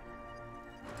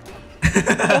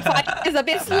 Your fire is a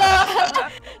bit slow.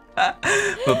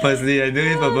 Purposely, I do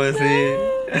it purposely.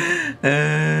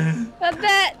 But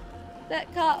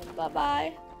that cup. Bye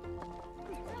bye.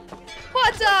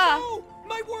 What the? Oh,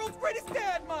 my world's greatest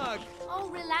dad mug. Oh,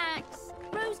 relax.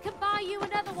 Rose can buy you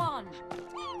another one.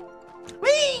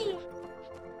 Whee!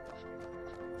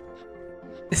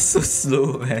 It's so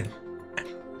slow, man.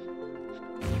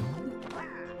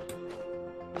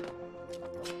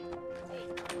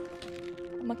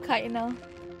 I'm a kite now.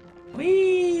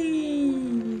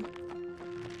 Whee!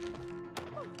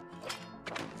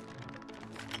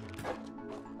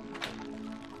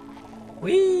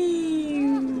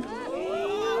 Whee!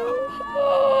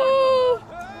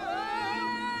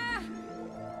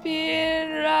 Spin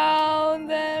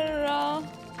round and round.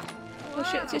 Oh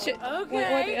shit.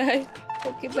 Okay. What did I?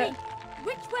 Okay, back.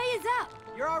 Which way is up?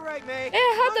 You're all right, May. Hey,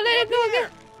 how to let it go again?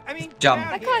 I mean, Jump.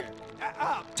 down I can't. here.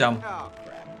 Up. Jump. Oh,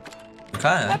 crap. You What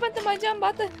can't. happened to my jump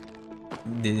button?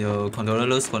 Did your controller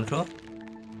lose control?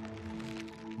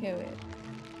 Okay, wait.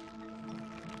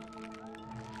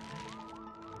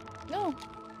 No,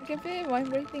 I can feel it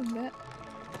vibrating.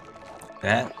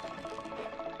 That?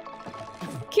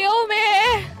 Kill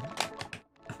me!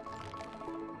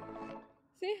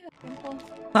 See? I can pause.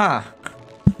 Ah!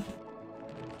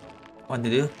 What to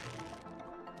do?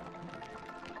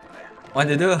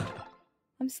 What to do?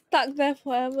 I'm stuck there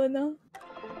forever now.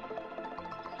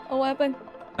 Oh, what happened?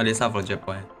 Oh, this half for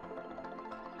checkpoint.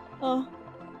 Oh.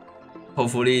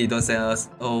 Hopefully, it don't send us.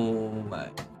 Oh my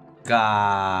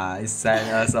god, it sent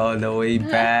us all the way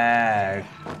back.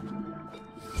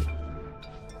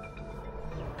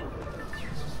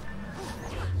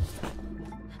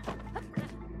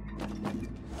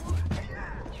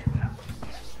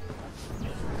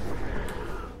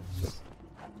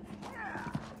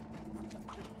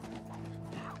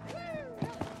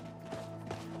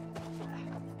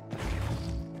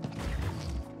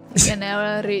 Can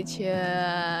never reach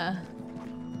here.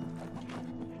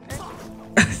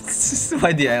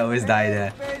 Why did I always die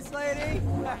there? Face lady,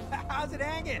 how's it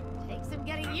hanging? Takes some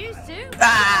getting used to.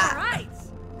 Ah! All right.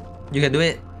 You can do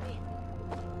it.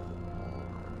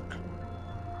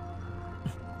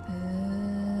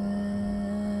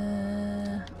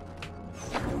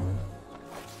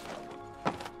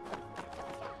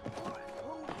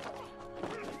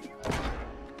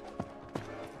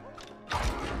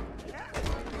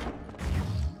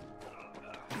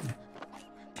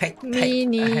 Hey,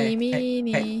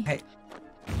 Mini. hey.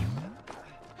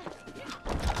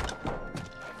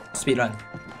 Speed run.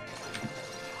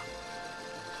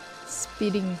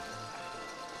 Speeding.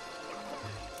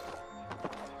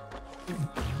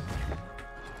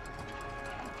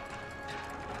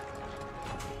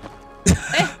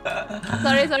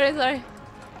 Sorry.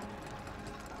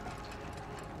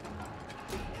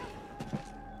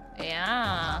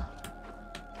 Yeah.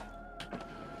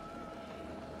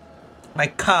 My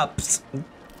cups.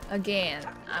 Again,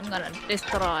 I'm gonna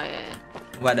destroy it.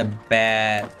 What a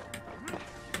bad.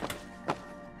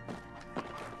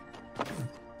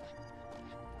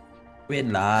 Wait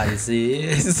lah, you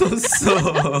see? So.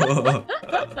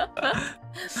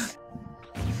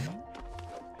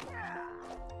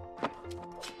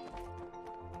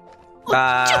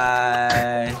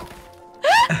 Bye.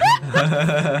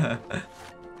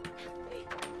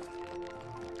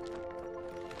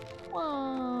 Wow.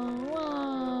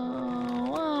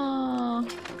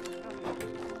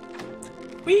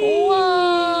 Whee!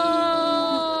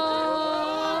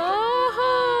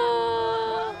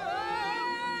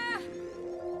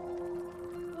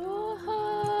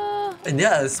 And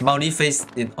there are smiley face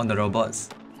on the robots.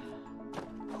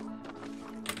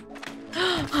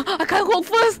 I can't walk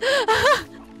first.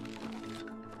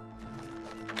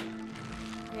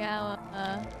 Yeah.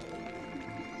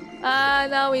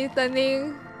 Now we're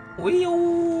turning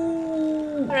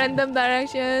random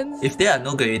directions. If there are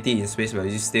no gravity in space, will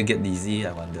you still get dizzy?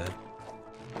 I wonder.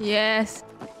 Yes.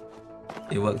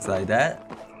 It works like that.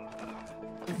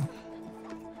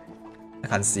 I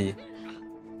can't see.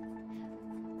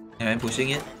 Am I pushing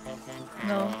it?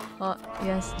 No. Oh,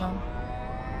 yes, no.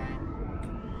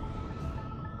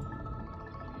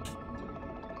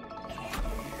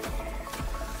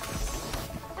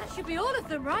 That should be all of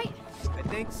them, right? I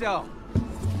think so.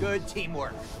 Good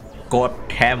teamwork. God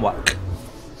teamwork.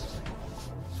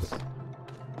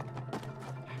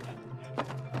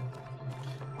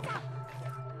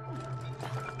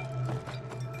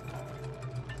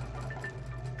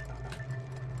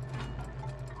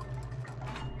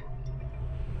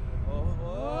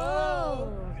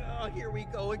 Here we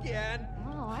go again.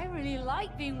 Oh, I really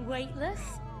like being weightless.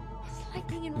 It's like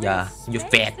being in Yeah, real you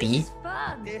space. fatty. This is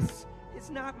fun. This is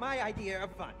not my idea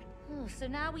of fun. Oh, so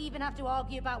now we even have to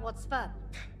argue about what's fun.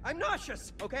 I'm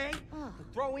nauseous, okay? Oh.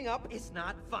 Throwing up is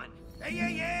not fun.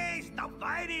 Hey, stop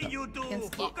fighting, you two. Can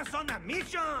skip. Focus on the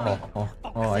mission.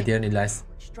 Oh, I didn't realize.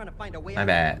 Just trying to find a way My out.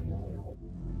 bad.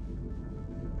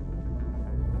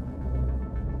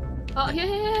 Oh,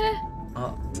 here.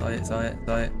 Oh, saw it.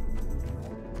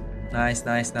 Nice.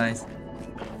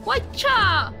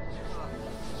 Watcha!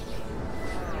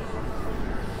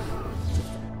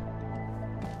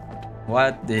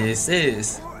 What this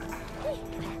is?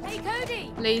 Hey,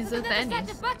 Cody. Laser There's another set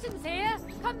tennis. of buttons here.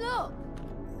 Come look.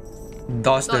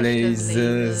 Dodge the Dodge the lasers.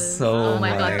 lasers. Oh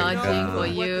my god, god. dodging for What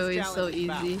you this is so challenge is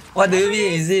about. easy. What do you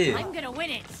mean is it? I'm gonna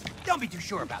win it. Don't be too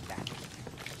sure about that.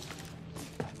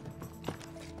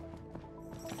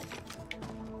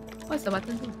 What's the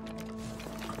button do?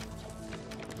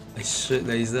 A shoot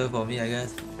laser for me, I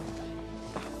guess.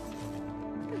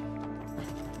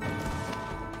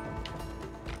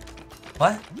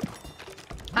 What?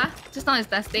 Huh? Just now it's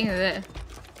testing, is it?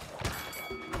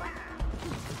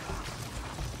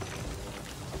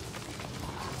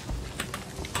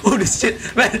 Holy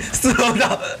shit, man! Slow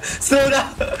down!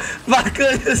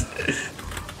 Fucker!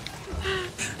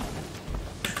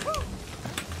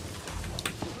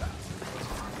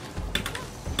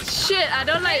 Shit! shit! I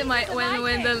don't like my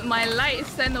my light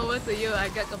sent over to you. I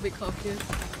get a bit confused.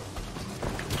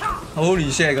 Holy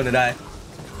shit! I'm gonna die.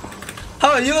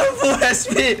 How are you on full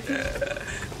HP?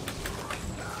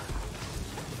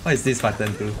 What is this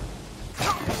button too?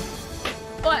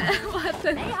 What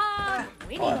button?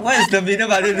 What is the middle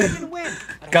button?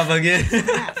 Come again.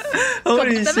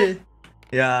 Holy shit!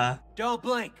 Yeah. Don't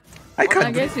blink. I can't.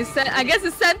 I guess you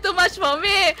sent too much for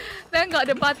me. Then got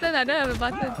the button. I don't have a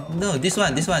button. No, this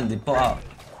one, they pop out.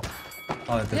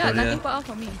 Oh, the Yeah, tutorial. nothing pop out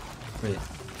for me. Wait.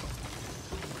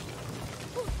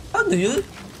 How do you?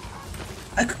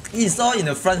 It's all in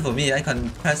the front for me. I can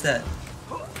press that.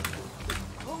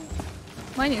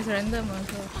 Mine is random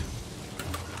also.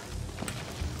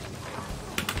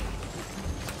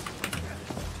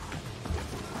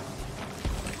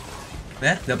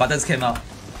 Yeah, the buttons came out.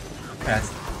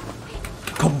 Press.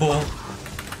 Combo.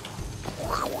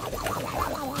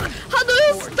 How do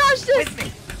you dodge this?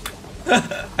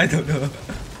 I don't know.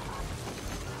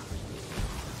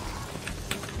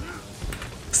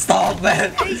 Stop,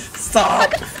 man!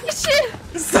 Stop! Shit!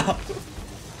 Stop!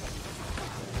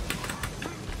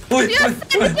 Wait, You're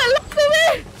sending a lot to me!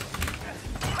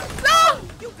 No!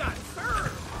 You got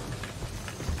served.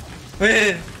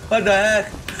 Wait, what the heck?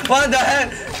 What the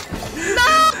heck? No!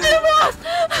 It was!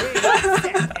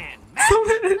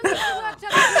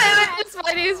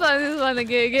 It's fine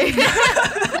again.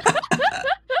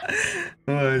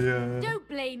 Oh, yeah. Don't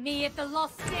blame me if the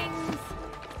loss stings.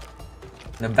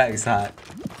 The back is hard.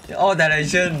 All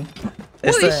direction.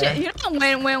 Holy shit! You know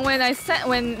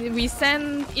when we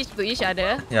send each to each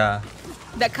other, Yeah.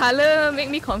 that color make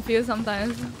me confused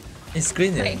sometimes. It's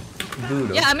green and blue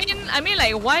though. Yeah, I mean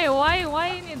like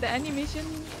why need the animation?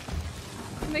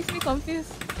 It makes me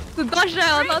confused. To dodge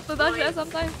that or not to dodge that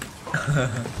sometimes.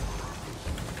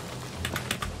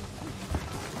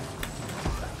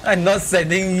 I'm not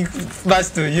sending much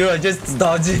to you, I'm just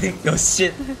dodging your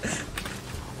shit.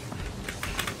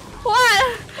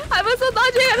 What? I'm also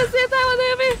dodging at the same time, what do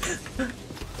you mean?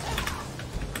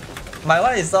 My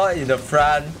one is all in the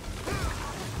front.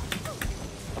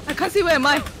 I can't see where am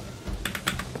I. Don't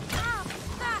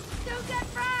get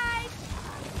fried.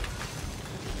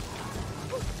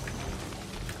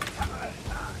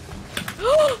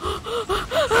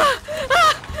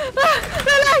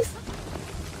 Relax!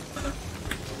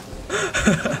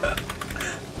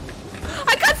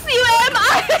 I can't see where am I!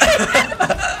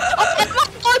 I'm not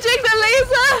dodging the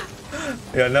laser!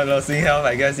 You're not losing health,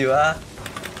 I guess you are.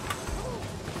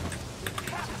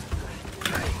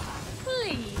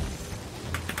 Please.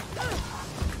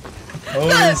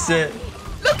 Holy shit.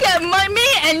 Look at me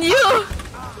and you!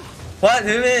 What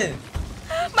do you mean?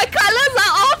 My colors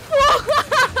are awful!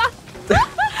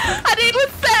 I didn't even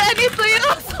say anything to you, I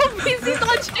was so busy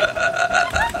dodging!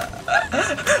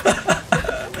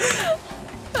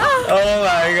 Oh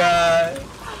my god.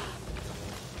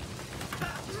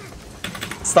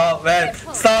 Stop, man.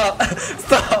 Stop.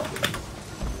 Stop.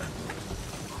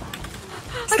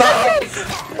 Stop.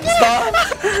 Stop.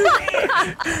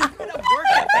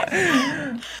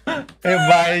 You're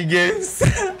buying games.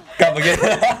 Come again.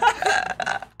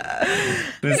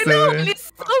 You know,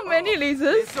 it's so many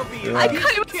lasers. This'll be Yeah. I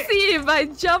can't even see if I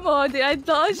jump or did I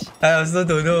dodge. I also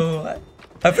don't know.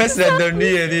 I pressed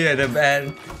randomly already at the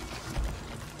end.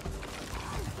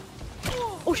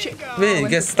 Oh shit. Wait, you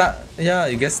get stuck. Yeah,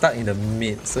 you get stuck in the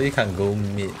mid, so you can go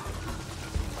mid.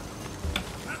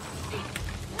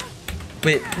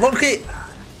 Wait, one click.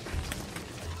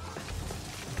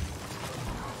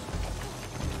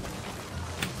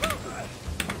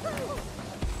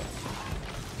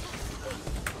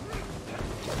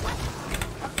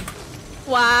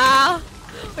 Wow.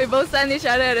 We both send each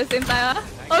other at the same time, huh?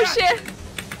 Oh shit.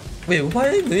 Wait,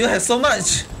 why do you have so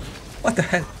much? What the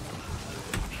heck?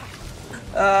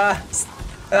 I'm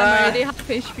already half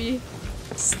HP.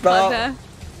 Stop.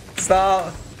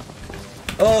 Stop.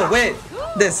 Oh, wait.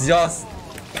 That's yours.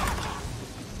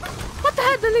 What the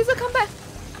heck? The laser come back.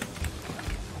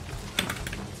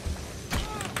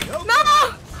 No!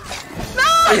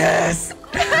 No! Yes.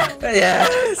 Yes.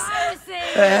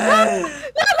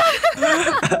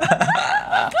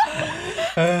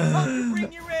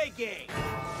 Bring your A game.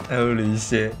 Holy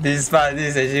shit. This is fun.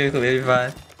 This is actually really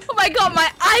fun. Oh my god, my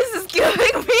eyes is killing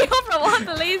me from all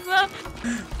the laser.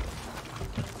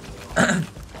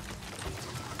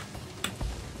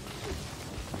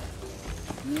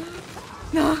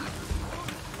 No.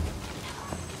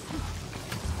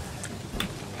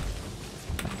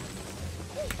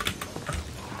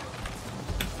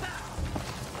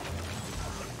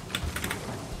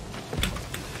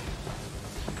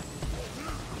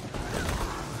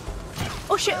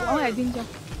 Oh shit, oh I didn't jump.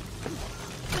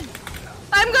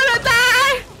 I'm gonna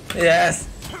die! Yes.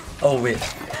 Oh wait.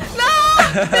 No!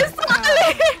 It's too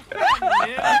early!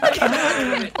 It's too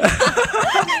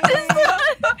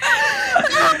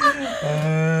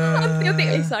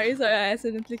early! Sorry, I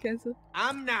accidentally cancelled.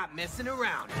 I'm not messing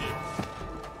around here.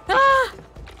 Ah!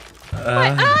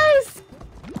 My eyes!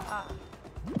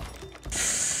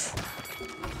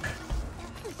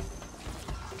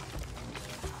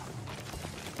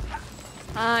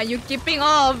 You keeping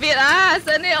all of it,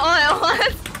 send it all at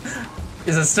once.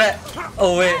 It's a strat.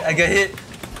 Oh wait, I get hit.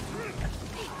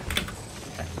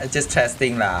 I'm just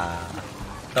testing lah.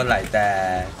 Don't like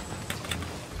that.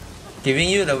 Giving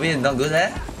you the win, not good,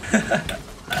 eh?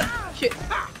 Shit.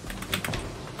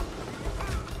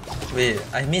 Wait,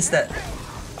 I missed that.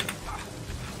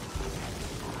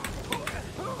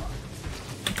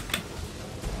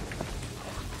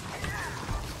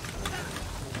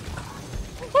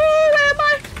 Where am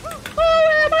I? Where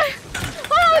am I?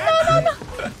 Oh, no. No.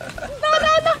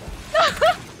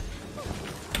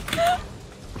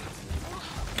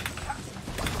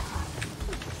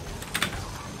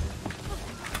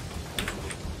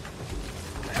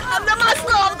 I'm the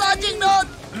master of dodging, dude.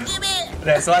 Give me.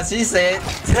 That's what she said.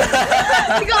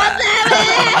 God damn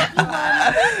it!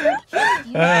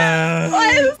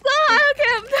 I'm so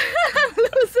okay. I'm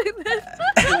losing this.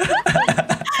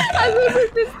 I'm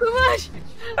losing this too much.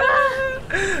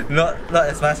 Not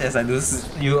as much as I lose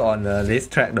you on the race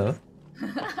track though.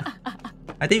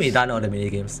 I think we done all the mini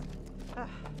games.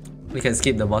 We can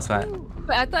skip the boss fight.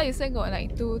 But I thought you said got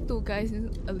like two guys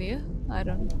earlier. I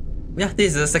don't know. Yeah,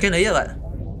 this is the second layer, what?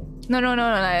 No.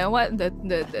 Like what the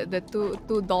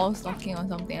two dolls talking or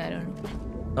something. I don't know.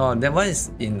 Oh, that one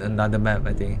is in another map,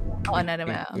 I think. Oh, another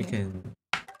map. We Okay.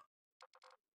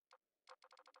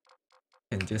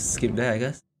 can just skip that, I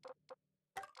guess.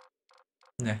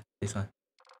 Yeah, this one.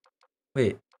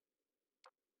 Wait.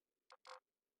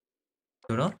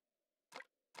 Don't know.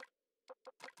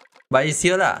 But it's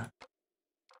here lah.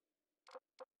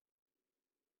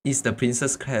 It's the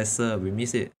Princess Castle. We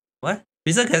miss it. What?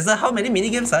 Princess Castle? How many mini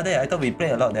games are there? I thought we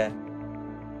played a lot there.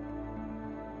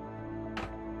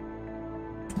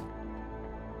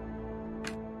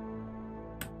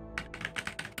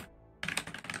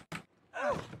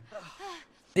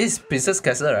 This is Princess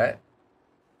Castle, right?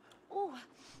 Oh,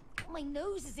 my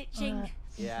nose is itching.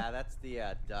 Yeah, that's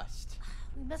the dust.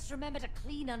 We must remember to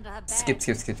clean under her bed. Skip.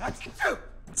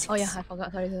 Oh yeah, I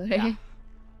forgot. Sorry.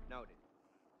 Noted.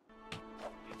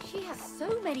 She has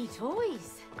so many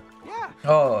toys. Yeah.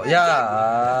 Oh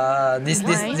yeah, this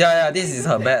is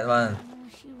her bad one.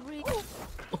 She really,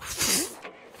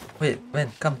 Wait,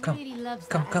 when? Come. really loves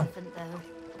Come. that elephant, though.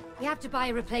 We have to buy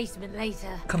a replacement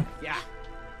later. Come. Yeah.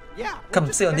 Come,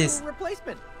 just sit on get a this.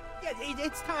 replacement. Yeah,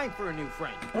 it's time for a new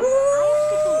friend. I actually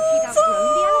thought she'd outgrown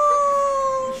the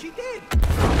elephant. She did.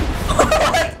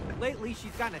 Lately,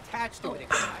 she's gotten attached to it.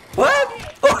 What?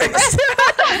 Oh,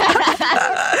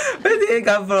 where did it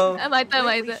come from? My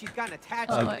turn. She's gotten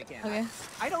attached to it again. Okay.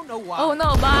 I don't know why. Oh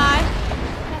no, bye.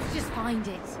 Let's just find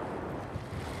it.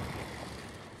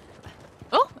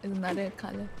 Oh, it's another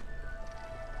color.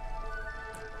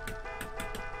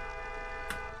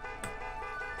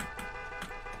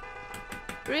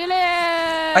 Really?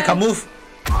 I can't move.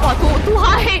 Oh, too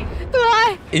high.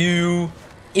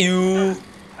 Ew.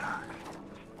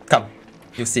 Come.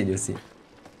 You see.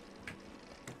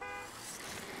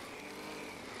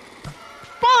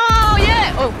 Oh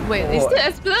yeah. Oh wait, it still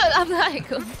exploded after I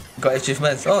go. Got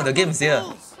achievements. Oh, the game's here.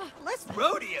 Let's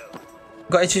rodeo.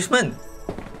 Got achievement.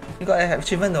 You got an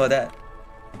achievement over that.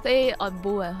 Stay on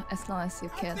bull as long as you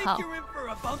can. How? You're in for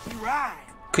a bumpy ride.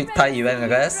 Quick time event, I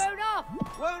guess. Rode off.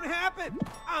 Won't happen.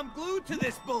 I'm glued to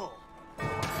this bull.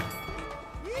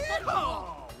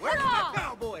 Yeehaw! Where's my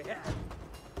cowboy hat?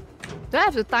 Do I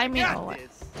have to time it or what?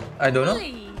 I don't know.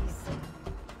 Please.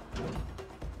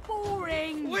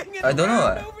 Boring. I don't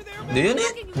know. Do you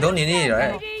need? Don't you need it,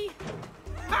 right?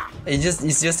 It's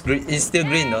just green. It's still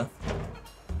green though.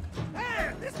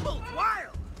 Hey, this bull's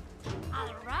wild.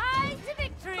 I'll ride to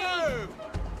victory.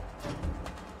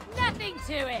 Nothing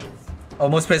to it.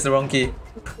 Almost pressed the wrong key.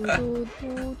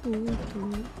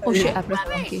 Oh shit, I pressed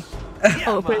the wrong key.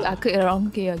 Oh, I clicked the wrong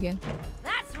key again.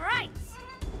 That's right.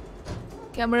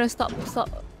 Camera, stop.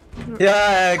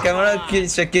 Yeah, camera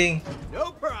keeps shaking.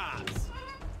 No props.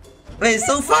 Wait, it's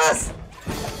so fast!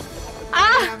 It's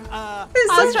I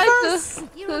was so trying fast!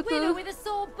 You're a winner with a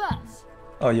sore butt.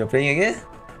 Oh, you're playing again?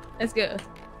 Let's go.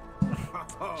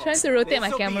 Trying to rotate my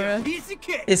This'll be a camera. piece of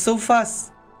cake. It's so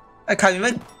fast. I can't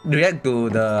even react to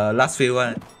the last few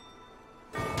one.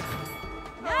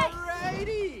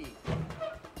 Alrighty.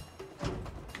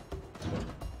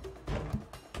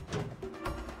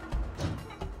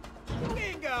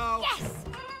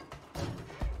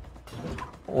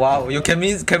 Wow, your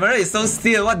camera is so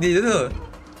still. What did you do?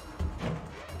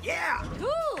 Yeah.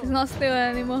 It's not still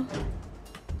anymore.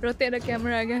 Rotate the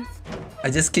camera, I guess. I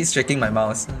just keep striking my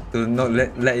mouse to not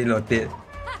let it rotate.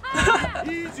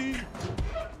 Easy.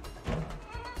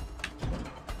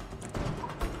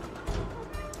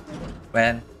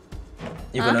 Man,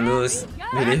 you're gonna lose.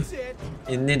 Believe.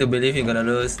 You need to believe you're gonna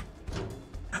lose.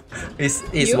 It's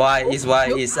Y, it's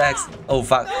Y, it's X. Oh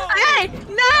fuck. Hey,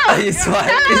 no! It's Y,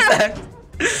 it's X.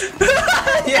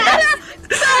 Yes!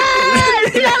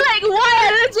 You're like,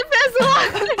 why did you press one?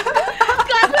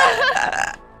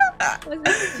 What's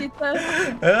this cheater?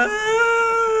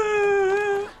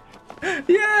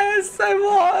 Yes, I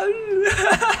won!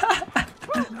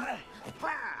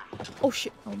 Oh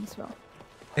shit, I almost fell.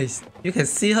 Hey, you can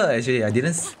see her actually. I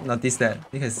didn't notice that.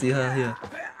 You can see her here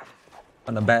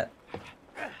on the bed.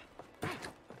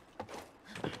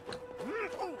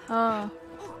 Oh.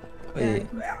 Wait,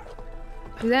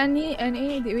 Is there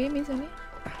any? Did we miss any?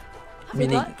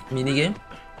 mini game?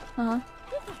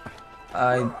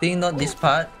 I think not this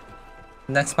part.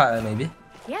 Next part maybe.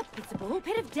 Yep, it's a ball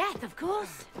pit of death, of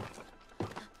course.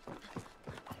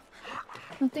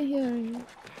 Nothing here already.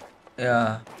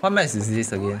 Yeah. What match is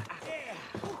this again?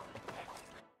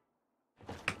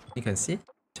 You can see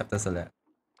chapter select.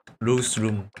 Rules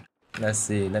room. Let's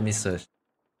see. Let me search.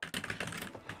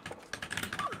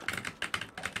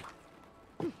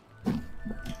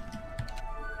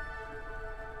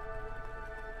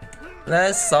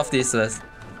 Let's solve this first.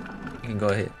 You can go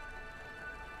ahead.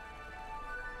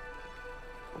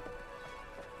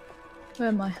 Where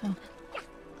am I? Oh.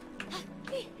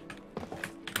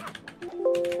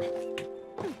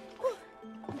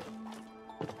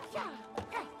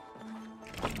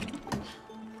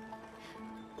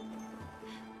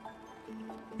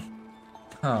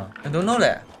 Huh. I don't know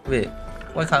that. Wait.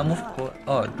 Why can't I move?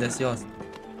 Oh, that's yours.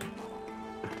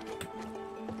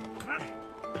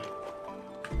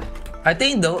 I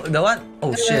think the one.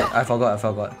 Oh shit! I forgot.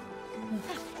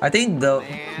 I think the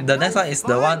next one is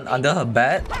the one under her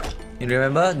bed. You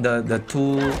remember the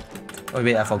two? Oh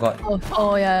wait, I forgot.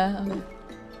 Oh yeah.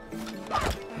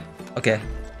 Okay.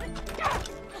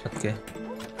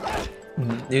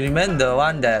 You remember the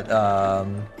one that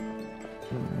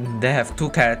they have two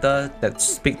characters that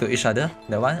speak to each other?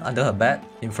 The one under her bed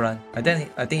in front. I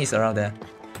think it's around there.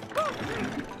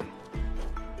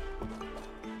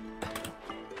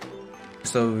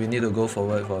 So we need to go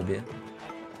forward for a bit.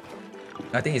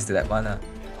 I think it's that one. Ooh,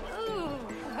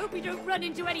 I hope we don't run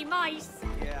into any mice.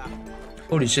 Yeah.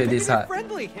 Holy shit, this They're hard.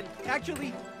 friendly and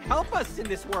actually help us in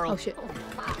this world. Oh shit.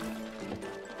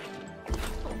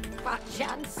 Fat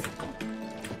chance.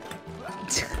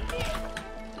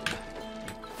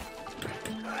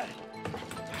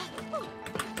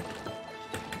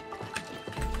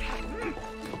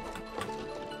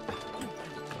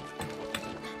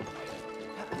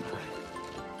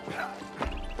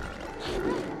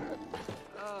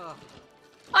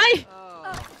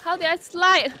 How did I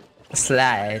slide?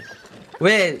 Slide.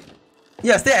 Wait,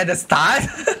 you're still at the start?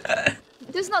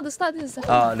 This is not the start, this is the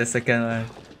second. Oh, the second one.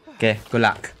 Okay, good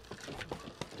luck.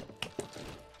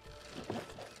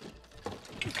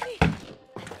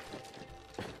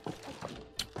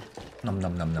 Nom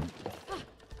nom nom nom.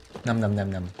 Nom nom nom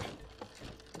nom.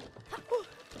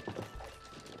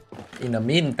 In the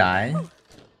meantime,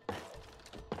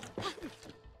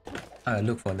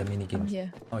 look for the mini games.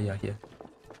 Here. Oh yeah, here.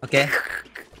 Okay.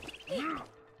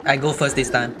 I go first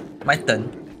this time. My turn.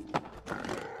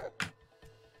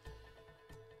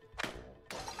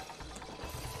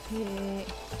 Okay.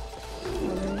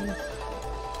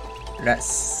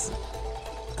 Let's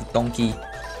donkey.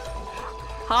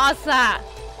 Horse.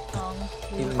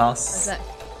 In mouse. What's that?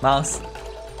 Mouse.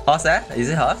 Horse eh? Is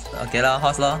it horse? Okay lah,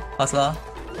 horse lah. Horse lah.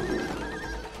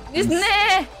 This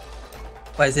ne.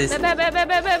 What is this?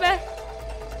 Bear.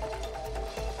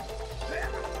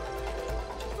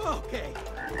 Okay.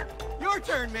 Your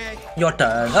turn, Meg. Your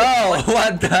turn. Oh,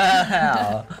 what the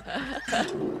hell?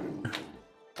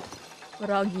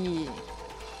 Froggy.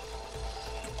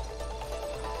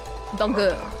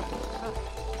 Dogger.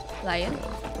 Lion.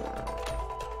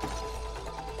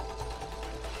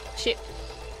 Ship.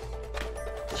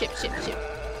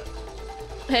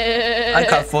 I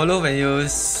can't follow when you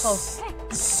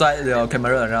swipe your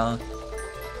camera around.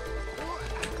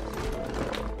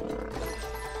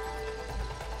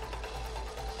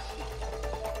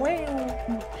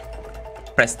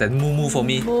 Press that moo for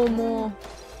me. Moo.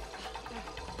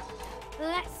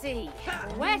 Let's see.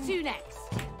 Where to next?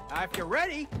 If you're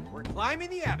ready, we're climbing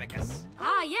the abacus.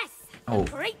 Ah, yes. Oh,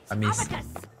 Great I missed. abacus.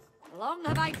 Long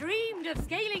have I dreamed of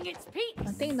scaling its peaks.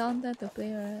 I think down there to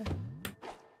play, right?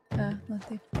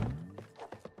 Nothing.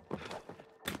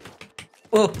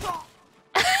 Oh!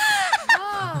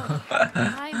 Oh,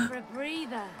 time for a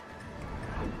breather.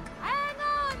 Hang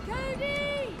on,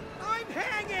 Cody! I'm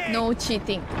hanging! No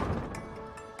cheating.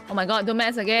 Oh my god, don't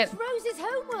mess again. It's Rose's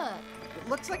homework. It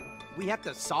looks like we have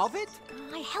to solve it?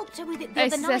 I helped her with it the Hey,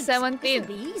 other night. 17.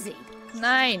 This'll be easy.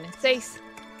 9, 6,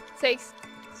 6.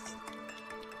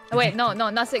 Oh, wait, no,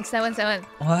 not 6, 7, 7.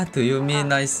 What do you mean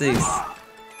 9-6?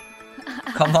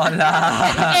 Come on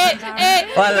lah. 8,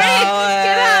 8. Walao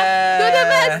Get up. Do the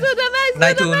math, do the math,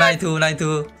 do the math.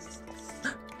 92.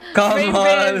 Come Brain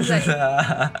on is like-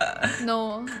 lah.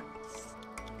 No.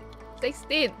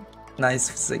 16.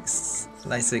 9-6. 9-6.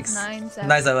 9,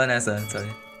 7. 9-7.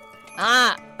 Sorry.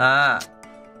 Ah.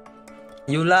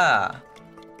 You lah.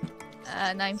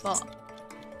 9, 4.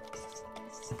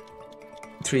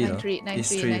 3 9, though. 3, 9, It's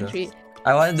 3, 3 9, though. 3.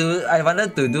 I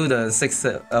wanted to do the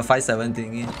 5-7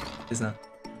 thingy just now.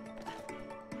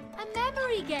 A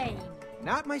memory game.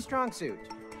 Not my strong suit.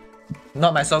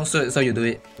 Not my song suit, so you do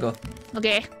it. Go.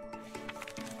 Okay.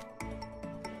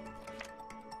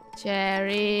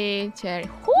 Cherry.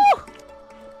 Whoo!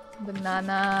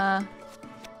 Banana.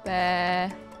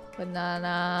 Pear.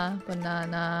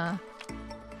 Banana.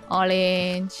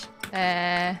 Orange.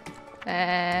 Pear.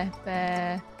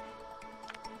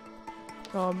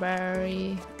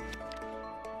 Strawberry.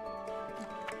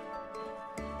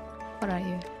 What are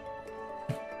you?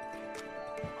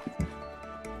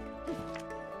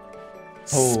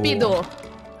 Oh. Speedo.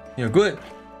 You're good.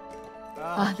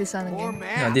 This one More again. Yeah,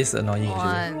 math. this is annoying actually.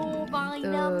 1, Draw by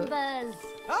 2, numbers.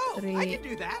 Oh, I 3. can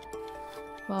do that.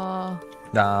 4,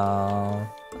 Down.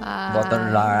 5,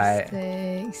 Bottom right.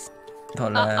 6,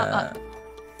 Top left.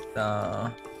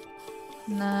 Down.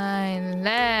 9,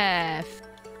 left,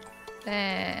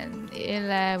 10,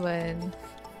 11,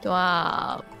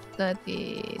 12,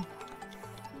 13,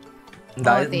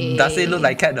 Does it look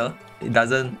like cat though? It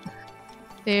doesn't.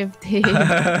 15.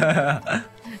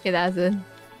 It doesn't.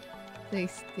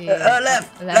 16.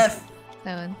 Left.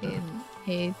 17,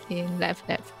 18, left.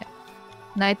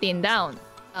 19, down.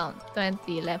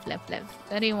 20, left.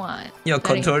 21. You're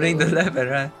 22, controlling the left and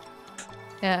right.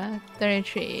 Yeah,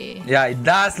 33. Yeah, it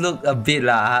does look a bit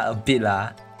lah.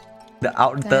 The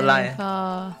outer line.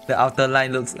 34. The outer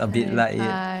line looks a bit like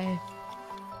it.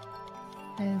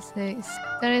 26,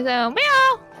 27.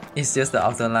 Meow! It's just the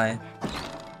outer line.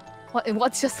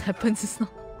 What just happened just now?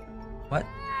 What?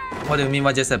 What do you mean?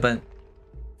 What just happened?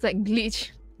 It's like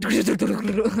glitch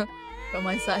from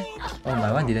my side. Oh,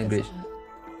 my one didn't glitch.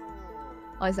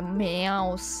 Oh, it's a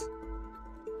mouse.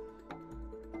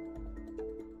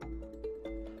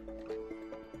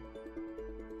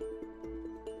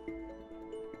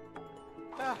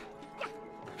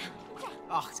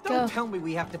 Oh, go. don't tell me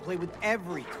we have to play with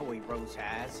every toy Rose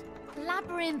has.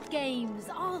 Labyrinth games.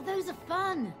 Oh, those are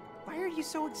fun. Why are you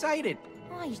so excited?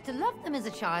 Oh, I used to love them as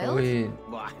a child. Wait,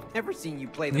 Well, I've never seen you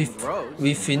play them with Rose.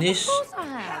 we finished. Of course I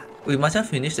have. We must have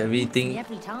finished everything.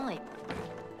 Every time.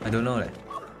 I don't know like.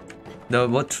 The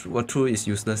what true is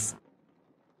useless.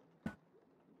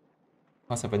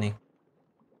 What's happening?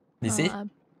 You see?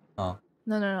 Oh.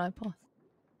 No, I paused.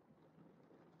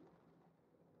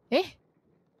 Eh?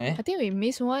 Eh? I think we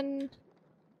missed one.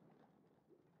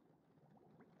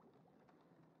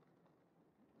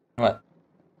 What?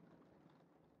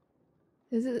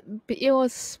 Is it? It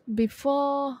was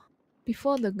before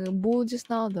the bull just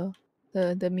now.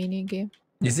 The mini game.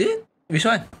 Is it? Which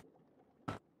one?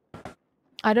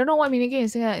 I don't know what mini game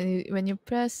is. When you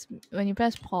press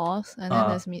pause and then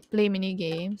there's play mini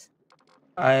games.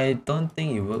 I don't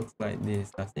think it works like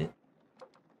this, does it?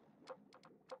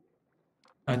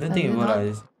 I don't think it Does it works not? like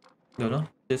this. Don't know.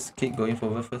 Just keep going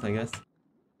forward first, I guess.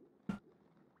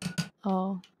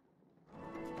 Oh.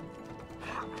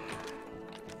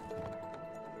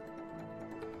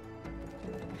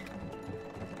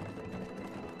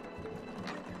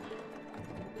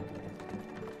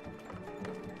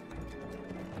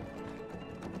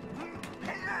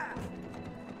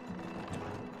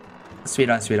 Speed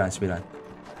run. Speed run.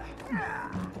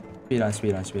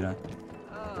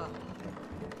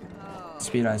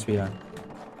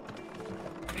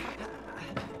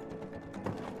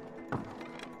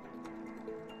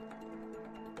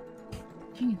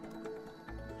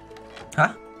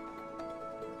 Huh?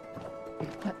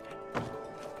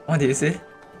 What did you say?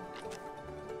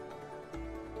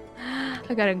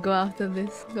 I gotta go after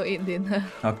this. Go eat dinner.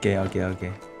 Okay.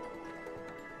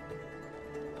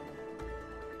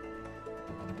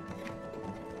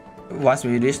 Once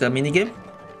we reach the minigame?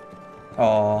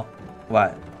 Or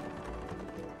what?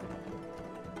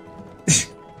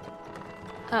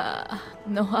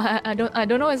 No, I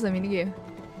don't know what's the mini game.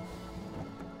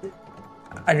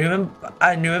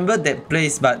 I remember that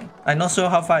place, but I'm not sure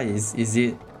how far is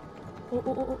it.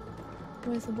 Oh.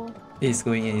 Where's the ball? It's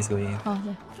going in, it's going in. Oh,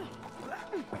 yeah.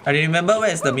 I remember where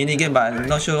is the minigame, but I'm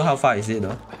not sure how far is it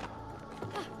though.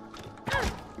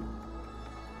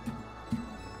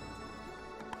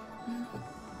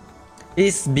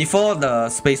 It's before the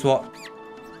spacewalk.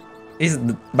 It's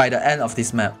by the end of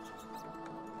this map.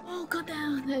 Oh,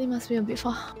 goddamn. That must be a bit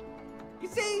far. You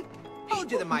see?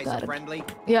 Told you the mice are friendly.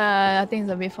 Yeah, I think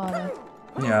it's a bit far now.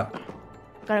 Yeah.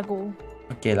 Gotta go.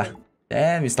 Okay lah.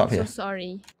 Then we stop here. So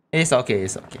sorry. It's okay,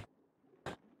 it's okay.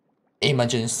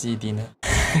 Emergency dinner.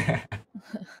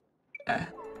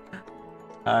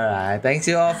 Alright, thanks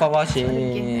you all for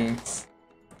watching.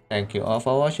 Thank you all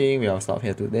for watching. We'll stop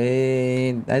here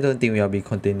today. I don't think we'll be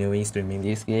continuing streaming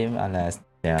this game unless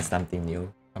there's something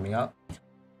new coming up.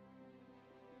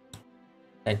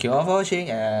 Thank you all for watching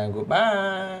and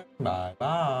goodbye. Bye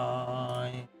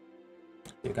bye.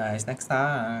 See you guys next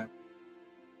time.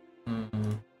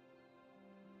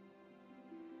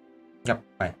 Yep,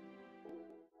 bye.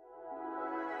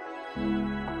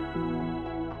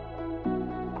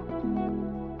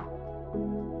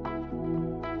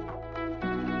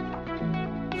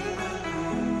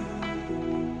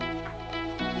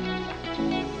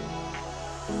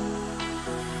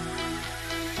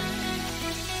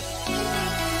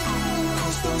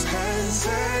 Those hands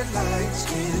and lights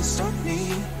can't stop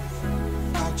me.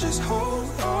 I'll just hold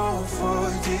off